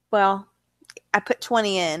well, I put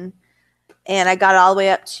 20 in and I got all the way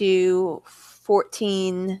up to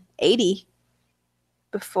 1480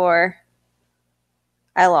 before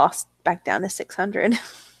I lost back down to 600.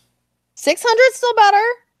 600 still better?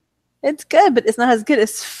 It's good, but it's not as good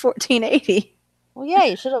as 1480. Well, yeah,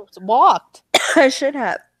 you should have walked. I should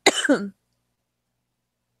have.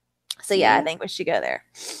 So yeah, I think we should go there.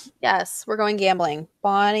 Yes, we're going gambling.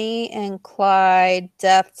 Bonnie and Clyde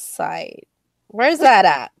Death Site. Where's that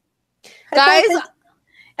at? Guys,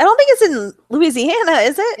 I don't think it's in Louisiana,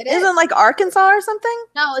 is it? It is. Isn't like Arkansas or something?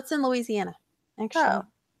 No, it's in Louisiana. Actually. Oh.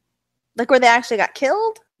 Like where they actually got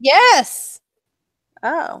killed? Yes.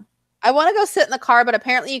 Oh. I want to go sit in the car, but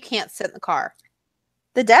apparently you can't sit in the car.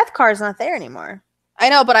 The death car's not there anymore. I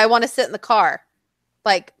know, but I want to sit in the car.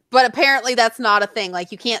 But apparently that's not a thing.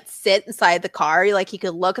 Like, you can't sit inside the car. You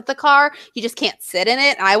could look at the car. You just can't sit in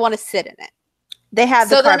it. And I want to sit in it. They have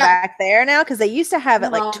the car back there now? Because they used to have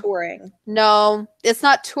it like touring. No, it's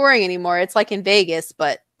not touring anymore. It's like in Vegas,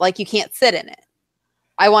 but like you can't sit in it.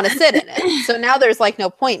 I want to sit in it. So now there's like no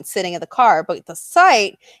point in sitting in the car. But the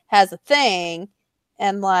site has a thing.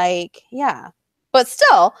 And like, yeah. But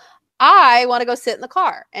still, I want to go sit in the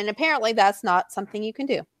car. And apparently that's not something you can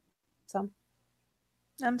do. So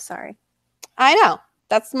I'm sorry. I know.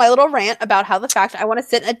 That's my little rant about how the fact I want to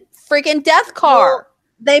sit in a freaking death car. Well,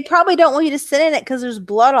 they probably don't want you to sit in it because there's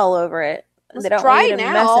blood all over it. It's they don't dry want you to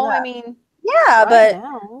now. mess it up. I mean, yeah, but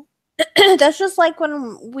now. that's just like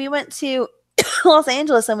when we went to Los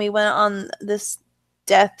Angeles and we went on this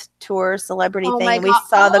death tour celebrity thing. And we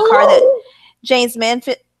saw the car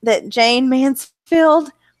that Jane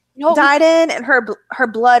Mansfield died in, and her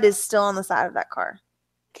blood is still on the side of that car.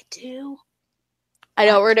 I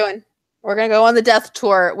know what we're doing. We're going to go on the death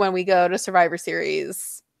tour when we go to Survivor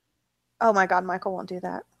Series. Oh my God, Michael won't do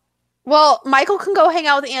that. Well, Michael can go hang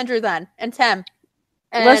out with Andrew then, and Tim.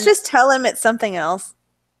 And let's just tell him it's something else.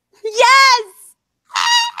 Yes!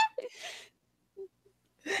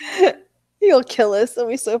 He'll kill us. It'll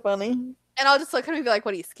be so funny. And I'll just look at him and be like,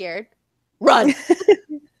 what, are you scared? Run!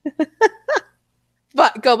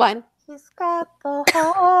 But go behind. He's got the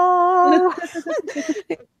heart.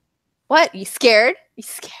 What? You scared? You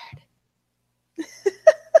scared?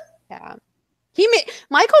 Yeah.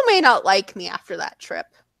 Michael may not like me after that trip.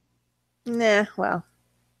 Nah, well.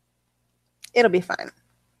 It'll be fine.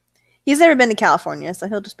 He's never been to California, so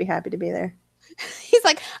he'll just be happy to be there. He's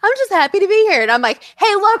like, I'm just happy to be here. And I'm like,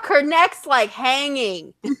 hey, look, her neck's like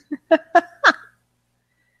hanging.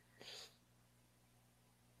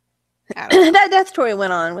 That death story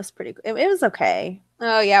went on was pretty good. It was okay.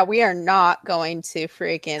 Oh yeah, we are not going to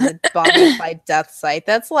freaking Bonafide death site.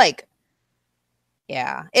 That's like,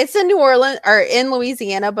 yeah, it's in New Orleans or in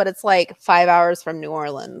Louisiana, but it's like 5 hours from New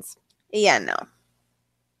Orleans. Yeah, no.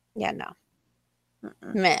 Yeah, no.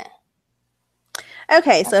 Meh.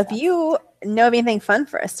 Okay, so if you know of anything fun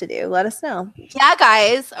for us to do, let us know. Yeah,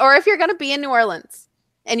 guys. Or if you're going to be in New Orleans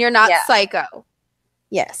and you're not psycho.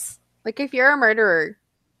 Yes. Like if you're a murderer,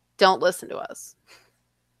 don't listen to us.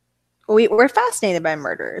 We're fascinated by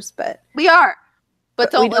murderers, but... We are.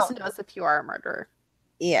 But don't listen to us if you are a murderer.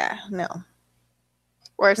 Yeah, no.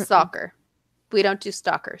 Or a stalker. We don't do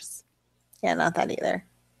stalkers. Yeah, not that either.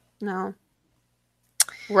 No.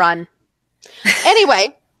 Run.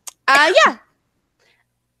 Anyway, yeah.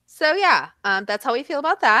 So yeah, that's how we feel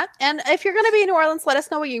about that. And if you're going to be in New Orleans, let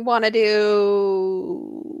us know what you want to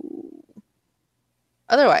do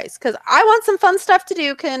otherwise. Because I want some fun stuff to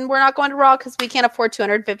do. We're not going to Raw because we can't afford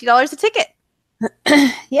 $250 a ticket.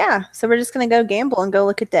 Yeah, so we're just going to go gamble and go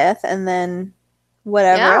look at death and then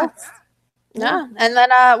whatever else. Yeah, and then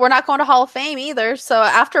we're not going to Hall of Fame either. So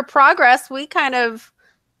after Progress, we kind of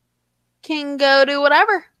can go do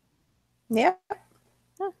whatever. Yeah.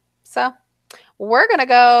 So we're going to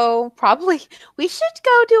go we should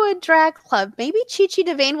go do a drag club. Maybe Chi-Chi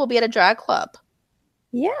DeVane will be at a drag club.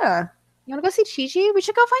 Yeah. You want to go see Chi-Chi? We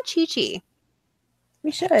should go find Chi-Chi.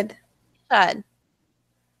 We should.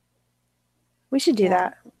 We should do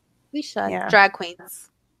that. We should. Yeah. Drag queens.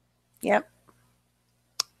 Yep.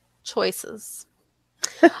 Choices.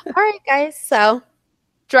 All right, guys. So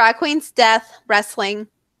drag queens, death, wrestling.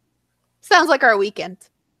 Sounds like our weekend.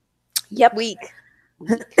 Yep. Week.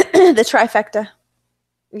 The trifecta.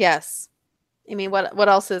 Yes. I mean, what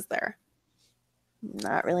else is there?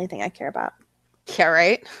 Not really anything I care about. Yeah,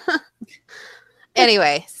 right?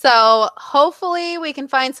 Anyway, so hopefully we can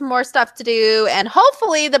find some more stuff to do, and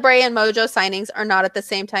hopefully the Bray and Mojo signings are not at the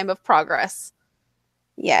same time of Progress.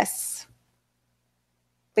 Yes.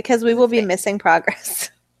 Because we will be missing Progress.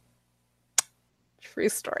 True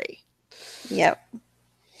story. Yep.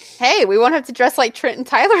 Hey, we won't have to dress like Trent and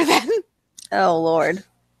Tyler then. Oh, Lord.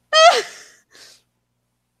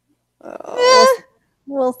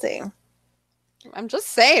 We'll see. I'm just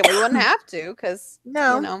saying we wouldn't have to because,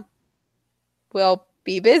 we'll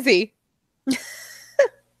be busy.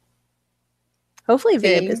 Hopefully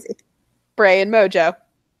very busy. Bray and Mojo.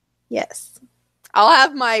 Yes. I'll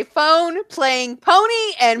have my phone playing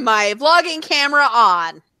Pony and my vlogging camera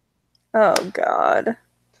on. Oh, God.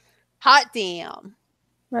 Hot damn.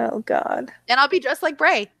 Oh, God. And I'll be dressed like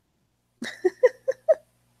Bray.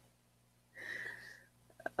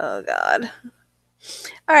 Oh, God.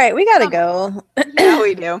 All right, we gotta go. Yeah,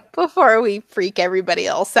 we do. Before we freak everybody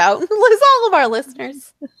else out and lose all of our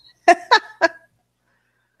listeners.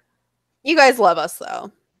 You guys love us,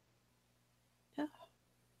 though. Yeah.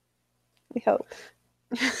 We hope.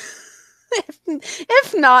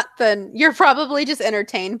 If not, then you're probably just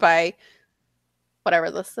entertained by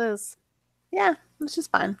whatever this is. Yeah, it's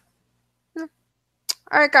just fun.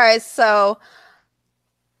 All right, guys. So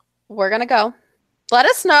we're going to go. Let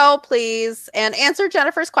us know, please, and answer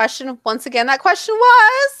Jennifer's question. Once again, that question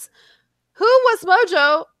was, who was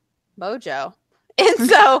Mojo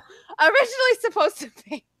Enzo originally supposed to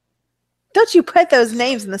be? Don't you put those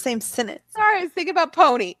names in the same sentence. Sorry, I was thinking about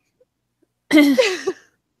Pony. That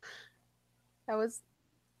was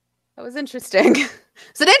interesting.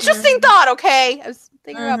 It's an interesting thought, okay? I was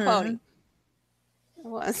thinking about Pony. It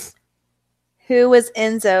was. Who was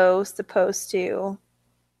Enzo supposed to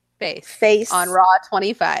face on Raw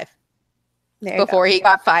 25 before he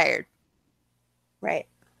got fired? Right.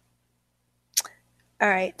 All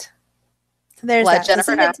right. So there's Let that.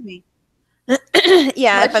 Jennifer know. To me.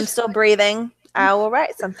 Yeah, if I'm still breathing, I will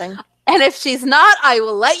write something. And if she's not, I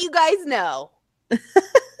will let you guys know.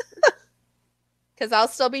 Because I'll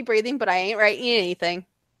still be breathing, but I ain't writing anything.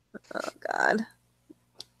 Oh, God.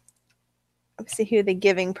 Let's see who the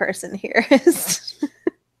giving person here is.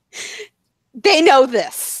 They know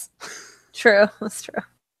this. True. That's true.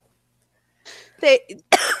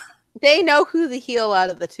 They know who the heel out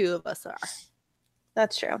of the two of us are.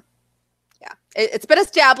 That's true. Yeah. It's been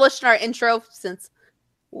established in our intro since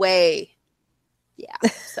way. Yeah.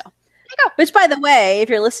 So. Which, by the way, if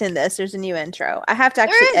you're listening to this, there's a new intro. I have to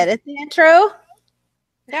actually edit the intro.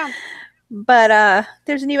 Yeah. But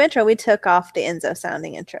there's a new intro. We took off the Enzo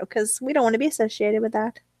sounding intro because we don't want to be associated with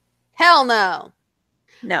that. Hell no.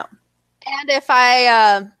 No. And if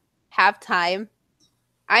I have time,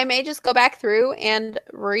 I may just go back through and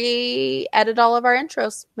re-edit all of our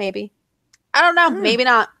intros, maybe. I don't know. Maybe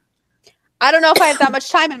not. I don't know if I have that much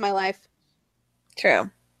time in my life. True.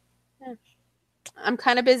 Yeah. I'm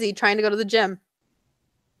kind of busy trying to go to the gym.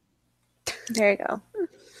 There you go.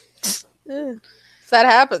 So that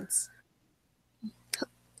happens.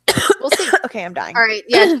 We'll see. Okay, I'm dying. All right.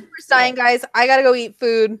 Yeah, Jennifer's dying, guys. I gotta go eat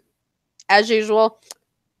food as usual.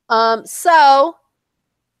 So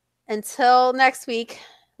until next week,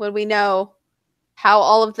 when we know how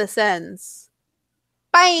all of this ends.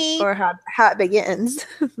 Bye. Or how it begins.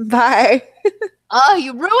 Bye. Oh,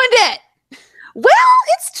 you ruined it. Well,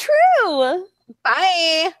 it's true.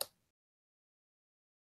 Bye.